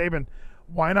need Chris Sabin,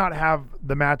 why not have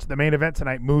the match, the main event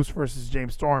tonight, Moose versus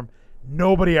James Storm?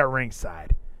 Nobody at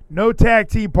ringside. No tag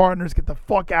team partners. Get the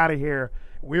fuck out of here.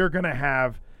 We're going to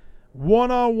have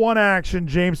one-on-one action,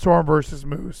 James Storm versus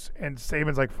Moose. And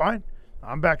Sabin's like, fine,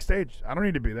 I'm backstage. I don't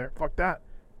need to be there. Fuck that.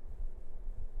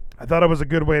 I thought it was a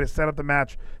good way to set up the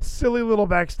match. Silly little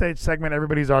backstage segment.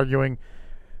 Everybody's arguing.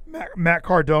 Matt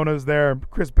Cardona's there.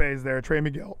 Chris Bay's there. Trey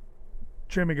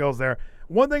Miguel's there.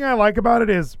 One thing I like about it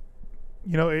is,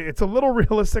 it's a little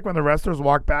realistic when the wrestlers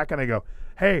walk back and they go,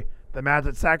 hey, the match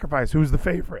at Sacrifice, who's the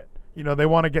favorite? They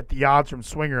want to get the odds from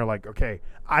Swinger, like, okay,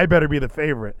 I better be the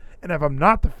favorite. And if I'm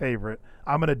not the favorite,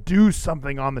 I'm going to do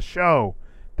something on the show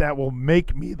that will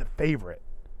make me the favorite.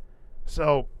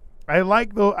 So I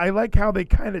like how they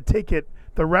kind of take it.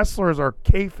 The wrestlers are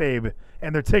kayfabe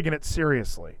and they're taking it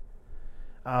seriously.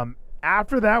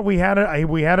 After that, we had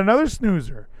another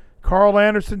snoozer. Carl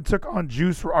Anderson took on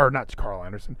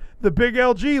the Big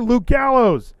LG, Luke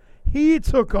Gallows. He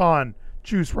took on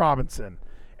Juice Robinson.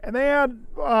 And they had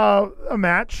a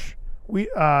match.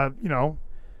 The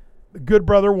Good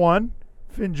Brother won.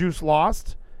 Finn Juice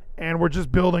lost. And we're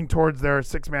just building towards their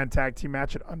 6-man tag team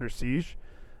match at Under Siege.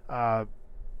 Doc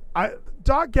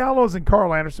Gallows and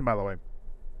Carl Anderson, by the way,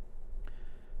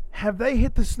 have they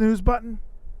hit the snooze button?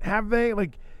 Have they?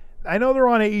 Like, I know they're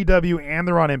on AEW and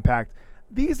they're on Impact.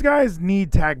 These guys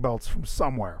need tag belts from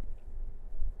somewhere.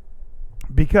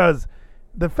 Because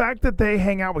the fact that they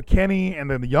hang out with Kenny and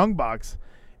then the Young Bucks,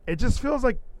 it just feels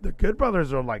like the Good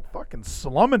Brothers are like fucking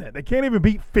slumming it. They can't even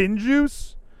beat Finn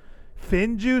Juice.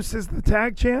 Finn Juice is the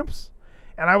tag champs.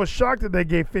 And I was shocked that they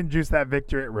gave Finn Juice that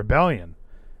victory at Rebellion.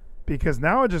 Because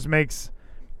now it just makes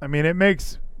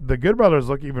the Good Brothers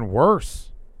look even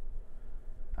worse.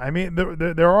 I mean,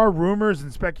 there are rumors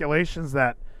and speculations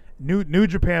that New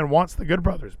Japan wants the Good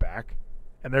Brothers back,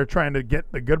 and they're trying to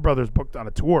get the Good Brothers booked on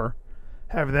a tour,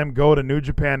 have them go to New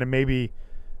Japan and maybe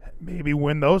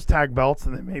win those tag belts,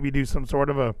 and then maybe do some sort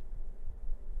of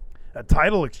a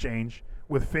title exchange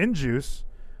with Finn Juice.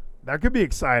 That could be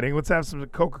exciting. Let's have some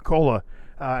Coca-Cola.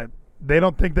 They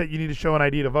don't think that you need to show an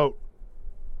ID to vote.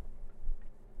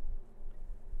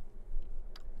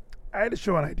 I had to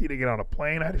show an ID to get on a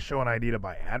plane. I had to show an ID to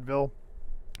buy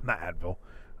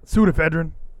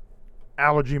Sudafedrin,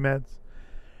 allergy meds.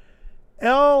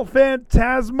 El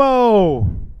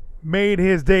Phantasmo made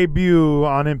his debut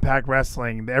on Impact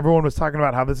Wrestling. Everyone was talking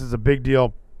about how this is a big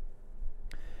deal.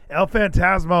 El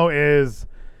Phantasmo is,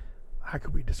 how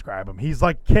could we describe him? He's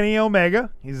like Kenny Omega.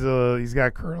 He's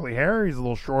got curly hair. He's a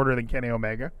little shorter than Kenny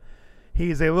Omega.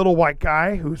 He's a little white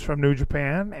guy who's from New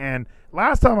Japan. And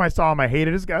last time I saw him, I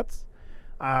hated his guts.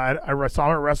 I saw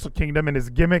him at Wrestle Kingdom, and his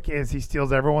gimmick is he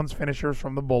steals everyone's finishers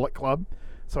from the Bullet Club.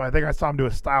 So I think I saw him do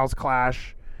a Styles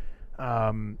Clash.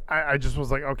 I just was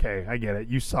like, okay, I get it.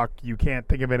 You suck. You can't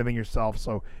think of anything yourself.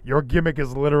 So your gimmick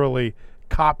is literally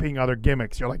copying other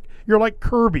gimmicks. You're like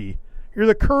Kirby. You're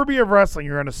the Kirby of wrestling.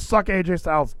 You're going to suck AJ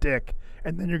Styles' dick,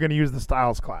 and then you're going to use the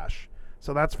Styles Clash.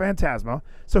 So that's Phantasmo.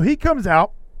 So he comes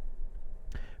out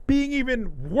being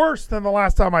even worse than the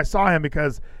last time I saw him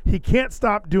because he can't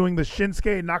stop doing the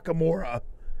Shinsuke Nakamura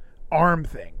arm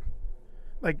thing.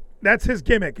 Like, that's his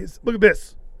gimmick. Look at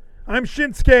this. I'm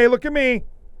Shinsuke. Look at me.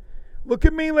 Look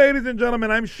at me, ladies and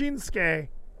gentlemen. I'm Shinsuke.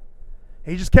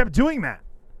 He just kept doing that.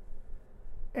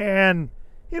 And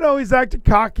he's acting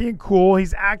cocky and cool.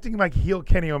 He's acting like heel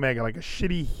Kenny Omega, like a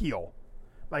shitty heel.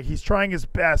 Like he's trying his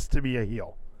best to be a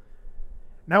heel.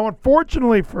 Now,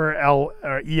 unfortunately for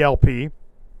ELP,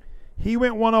 he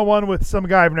went one-on-one with some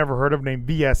guy I've never heard of named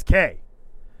VSK.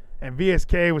 And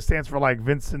VSK stands for like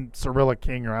Vincent Cirilla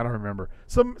King, or I don't remember.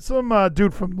 Some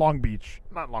dude from Long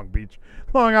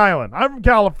Island. I'm from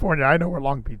California. I know where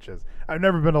Long Beach is. I've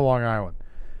never been to Long Island.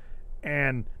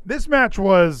 And this match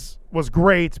was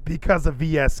great because of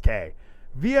VSK.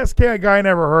 VSK, a guy I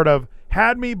never heard of,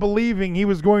 had me believing he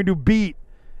was going to beat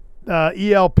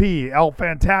ELP, El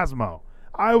Phantasmo.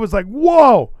 I was like,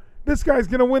 whoa, this guy's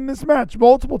going to win this match.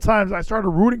 Multiple times I started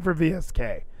rooting for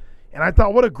VSK. And I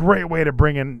thought, what a great way to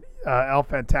bring in El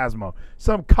Phantasmo.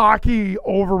 Some cocky,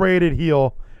 overrated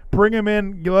heel. Bring him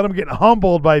in, you let him get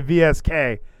humbled by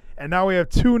VSK. And now we have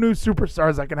two new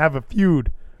superstars that can have a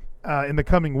feud in the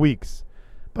coming weeks.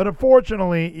 But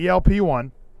unfortunately, ELP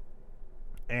won.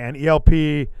 And ELP,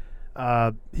 he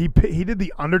did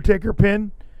the Undertaker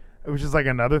pin, which is like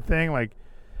another thing. Like,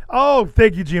 oh,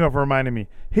 thank you, Gino, for reminding me.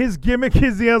 His gimmick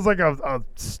is he has like a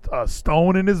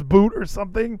stone in his boot or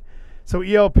something. So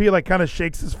ELP like kind of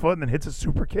shakes his foot and then hits a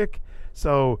super kick.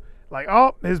 So like,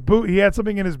 oh, his boot, he had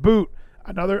something in his boot.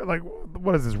 Another, like,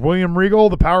 what is this? William Regal,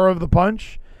 the power of the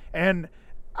punch. And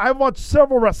I've watched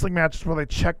several wrestling matches where they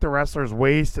check the wrestler's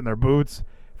waist and their boots.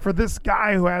 For this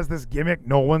guy who has this gimmick,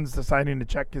 no one's deciding to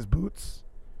check his boots.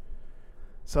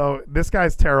 So this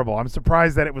guy's terrible. I'm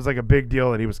surprised that it was like a big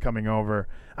deal that he was coming over.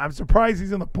 I'm surprised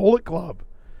he's in the Bullet Club.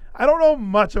 I don't know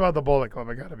much about the Bullet Club,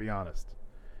 I got to be honest.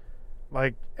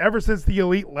 Like, ever since the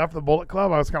Elite left the Bullet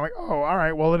Club, I was kind of like, oh, all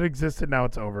right, well, it existed, now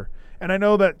it's over. And I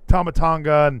know that Tama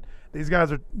Tonga and these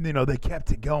guys are, they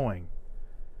kept it going.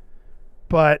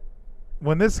 But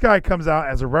when this guy comes out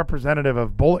as a representative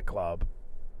of Bullet Club,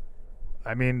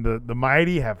 I mean, the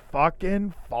mighty have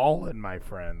fucking fallen, my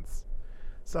friends.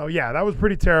 So, yeah, that was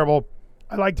pretty terrible.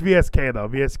 I liked VSK, though.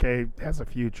 VSK has a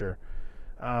future.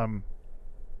 Kiera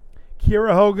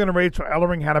Hogan and Rachel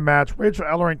Ellering had a match. Rachel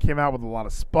Ellering came out with a lot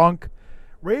of spunk.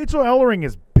 Rachel Ellering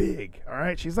is big, all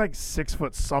right? She's like 6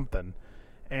 foot something.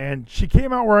 And she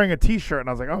came out wearing a T-shirt, and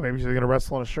I was like, oh, maybe she's going to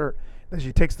wrestle in a shirt. Then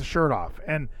she takes the shirt off.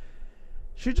 And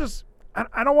she just,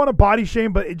 I don't want to body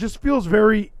shame, but it just feels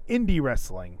very indie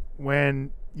wrestling when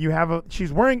you have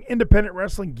she's wearing independent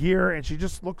wrestling gear, and she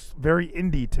just looks very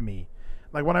indie to me.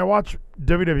 Like when I watch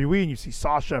WWE and you see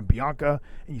Sasha and Bianca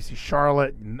and you see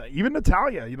Charlotte and even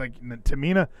Natalya, like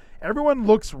Tamina, everyone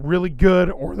looks really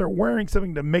good or they're wearing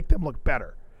something to make them look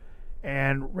better.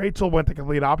 And Rachel went the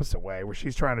complete opposite way where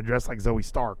she's trying to dress like Zoe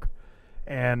Stark.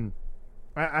 And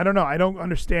I don't know. I don't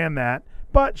understand that.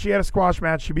 But she had a squash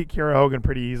match. She beat Kiera Hogan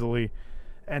pretty easily.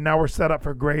 And now we're set up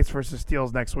for Grace versus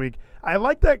Steels next week. I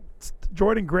like that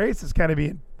Jordynne Grace is kind of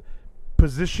being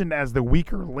positioned as the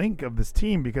weaker link of this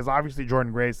team because obviously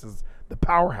Jordynne Grace is the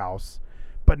powerhouse.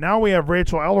 But now we have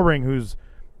Rachel Ellering who's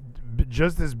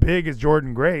just as big as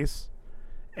Jordynne Grace.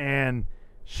 And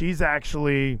she's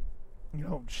actually,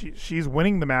 she's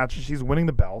winning the matches. She's winning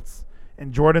the belts.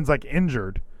 And Jordynne's like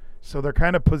injured. So they're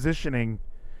kind of positioning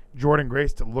Jordynne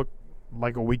Grace to look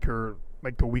like the weaker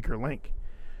link.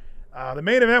 The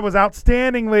main event was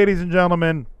outstanding, ladies and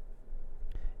gentlemen.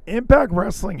 Impact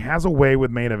Wrestling has a way with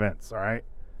main events, all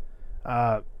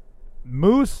right?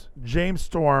 Moose, James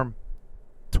Storm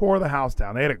tore the house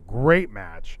down. They had a great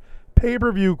match.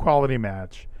 Pay-per-view quality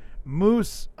match.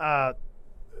 Moose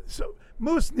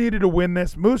needed to win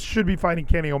this. Moose should be fighting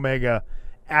Kenny Omega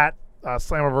at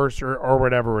Slammiversary or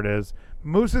whatever it is.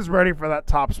 Moose is ready for that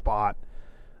top spot.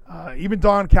 Even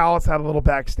Don Callis had a little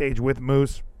backstage with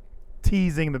Moose,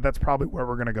 teasing that that's probably where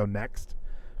we're going to go next.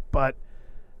 But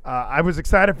I was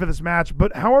excited for this match.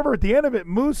 But however, at the end of it,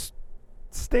 Moose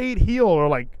stayed heel or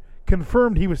like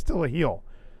confirmed he was still a heel.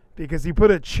 because he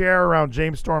put a chair around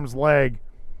James Storm's leg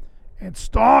and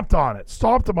stomped on it.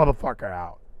 Stomped the motherfucker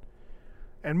out.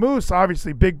 And Moose,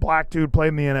 obviously, big black dude, played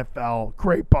in the NFL.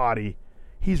 Great body.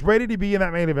 He's ready to be in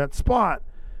that main event spot.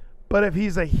 But if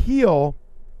he's a heel,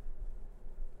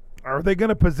 are they going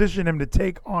to position him to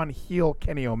take on heel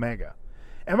Kenny Omega?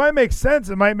 It might make sense.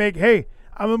 It might make, hey,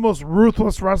 I'm the most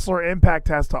ruthless wrestler Impact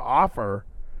has to offer.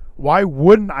 Why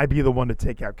wouldn't I be the one to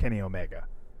take out Kenny Omega?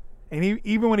 And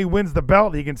even when he wins the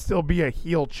belt, he can still be a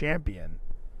heel champion.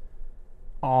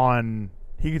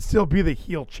 He can still be the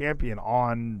heel champion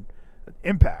on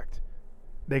Impact.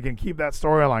 They can keep that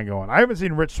storyline going. I haven't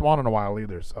seen Rich Swann in a while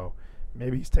either, so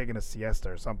maybe he's taking a siesta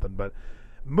or something. But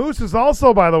Moose is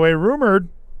also, by the way, rumored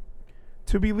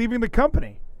to be leaving the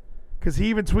company, because he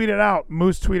even tweeted out,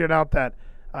 Moose tweeted out that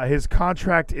his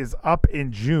contract is up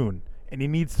in June, and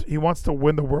he wants to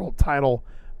win the world title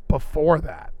before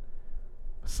that.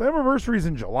 Slammiversary's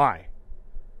in July.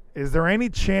 Is there any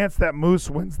chance that Moose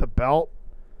wins the belt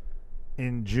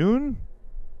in June?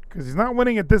 Because he's not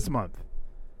winning it this month.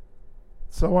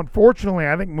 So unfortunately,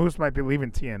 I think Moose might be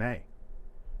leaving TNA.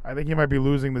 I think he might be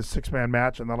losing this 6-man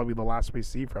match, and that'll be the last we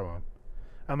see from him.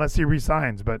 Unless he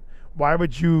resigns. But why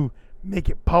would you make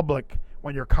it public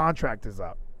when your contract is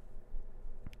up?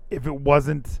 If it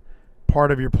wasn't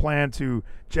part of your plan to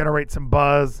generate some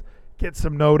buzz, get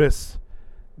some notice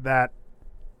that,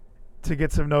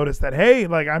 hey,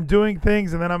 like, I'm doing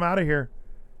things and then I'm out of here.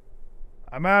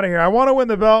 I want to win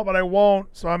the belt, but I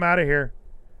won't, so I'm out of here.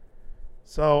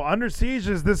 So Under Siege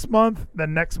is this month.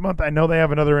 Then next month, I know they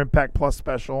have another Impact Plus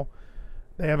special.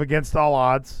 They have Against All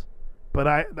Odds. But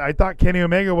I thought Kenny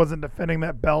Omega wasn't defending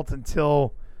that belt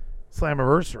until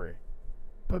Slammiversary.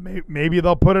 But maybe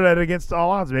they'll put it at Against All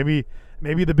Odds. Maybe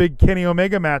the big Kenny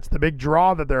Omega match, the big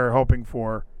draw that they're hoping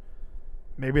for,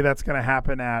 maybe that's going to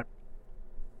happen at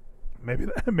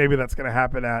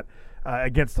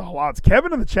Against All Odds.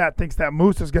 Kevin in the chat thinks that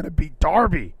Moose is going to beat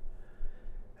Darby.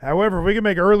 However, if we can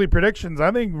make early predictions,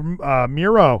 I think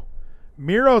Miro's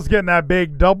getting that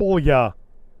big W.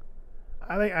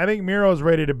 I think Miro's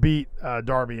ready to beat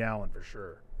Darby Allin for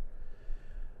sure.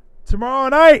 Tomorrow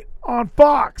night on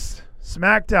Fox,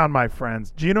 SmackDown, my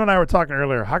friends. Gino and I were talking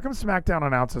earlier. How come SmackDown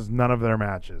announces none of their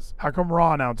matches? How come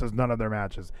Raw announces none of their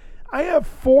matches? I have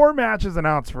 4 matches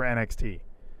announced for NXT.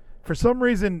 For some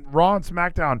reason, Raw and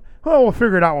SmackDown, we'll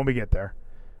figure it out when we get there.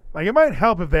 Like, it might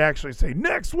help if they actually say,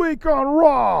 next week on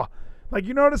Raw. Like,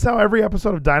 you notice how every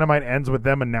episode of Dynamite ends with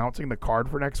them announcing the card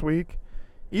for next week?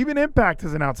 Even Impact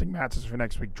is announcing matches for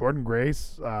next week. Jordan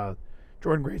Grace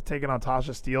taking on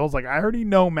Tasha Steelz. Like, I already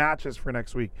know matches for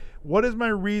next week. What is my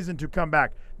reason to come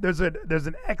back? There's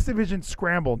an X Division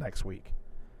scramble next week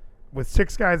with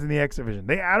 6 guys in the X Division.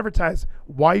 They advertise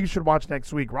why you should watch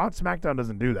next week. Raw and SmackDown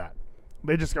doesn't do that.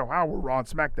 They just go, we're Raw and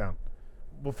SmackDown.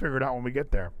 We'll figure it out when we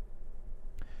get there.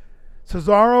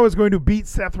 Cesaro is going to beat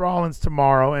Seth Rollins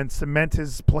tomorrow and cement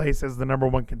his place as the number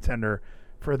 1 contender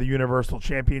for the Universal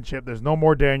Championship. There's no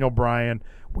more Daniel Bryan.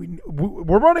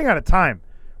 We're running out of time.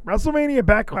 WrestleMania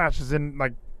Backlash is in,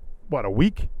 like, what, a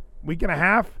week and a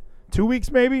half, 2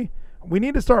 weeks maybe? We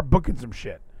need to start booking some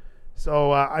shit.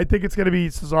 So I think it's going to be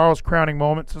Cesaro's crowning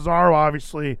moment. Cesaro,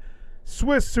 obviously,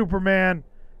 Swiss Superman,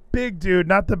 big dude,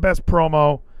 not the best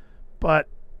promo, but,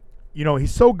 you know,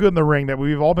 he's so good in the ring that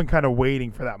we've all been kind of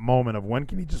waiting for that moment of when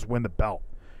can he just win the belt.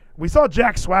 We saw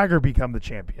Jack Swagger become the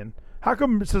champion. How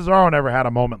come Cesaro never had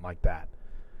a moment like that?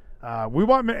 We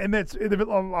want, and it's a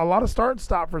lot of start and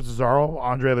stop for Cesaro,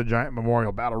 Andre the Giant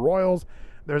Memorial Battle Royals.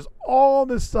 There's all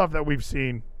this stuff that we've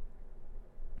seen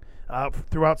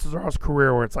throughout Cesaro's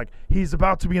career where it's like he's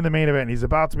about to be in the main event. He's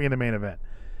about to be in the main event.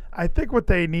 I think what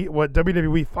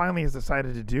WWE finally has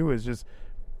decided to do is just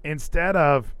instead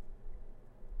of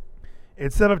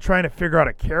trying to figure out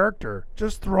a character,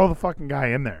 just throw the fucking guy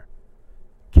in there.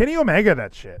 Kenny Omega,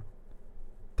 that shit.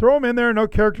 Throw him in there, no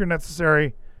character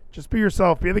necessary. Just be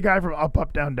yourself. Be the guy from Up,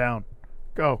 Up, Down, Down.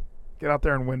 Go. Get out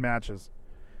there and win matches.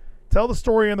 Tell the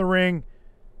story in the ring.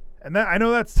 And that, I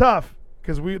know that's tough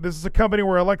because this is a company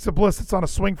where Alexa Bliss sits on a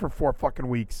swing for 4 fucking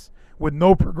weeks with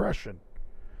no progression.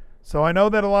 So I know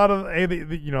that a lot of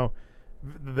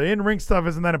the in-ring stuff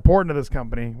isn't that important to this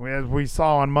company, as we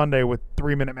saw on Monday with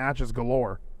 3-minute matches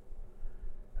galore.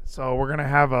 So we're going to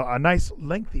have a nice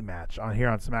lengthy match here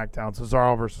on SmackDown,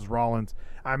 Cesaro versus Rollins.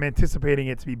 I'm anticipating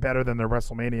it to be better than their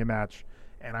WrestleMania match,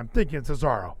 and I'm thinking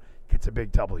Cesaro gets a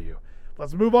big W.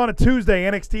 Let's move on to Tuesday.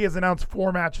 NXT has announced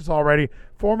 4 matches already.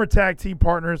 Former tag team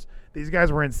partners. These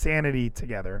guys were in Sanity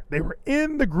together. They were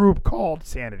in the group called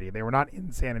Sanity. They were not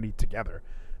in Sanity together.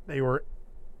 They were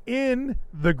in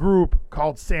the group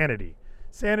called Sanity.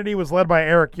 Sanity was led by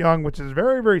Eric Young, which is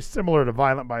very, very similar to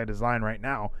Violent by Design right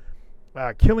now.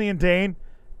 Killian Dane,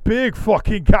 big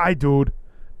fucking guy, dude.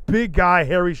 Big guy,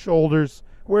 hairy shoulders,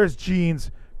 wears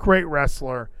jeans, great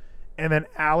wrestler. And then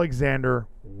Alexander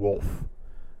Wolf.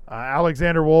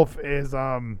 Alexander Wolf is...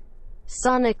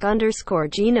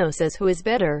 Sonic_Gino says, who is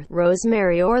better,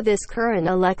 Rosemary or this current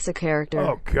Alexa character?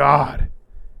 Oh, God.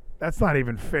 That's not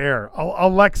even fair.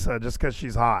 Alexa, just because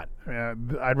she's hot.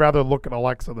 I'd rather look at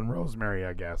Alexa than Rosemary,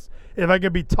 I guess. If I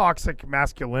could be toxic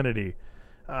masculinity.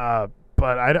 But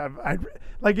I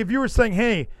like if you were saying,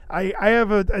 hey, I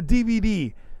have a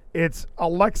DVD. It's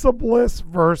Alexa Bliss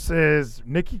versus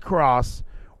Nikki Cross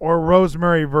or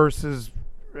Rosemary versus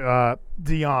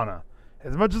Deanna.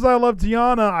 As much as I love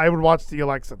Deanna, I would watch the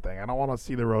Alexa thing. I don't want to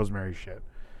see the Rosemary shit.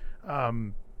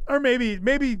 Or maybe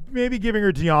giving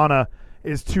her Deanna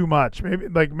is too much.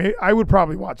 Maybe I would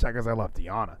probably watch that because I love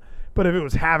Deanna. But if it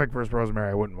was Havoc versus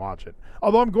Rosemary, I wouldn't watch it.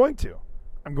 Although I'm going to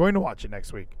watch it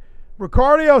next week.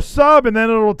 Ricardio sub, and then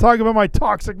it'll talk about my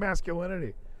toxic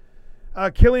masculinity.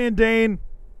 Killian Dane,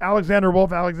 Alexander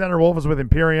Wolf. Alexander Wolf is with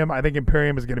Imperium. I think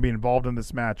Imperium is going to be involved in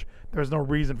this match. There's no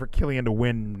reason for Killian to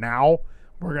win now.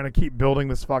 We're going to keep building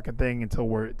this fucking thing until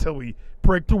we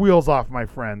break the wheels off, my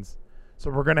friends. So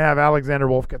we're going to have Alexander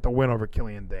Wolf get the win over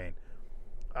Killian Dane.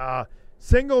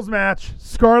 Singles match,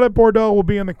 Scarlett Bordeaux will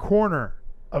be in the corner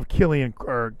of Karrion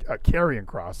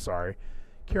Kross, sorry.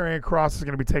 Karrion Kross is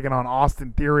going to be taking on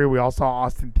Austin Theory. We all saw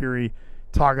Austin Theory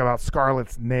talk about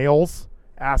Scarlett's nails,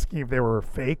 asking if they were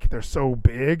fake. They're so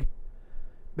big.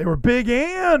 They were big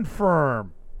and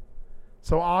firm.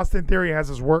 So Austin Theory has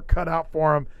his work cut out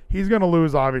for him. He's going to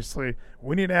lose, obviously.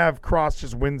 We need to have Kross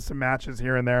just win some matches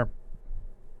here and there.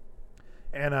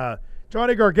 And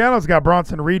Johnny Gargano's got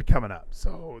Bronson Reed coming up.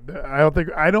 So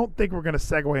I don't think we're going to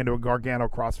segue into a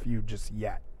Gargano-Kross feud just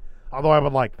yet. Although I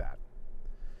would like that.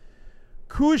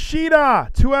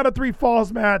 Kushida, 2 out of 3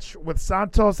 falls match with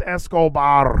Santos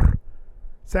Escobar.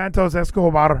 Santos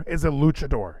Escobar is a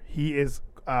luchador. He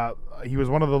was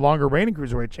one of the longer reigning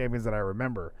cruiserweight champions that I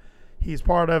remember. He's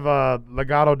part of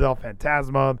Legado del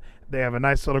Fantasma. They have a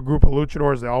nice little group of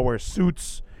luchadors. They all wear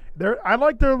suits. I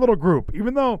like their little group,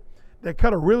 even though they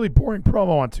cut a really boring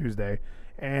promo on Tuesday,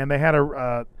 and they had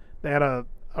a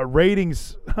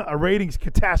ratings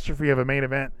catastrophe of a main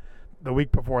event the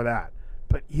week before that.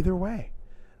 But either way,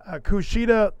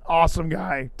 Kushida, awesome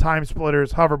guy, time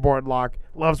splitters, hoverboard lock,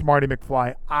 loves Marty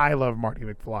McFly. I love Marty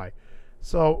McFly.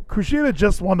 So Kushida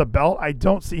just won the belt. I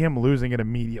don't see him losing it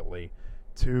immediately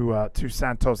to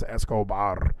Santos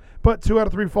Escobar. But 2 out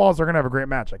of 3 falls are going to have a great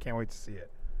match. I can't wait to see it.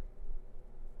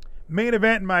 Main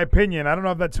event, in my opinion. I don't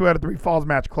know if that 2 out of 3 falls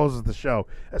match closes the show,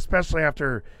 especially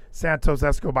after Santos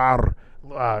Escobar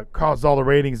caused all the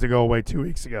ratings to go away 2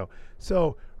 weeks ago.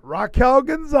 So Raquel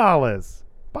Gonzalez,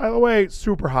 by the way,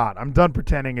 super hot. I'm done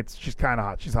pretending she's kind of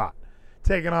hot. She's hot.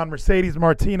 Taking on Mercedes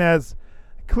Martinez.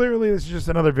 Clearly, this is just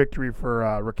another victory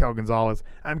for Raquel Gonzalez.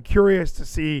 I'm curious to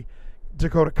see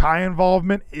Dakota Kai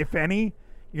involvement, if any.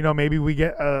 Maybe we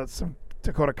get some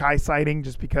Dakota Kai sighting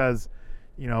just because,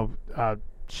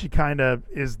 she kind of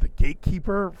is the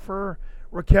gatekeeper for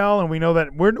Raquel, and we know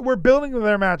that we're building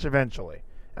their match eventually,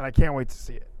 and I can't wait to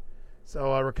see it.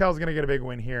 So Raquel's going to get a big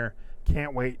win here.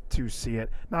 Can't wait to see it.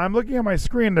 Now, I'm looking at my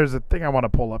screen. There's a thing I want to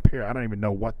pull up here. I don't even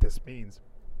know what this means.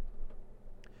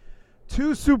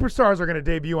 2 superstars are going to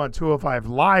debut on 205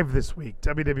 Live this week.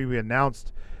 WWE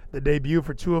announced the debut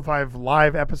for 205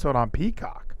 Live episode on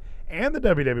Peacock and the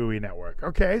WWE Network.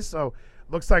 Okay, so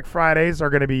looks like Fridays are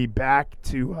going to be back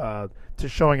to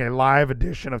showing a live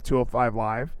edition of 205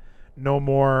 Live. No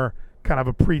more kind of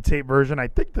a pre-tape version. I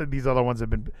think that these other ones have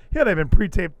been, they've been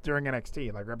pre-taped during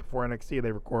NXT. Like right before NXT,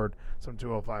 they record some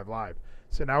 205 Live.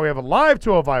 So now we have a live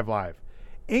 205 Live.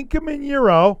 Inca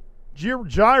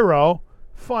Gyro,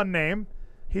 fun name.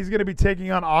 He's going to be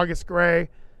taking on August Gray.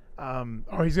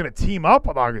 Or he's going to team up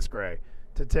with August Gray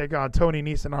to take on Tony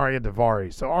Nese and Arya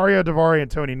Daivari. So Arya Daivari and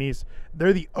Tony Nese,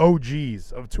 they're the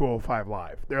OGs of 205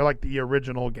 Live. They're like the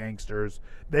original gangsters.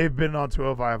 They've been on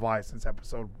 205 Live since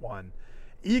episode 1.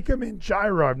 Ikemen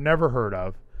Gyro, I've never heard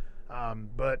of.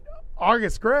 But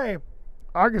August Gray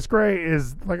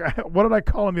is like, what did I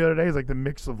call him the other day? He's like the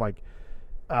mix of like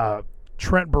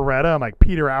Trent Beretta and like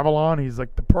Peter Avalon. He's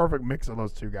like the perfect mix of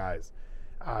those two guys.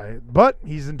 But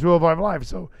he's in 205 Live,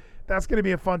 so that's going to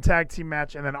be a fun tag team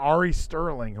match. And then Ari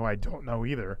Sterling, who I don't know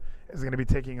either, is going to be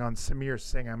taking on Samir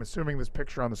Singh. I'm assuming this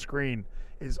picture on the screen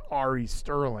is Ari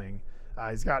Sterling.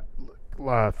 He's got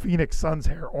Phoenix Suns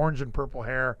hair, orange and purple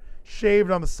hair,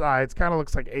 shaved on the sides. Kind of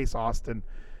looks like Ace Austin.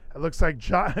 It looks like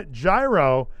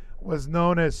Gyro was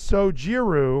known as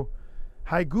Sojiru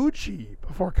Higuchi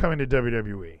before coming to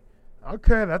WWE.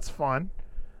 Okay, that's fun.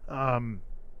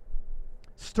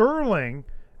 Sterling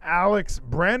Alex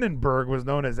Brandenburg was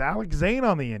known as Alex Zane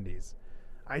on the Indies.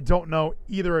 I don't know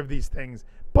either of these things,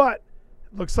 but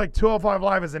looks like 205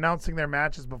 Live is announcing their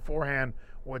matches beforehand,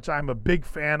 which I'm a big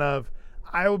fan of.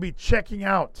 I will be checking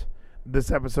out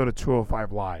this episode of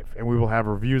 205 Live, and we will have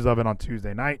reviews of it on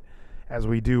Tuesday night, as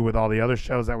we do with all the other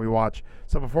shows that we watch.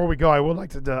 So before we go, I would like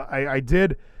to I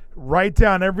did write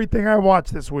down everything I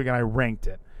watched this week, and I ranked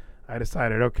it. I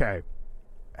decided, okay,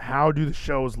 how do the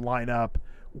shows line up?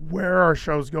 Where are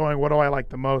shows going? What do I like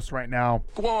the most right now?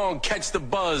 Go on, catch the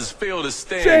buzz, feel the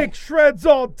sting. Jake Shreds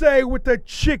all day with the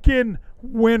chicken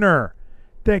winner.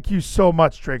 Thank you so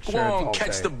much, Jake Go Shreds on, all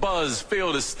catch day. the buzz,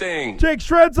 feel the sting. Jake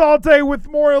Shreds all day with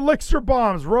more elixir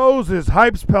bombs, roses,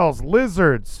 hype spells,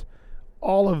 lizards.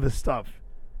 All of this stuff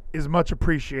is much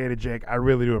appreciated, Jake. I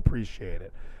really do appreciate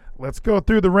it. Let's go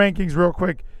through the rankings real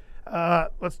quick.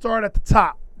 Let's start at the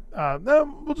top.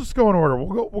 We'll just go in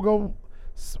order.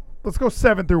 Let's go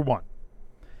 7 through 1.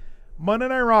 Monday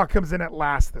Night Raw comes in at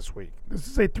last this week. This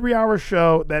is a 3-hour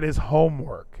show that is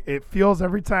homework. It feels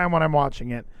every time when I'm watching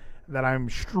it that I'm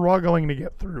struggling to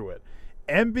get through it.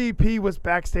 MVP was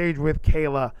backstage with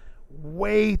Kayla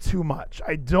way too much.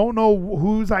 I don't know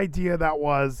whose idea that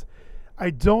was. I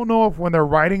don't know if when they're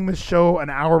writing the show an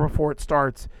hour before it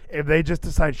starts, if they just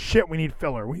decide, shit, we need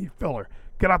filler.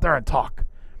 Get out there and talk.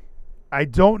 I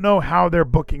don't know how they're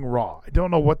booking Raw. I don't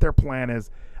know what their plan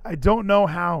is. I don't know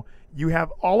how you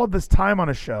have all of this time on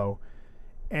a show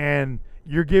and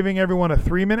you're giving everyone a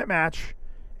 3-minute match.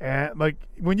 And like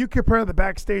when you compare the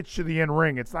backstage to the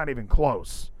in-ring, it's not even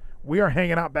close. We are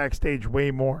hanging out backstage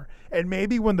way more. And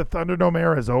maybe when the Thunderdome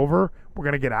era is over, we're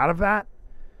going to get out of that.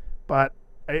 But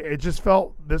it just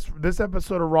felt this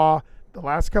episode of Raw, the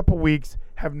last couple weeks,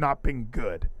 have not been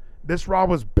good. This Raw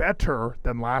was better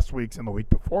than last week's and the week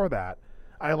before that.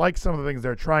 I like some of the things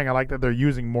they're trying. I like that they're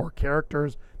using more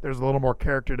characters. There's a little more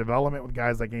character development with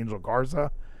guys like Angel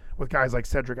Garza, with guys like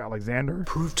Cedric Alexander.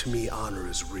 Prove to me honor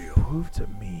is real. Prove to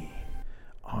me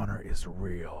honor is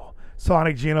real.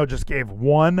 Sonic Gino just gave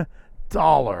 $1.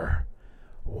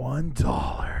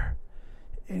 $1.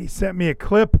 And he sent me a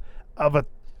clip of a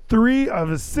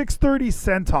 630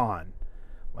 Centon.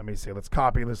 Let me see. Let's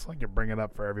copy this link and bring it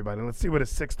up for everybody. Let's see what a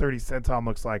 630 Centon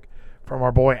looks like from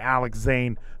our boy Alex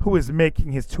Zane, who is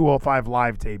making his 205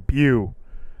 Live debut.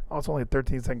 Oh, it's only a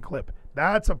 13-second clip.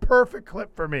 That's a perfect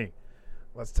clip for me.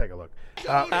 Let's take a look.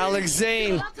 Alex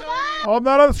Zane. Oh, I'm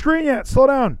not on the screen yet. Slow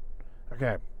down.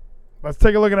 Okay. Let's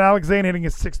take a look at Alex Zane hitting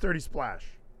his 630 splash.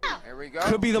 Here we go.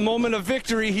 Could be the moment of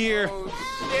victory here. Oh,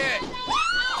 shit.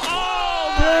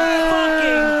 Oh, my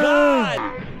fucking God.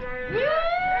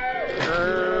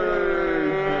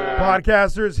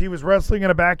 Podcasters, he was wrestling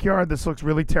in a backyard. This looks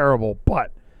really terrible,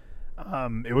 but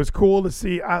it was cool to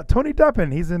see. Tony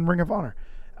Deppen, he's in Ring of Honor.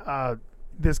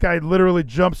 This guy literally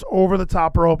jumps over the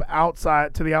top rope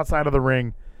outside to the outside of the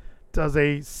ring, does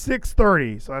a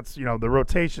 630, so that's, the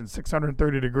rotation,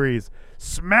 630 degrees,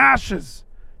 smashes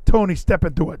Tony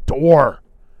stepping through a door.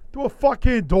 Through a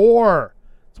fucking door.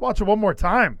 Let's watch it one more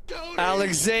time.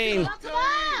 Alex Zane.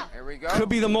 Here we go. Could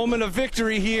be the moment of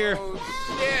victory here. Oh,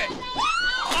 shit.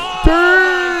 Oh,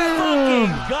 Damn!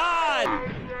 my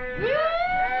God.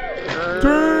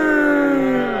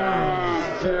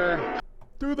 Damn!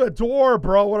 Through the door,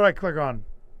 bro. What did I click on?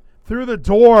 Through the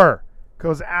door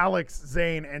goes Alex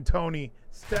Zane and Tony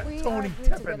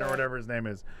Teppen, or whatever his name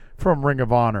is, from Ring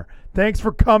of Honor. Thanks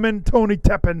for coming, Tony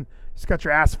Teppen. Just got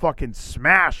your ass fucking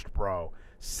smashed, bro.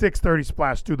 630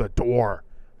 splash through the door.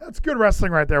 That's good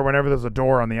wrestling right there whenever there's a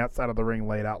door on the outside of the ring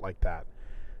laid out like that.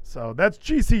 So that's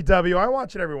GCW. I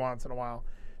watch it every once in a while.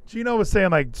 Gino was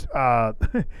saying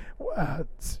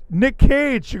Nick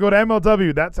Cage should go to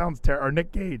MLW. That sounds terrible. Or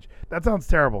Nick Gage. That sounds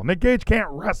terrible. Nick Gage can't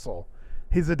wrestle.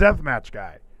 He's a deathmatch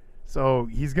guy. So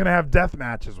he's going to have death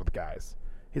matches with guys.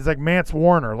 He's like Mance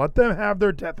Warner. Let them have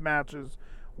their death matches.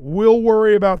 We'll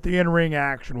worry about the in-ring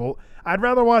action. I'd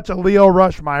rather watch a Leo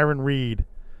Rush, Myron Reed.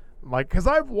 Because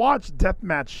I've watched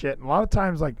deathmatch shit, and a lot of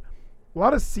times, a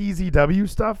lot of CZW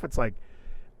stuff, it's like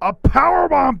a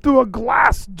powerbomb through a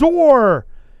glass door,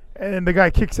 and then the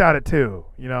guy kicks out at 2.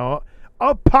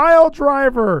 A pile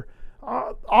driver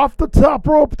off the top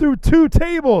rope through 2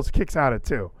 tables, kicks out at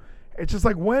 2. It's just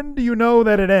like, when do you know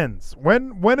that it ends?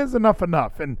 When is enough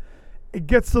enough? And it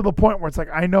gets to the point where it's like,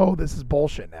 I know this is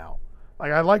bullshit now.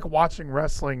 I like watching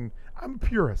wrestling. I'm a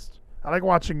purist. I like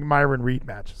watching Myron Reed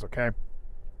matches, okay?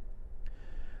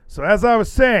 So as I was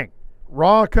saying,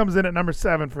 Raw comes in at number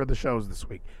 7 for the shows this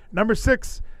week. Number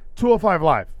 6, 205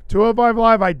 Live. 205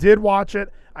 Live, I did watch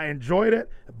it. I enjoyed it.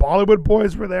 The Bollywood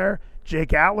boys were there.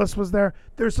 Jake Atlas was there.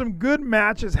 There's some good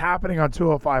matches happening on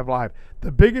 205 Live. The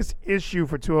biggest issue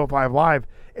for 205 Live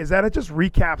is that it just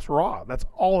recaps Raw. That's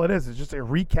all it is. It's just a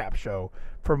recap show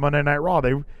for Monday Night Raw.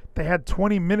 They had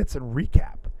 20 minutes in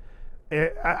recap.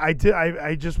 I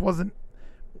just wasn't.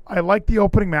 I like the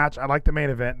opening match. I like the main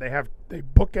event. They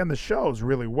bookend the shows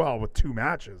really well with 2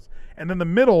 matches, and then the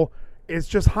middle is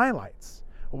just highlights.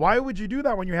 Why would you do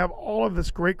that when you have all of this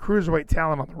great cruiserweight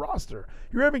talent on the roster?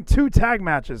 You're having 2 tag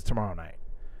matches tomorrow night.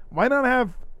 Why not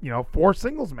have 4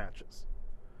 singles matches?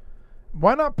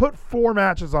 Why not put 4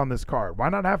 matches on this card? Why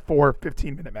not have 4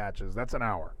 15-minute matches? That's an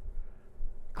hour,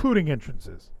 including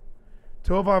entrances.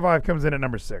 205 Live comes in at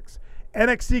number 6.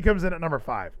 NXT comes in at number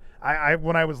 5.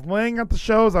 When I was laying out the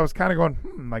shows, I was kind of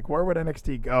going, like, where would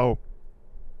NXT go?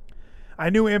 I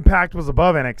knew Impact was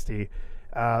above NXT.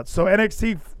 So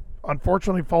NXT,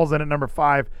 unfortunately, falls in at number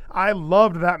 5. I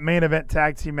loved that main event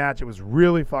tag team match. It was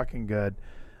really fucking good.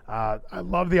 I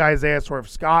love the Isaiah Swerve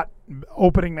Scott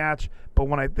opening match. But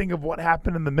when I think of what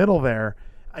happened in the middle there,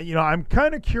 I'm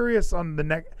kind of curious on the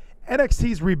next.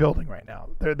 NXT's rebuilding right now.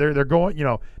 They're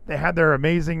going, they had their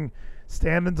amazing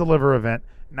Stand and Deliver event.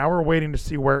 Now we're waiting to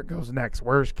see where it goes next.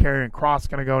 Where's Karrion Kross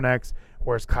going to go next?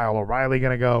 Where's Kyle O'Reilly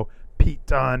going to go? Pete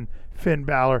Dunne, Finn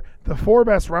Balor. The 4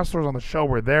 best wrestlers on the show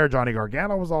were there. Johnny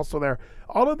Gargano was also there.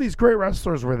 All of these great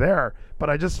wrestlers were there, but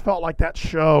I just felt like that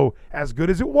show, as good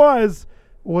as it was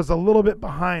a little bit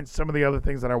behind some of the other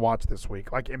things that I watched this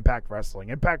week, like Impact Wrestling.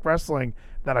 Impact Wrestling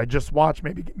that I just watched,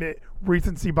 maybe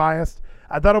recency biased.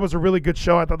 I thought it was a really good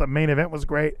show. I thought the main event was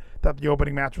great. I thought the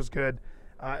opening match was good.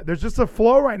 There's just a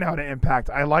flow right now to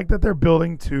Impact. I like that they're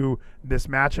building to this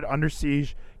match at Under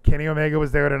Siege. Kenny Omega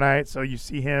was there tonight, so you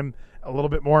see him a little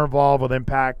bit more involved with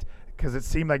Impact because it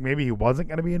seemed like maybe he wasn't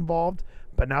going to be involved.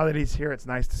 But now that he's here, it's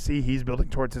nice to see he's building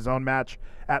towards his own match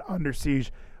at Under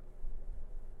Siege.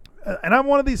 And I'm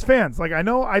one of these fans. Like, I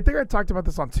think I talked about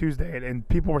this on Tuesday, and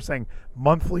people were saying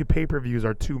monthly pay-per-views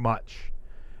are too much.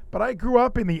 But I grew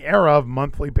up in the era of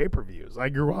monthly pay-per-views. I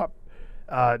grew up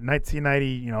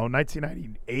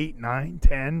 1998,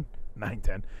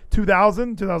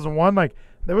 2000, 2001. Like,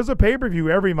 there was a pay-per-view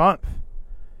every month.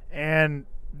 And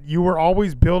you were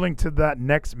always building to that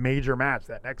next major match,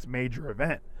 that next major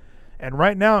event. And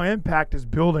right now, Impact is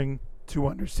building to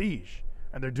Under Siege.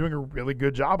 And they're doing a really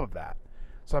good job of that.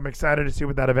 So I'm excited to see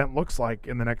what that event looks like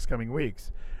in the next coming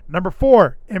weeks. Number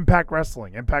 4, Impact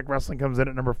Wrestling. Impact Wrestling comes in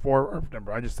at number 4.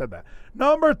 I just said that.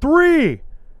 Number 3,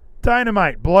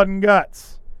 Dynamite, Blood and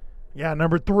Guts. Yeah,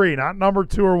 number 3, not number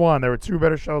 2 or 1. There were 2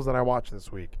 better shows that I watched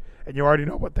this week. And you already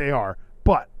know what they are.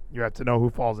 But you have to know who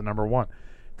falls in number 1.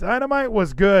 Dynamite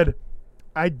was good.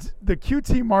 The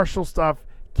QT Marshall stuff,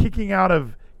 kicking out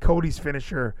of Cody's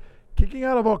finisher, kicking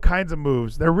out of all kinds of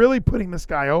moves. They're really putting this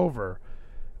guy over.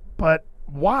 But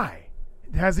why?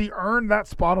 Has he earned that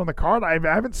spot on the card? I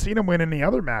haven't seen him win any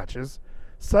other matches.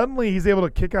 Suddenly he's able to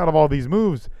kick out of all these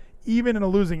moves. Even in a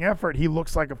losing effort, he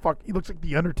looks like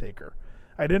the Undertaker.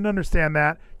 I didn't understand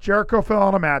that. Jericho fell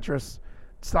on a mattress.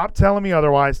 Stop telling me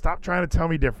otherwise. Stop trying to tell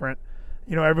me different.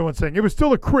 Everyone's saying it was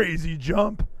still a crazy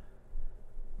jump.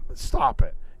 Stop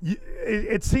it.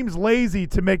 It seems lazy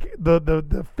to make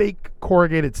the fake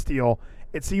corrugated steel.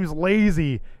 It seems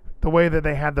lazy the way that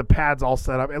they had the pads all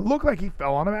set up. It looked like he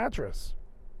fell on a mattress.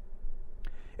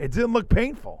 It didn't look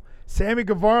painful. Sammy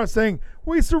Guevara saying,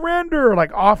 "We surrender,"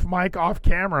 like off mic, off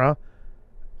camera.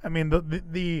 I mean,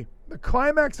 the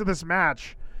climax of this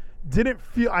match didn't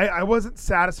feel. I wasn't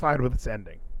satisfied with its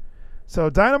ending. So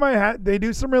Dynamite they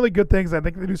do some really good things. I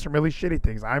think they do some really shitty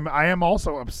things. I am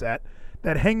also upset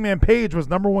that Hangman Page was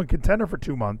number 1 contender for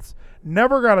 2 months,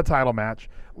 never got a title match,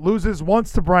 loses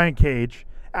once to Brian Cage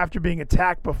after being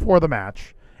attacked before the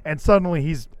match, and suddenly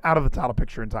he's out of the title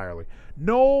picture entirely.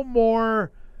 No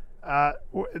more.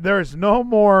 There's no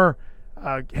more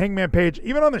Hangman Page.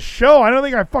 Even on the show, I don't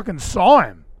think I fucking saw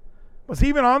him. Was he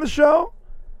even on the show?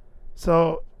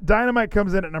 So Dynamite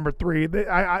comes in at number 3.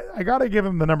 I got to give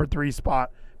him the number 3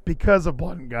 spot because of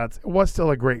Blood and Guts. It was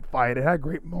still a great fight. It had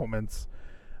great moments.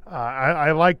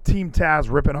 I like Team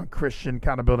Taz ripping on Christian,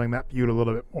 kind of building that feud a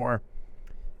little bit more.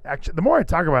 Actually, the more I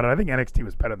talk about it, I think NXT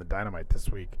was better than Dynamite this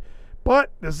week.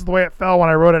 But this is the way it fell when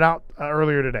I wrote it out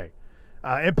earlier today.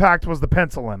 Impact was the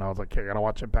pencil in. I was like, okay, I got to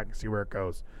watch Impact and see where it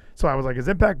goes. So I was like, is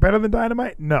Impact better than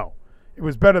Dynamite? No. It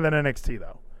was better than NXT,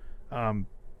 though.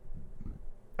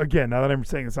 Again, now that I'm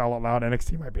saying this out loud,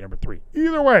 NXT might be number 3.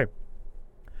 Either way,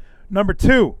 number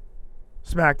 2,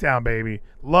 SmackDown, baby.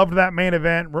 Loved that main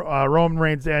event. Roman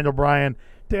Reigns, Daniel Bryan.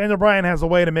 Daniel Bryan has a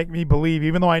way to make me believe,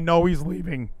 even though I know he's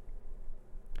leaving.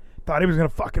 Thought he was going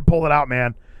to fucking pull it out,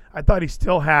 man. I thought he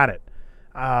still had it.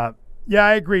 Yeah,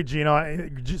 I agree, Gino.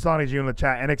 Sonic Gino in the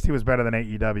chat. NXT was better than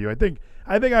AEW.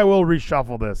 I think I will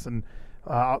reshuffle this, and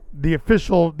the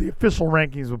official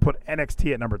rankings would put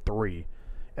NXT at number 3,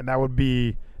 and that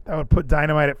would put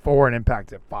Dynamite at 4 and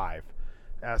Impact at 5.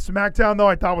 SmackDown, though,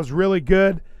 I thought was really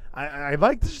good. I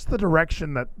like just the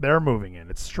direction that they're moving in.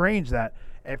 It's strange that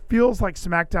it feels like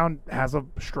SmackDown has a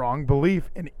strong belief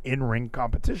in ring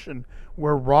competition,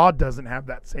 where Raw doesn't have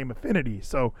that same affinity.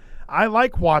 So I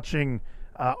like watching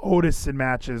Otis in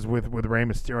matches with Rey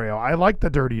Mysterio. I like the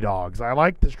Dirty Dogs. I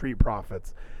like the Street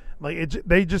Profits.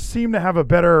 They just seem to have a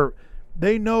better.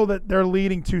 They know that they're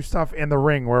leading to stuff in the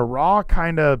ring, where Raw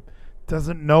kind of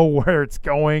doesn't know where it's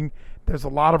going. There's a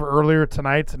lot of earlier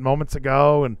tonights and moments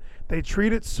ago, and they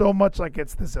treat it so much like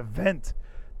it's this event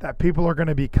that people are going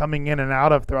to be coming in and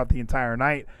out of throughout the entire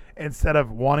night, instead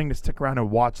of wanting to stick around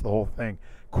and watch the whole thing.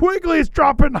 Quigley's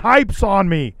dropping hypes on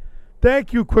me.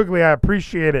 Thank you, Quigley. I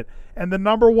appreciate it. And the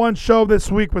number 1 show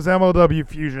this week was MLW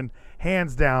Fusion,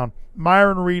 hands down.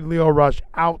 Myron Reed, Leo Rush,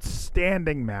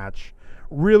 outstanding match.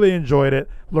 Really enjoyed it.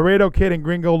 Laredo Kid and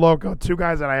Gringo Loco, 2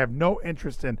 guys that I have no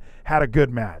interest in, had a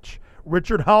good match.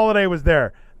 Richard Holiday was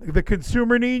there. The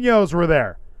Consumer Niños were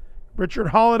there. Richard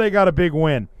Holiday got a big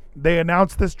win. They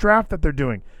announced this draft that they're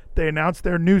doing. They announced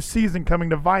their new season coming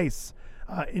to Vice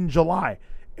in July.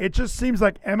 It just seems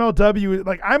like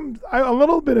MLW, a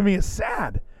little bit of me is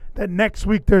sad that next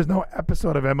week there's no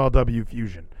episode of MLW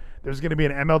Fusion. There's going to be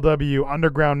an MLW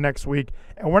Underground next week,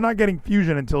 and we're not getting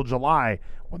Fusion until July,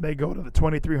 when they go to the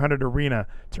 2300 Arena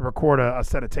to record a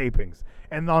set of tapings.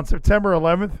 And on September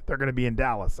 11th, they're going to be in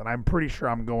Dallas, and I'm pretty sure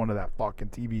I'm going to that fucking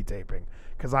TV taping,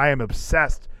 because I am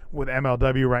obsessed with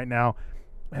MLW right now.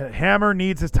 Hammer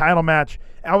needs his title match.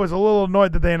 I was a little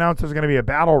annoyed that they announced there's going to be a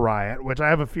Battle Riot, which I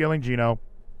have a feeling, Gino,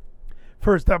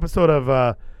 first episode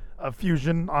of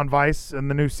Fusion on Vice in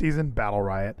the new season, Battle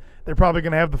Riot. They're probably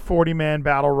going to have the 40-man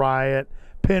Battle Riot,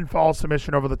 pinfall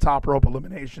submission over the top rope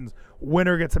eliminations.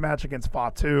 Winner gets a match against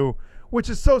Fatu, which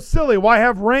is so silly. Why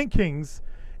have rankings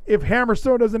if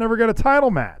Hammerstone doesn't ever get a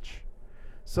title match?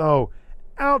 So,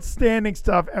 outstanding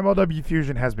stuff. MLW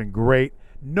Fusion has been great.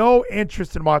 No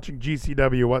interest in watching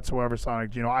GCW whatsoever,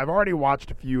 Sonic Gino. I've already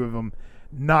watched a few of them.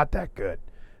 Not that good.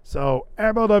 So,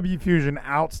 MLW Fusion,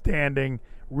 outstanding.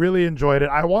 Really enjoyed it.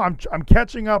 I'm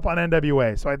catching up on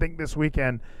NWA, so I think this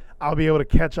weekend I'll be able to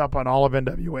catch up on all of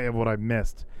NWA of what I've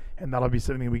missed, and that'll be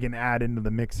something we can add into the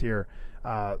mix here,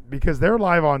 because they're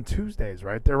live on Tuesdays,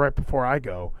 right? They're right before I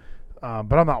go,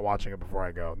 but I'm not watching it before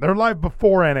I go. They're live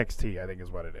before NXT, I think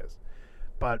is what it is.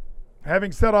 But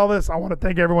having said all this, I want to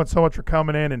thank everyone so much for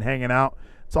coming in and hanging out.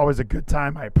 It's always a good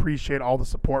time. I appreciate all the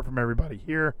support from everybody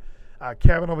here.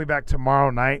 Kevin will be back tomorrow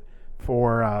night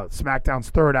for SmackDown's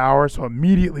 3rd hour, so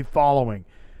immediately following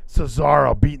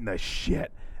Cesaro beating the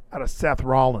shit out of Seth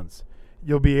Rollins.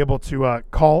 You'll be able to you'll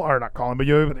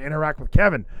be able to interact with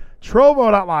Kevin.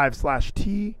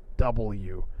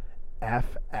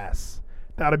 Trovo.live/TWFS.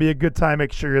 That'll be a good time.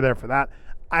 Make sure you're there for that.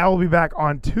 I will be back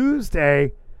on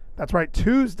Tuesday. That's right,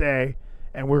 Tuesday,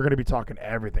 and we're going to be talking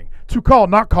everything. To call,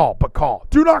 not call, but call.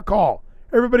 Do not call.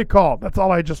 Everybody call. That's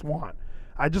all I just want.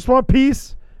 I just want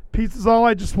peace. Peace is all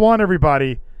I just want,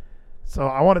 everybody. So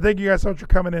I want to thank you guys so much for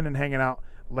coming in and hanging out.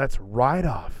 Let's ride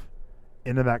off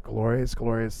into that glorious,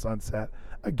 glorious sunset.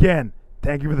 Again,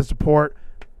 thank you for the support.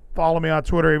 Follow me on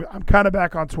Twitter. I'm kind of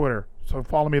back on Twitter, so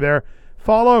follow me there.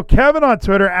 Follow Kevin on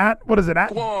Twitter at, what is it,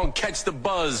 at? Go on, catch the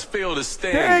buzz, feel the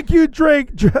sting. Thank you,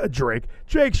 Drake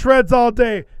Shreds all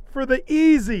day for the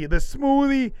easy, the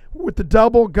smoothie with the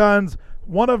double guns.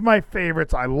 One of my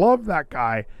favorites. I love that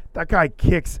guy. That guy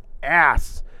kicks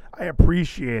ass. I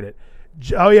appreciate it.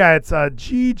 Oh, yeah, it's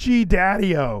GG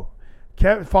Daddy-O.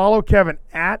 Follow Kevin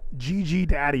at GG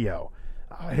Daddy-O.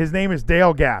 His name is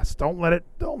Dale Gass. Don't let it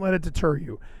deter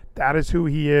you. That is who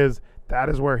he is. That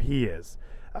is where he is.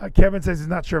 Kevin says he's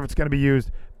not sure if it's going to be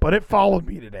used, but it followed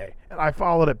me today, and I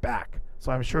followed it back.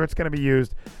 So I'm sure it's going to be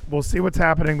used. We'll see what's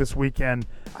happening this weekend.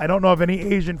 I don't know if any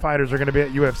Asian fighters are going to be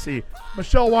at UFC.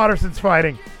 Michelle Watterson's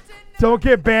fighting. Don't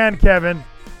get banned, Kevin.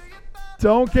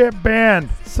 Don't get banned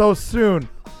so soon.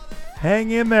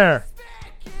 Hang in there.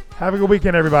 Have a good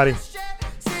weekend, everybody.